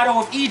 the shadow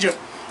of Egypt.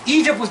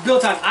 Egypt was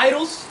built on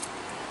idols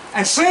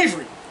and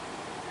slavery,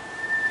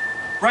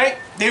 right?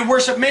 They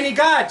worship many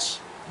gods.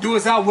 Do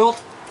as thou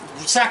wilt,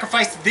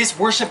 sacrifice to this,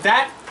 worship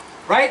that,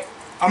 right?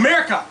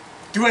 America,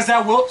 do as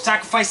thou wilt,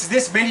 sacrifice to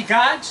this, many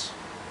gods.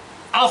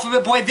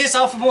 Alphabet boy this,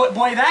 alphabet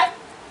boy that,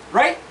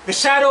 right? The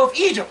shadow of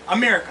Egypt,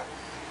 America.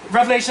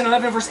 Revelation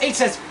 11 verse 8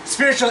 says,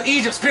 spiritual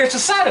Egypt, spiritual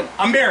Sodom,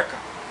 America.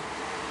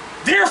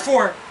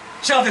 Therefore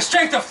shall the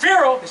strength of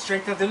Pharaoh, the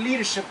strength of the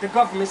leadership, the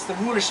governments, the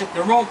rulership,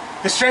 the Rome,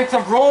 the strength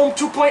of Rome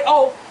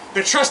 2.0,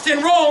 the trust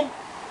in Rome,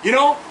 you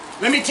know,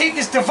 let me take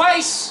this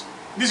device,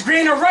 this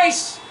grain of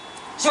rice,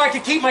 so I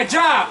can keep my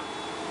job,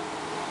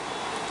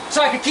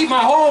 so I can keep my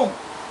home,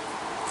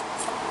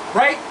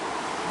 right?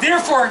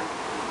 Therefore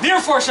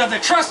shall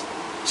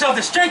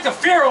the strength of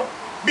Pharaoh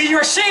be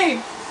your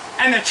shame,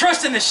 and the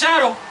trust in the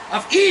shadow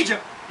of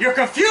Egypt, your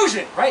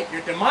confusion, right?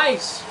 Your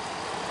demise,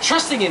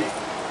 trusting in it,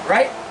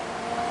 right?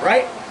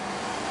 Right?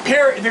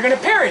 They're gonna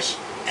perish,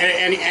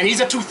 and he's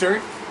a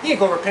 2/3. He ain't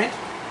gonna repent,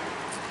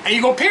 and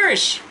you're gonna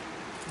perish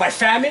by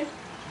famine,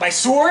 by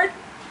sword,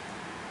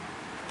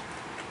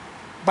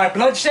 by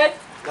bloodshed,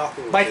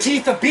 Nothing. by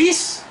teeth of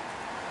beasts.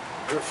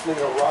 You're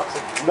flinging rocks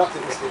and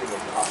nothing is hitting them.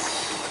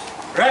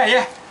 Right?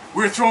 Yeah.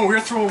 We're throwing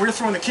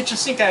the kitchen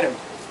sink at him.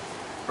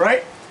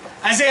 Right?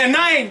 Isaiah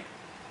 9,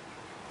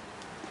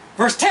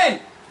 verse 10.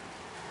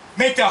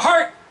 Make the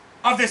heart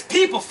of this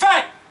people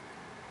fat,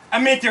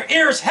 and make their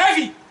ears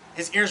heavy.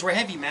 His ears were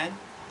heavy, man.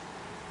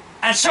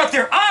 And shut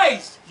their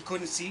eyes. He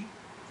couldn't see.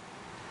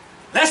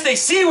 Lest they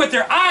see with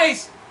their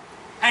eyes,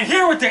 and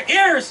hear with their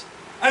ears,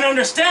 and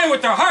understand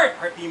with their heart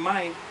being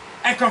mind,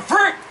 and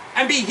convert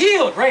and be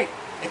healed, right?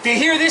 If they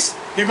hear this,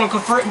 they're going to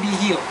convert and be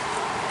healed.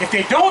 If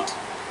they don't,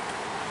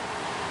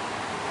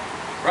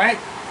 right?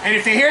 And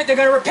if they hear it, they're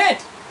going to repent.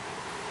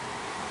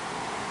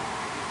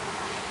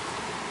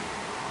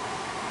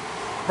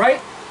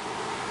 Right?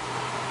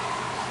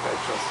 I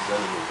trust his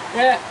enemy.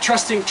 Yeah,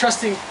 trusting.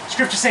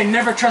 Scripture saying,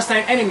 never trust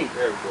thine enemy.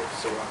 There we go.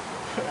 So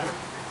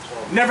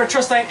Never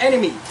trust thine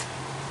enemy.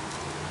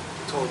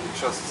 told you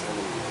trust his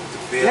enemy.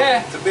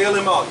 To bail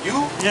him out.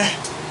 You? Yeah.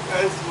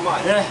 That's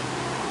mine. Yeah.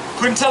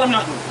 Couldn't tell him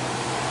nothing.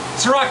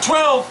 Sirach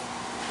 12.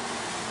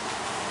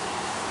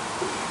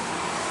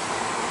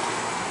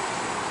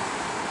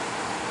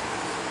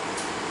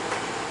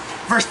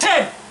 Verse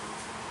 10.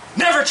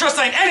 Never trust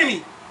thine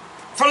enemy,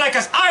 for like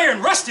as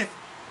iron rusteth,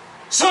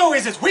 so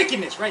is its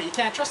wickedness. Right? You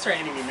can't trust our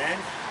enemy, man.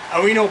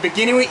 And we know,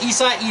 beginning with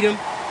Esau, Edom,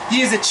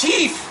 he is the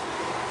chief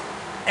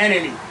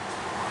enemy.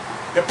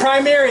 The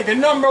primary, the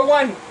number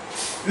one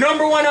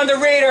on the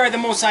radar of the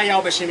Most High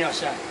Yawashi.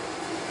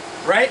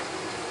 Right?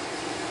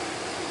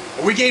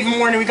 We gave him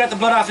warning. We got the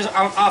blood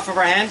off of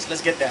our hands.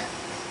 Let's get that.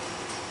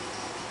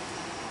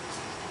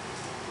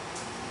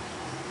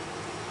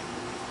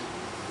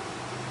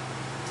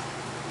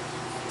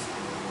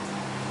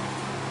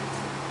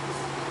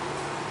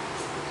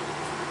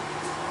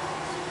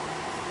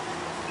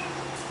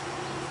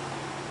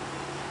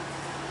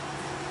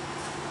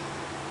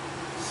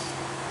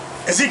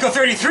 Ezekiel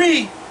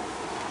 33.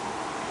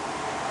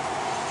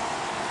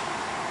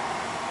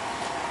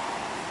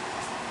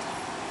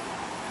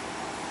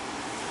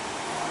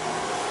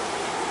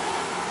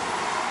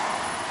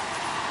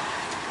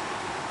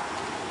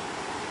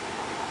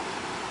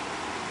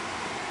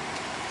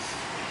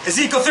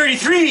 Ezekiel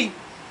 33.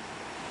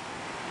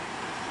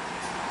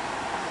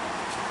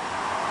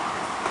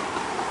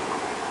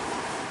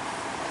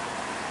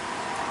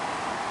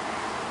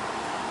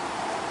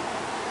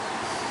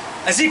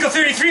 Ezekiel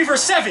 33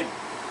 verse 7.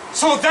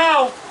 So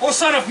thou, O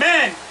son of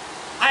man,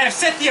 I have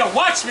set thee a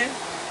watchman.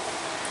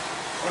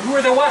 And who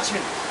are the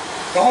watchmen?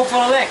 The hopeful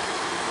elect.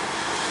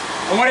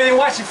 And what are they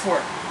watching for?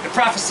 The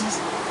prophecies.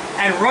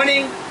 And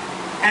running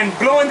and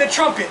blowing the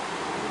trumpet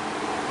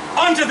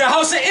unto the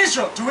house of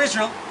Israel. To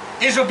Israel.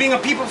 Israel being a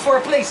people for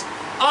a place.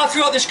 All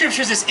throughout the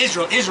scriptures is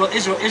Israel, Israel,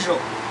 Israel, Israel.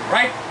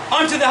 Right?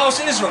 Unto the house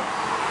of Israel.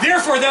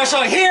 Therefore thou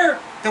shalt hear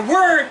the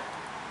word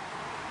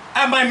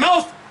at my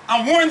mouth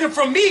and warn them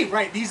from me.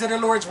 Right? These are the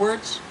Lord's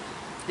words.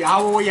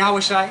 Yahawah,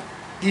 Yawashi.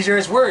 These are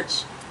his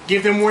words.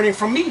 Give them warning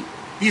from me.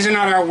 These are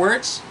not our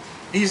words.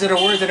 These are the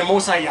words of the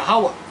Most High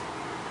Yahawah.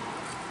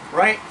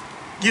 Right?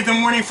 Give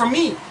them warning from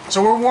me.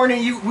 So we're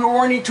warning you, we're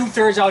warning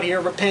 2/3 out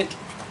here, repent.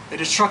 The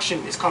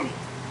destruction is coming.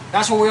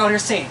 That's what we're out here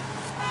saying.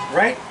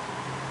 Right?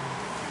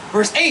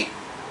 Verse 8.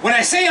 When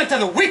I say unto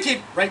the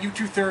wicked, right, you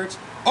 2/3,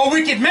 O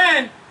wicked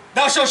man,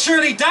 thou shalt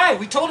surely die.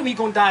 We told him he's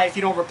going to die if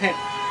you don't repent.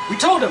 We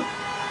told him,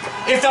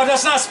 if thou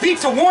dost not speak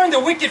to warn the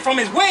wicked from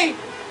his way,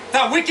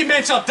 that wicked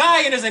man shall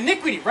die in his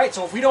iniquity. Right?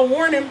 So if we don't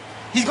warn him,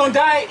 he's going to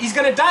die. He's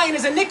going to die in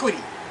his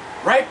iniquity.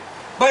 Right?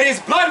 But his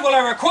blood will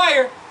I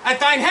require at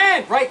thine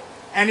hand. Right?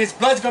 And his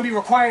blood's going to be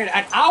required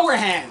at our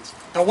hands,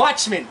 the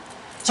watchmen.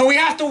 So we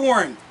have to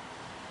warn.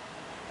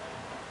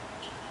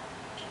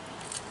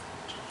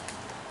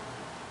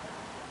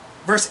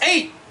 Verse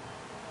 8.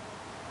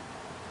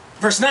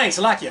 Verse 9,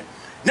 Salakia.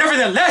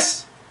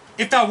 Nevertheless,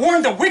 if thou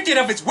warn the wicked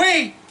of its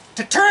way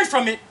to turn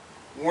from it,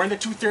 warn the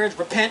 2/3,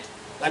 repent,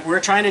 like we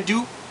were trying to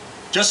do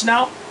just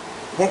now,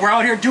 what we're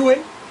out here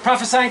doing,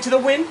 prophesying to the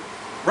wind,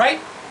 right?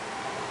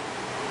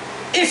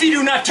 If he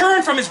do not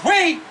turn from his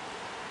way,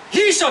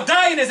 he shall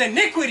die in his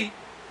iniquity,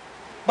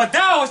 but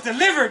thou hast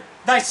delivered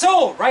thy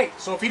soul, right?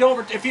 So if you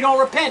don't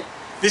repent,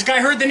 this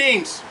guy heard the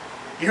names.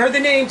 He heard the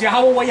names,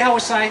 Yahawah,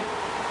 Yawashi.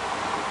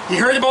 He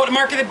heard about the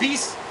mark of the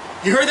beast.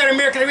 He heard that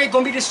America the Great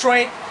going to be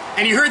destroyed.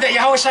 And he heard that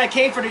Yawashi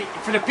came for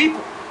the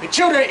people, the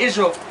children of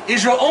Israel,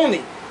 Israel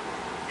only.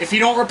 If he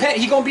don't repent,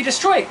 he gonna be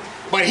destroyed.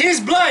 But his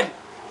blood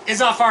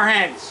is off our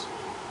hands.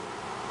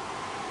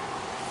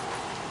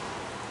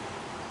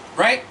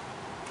 Right?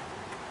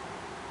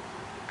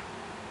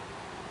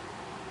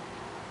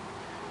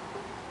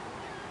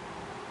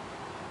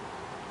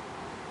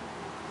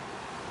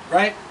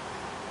 Right?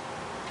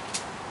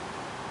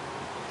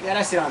 Yeah,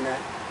 that's it on that.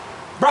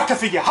 Barak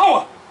for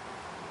Yahawah.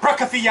 Barak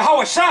for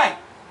Yawashi.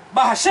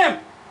 Bahasham.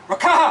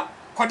 Rawchaa.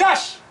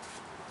 Qadash.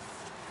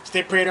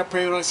 Stay prayed up,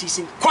 pray without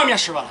ceasing. Kwam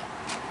Yasharala.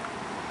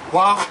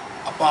 Wa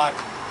abad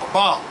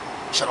abal.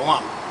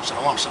 Shalom.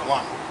 Shalom.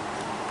 Shalom.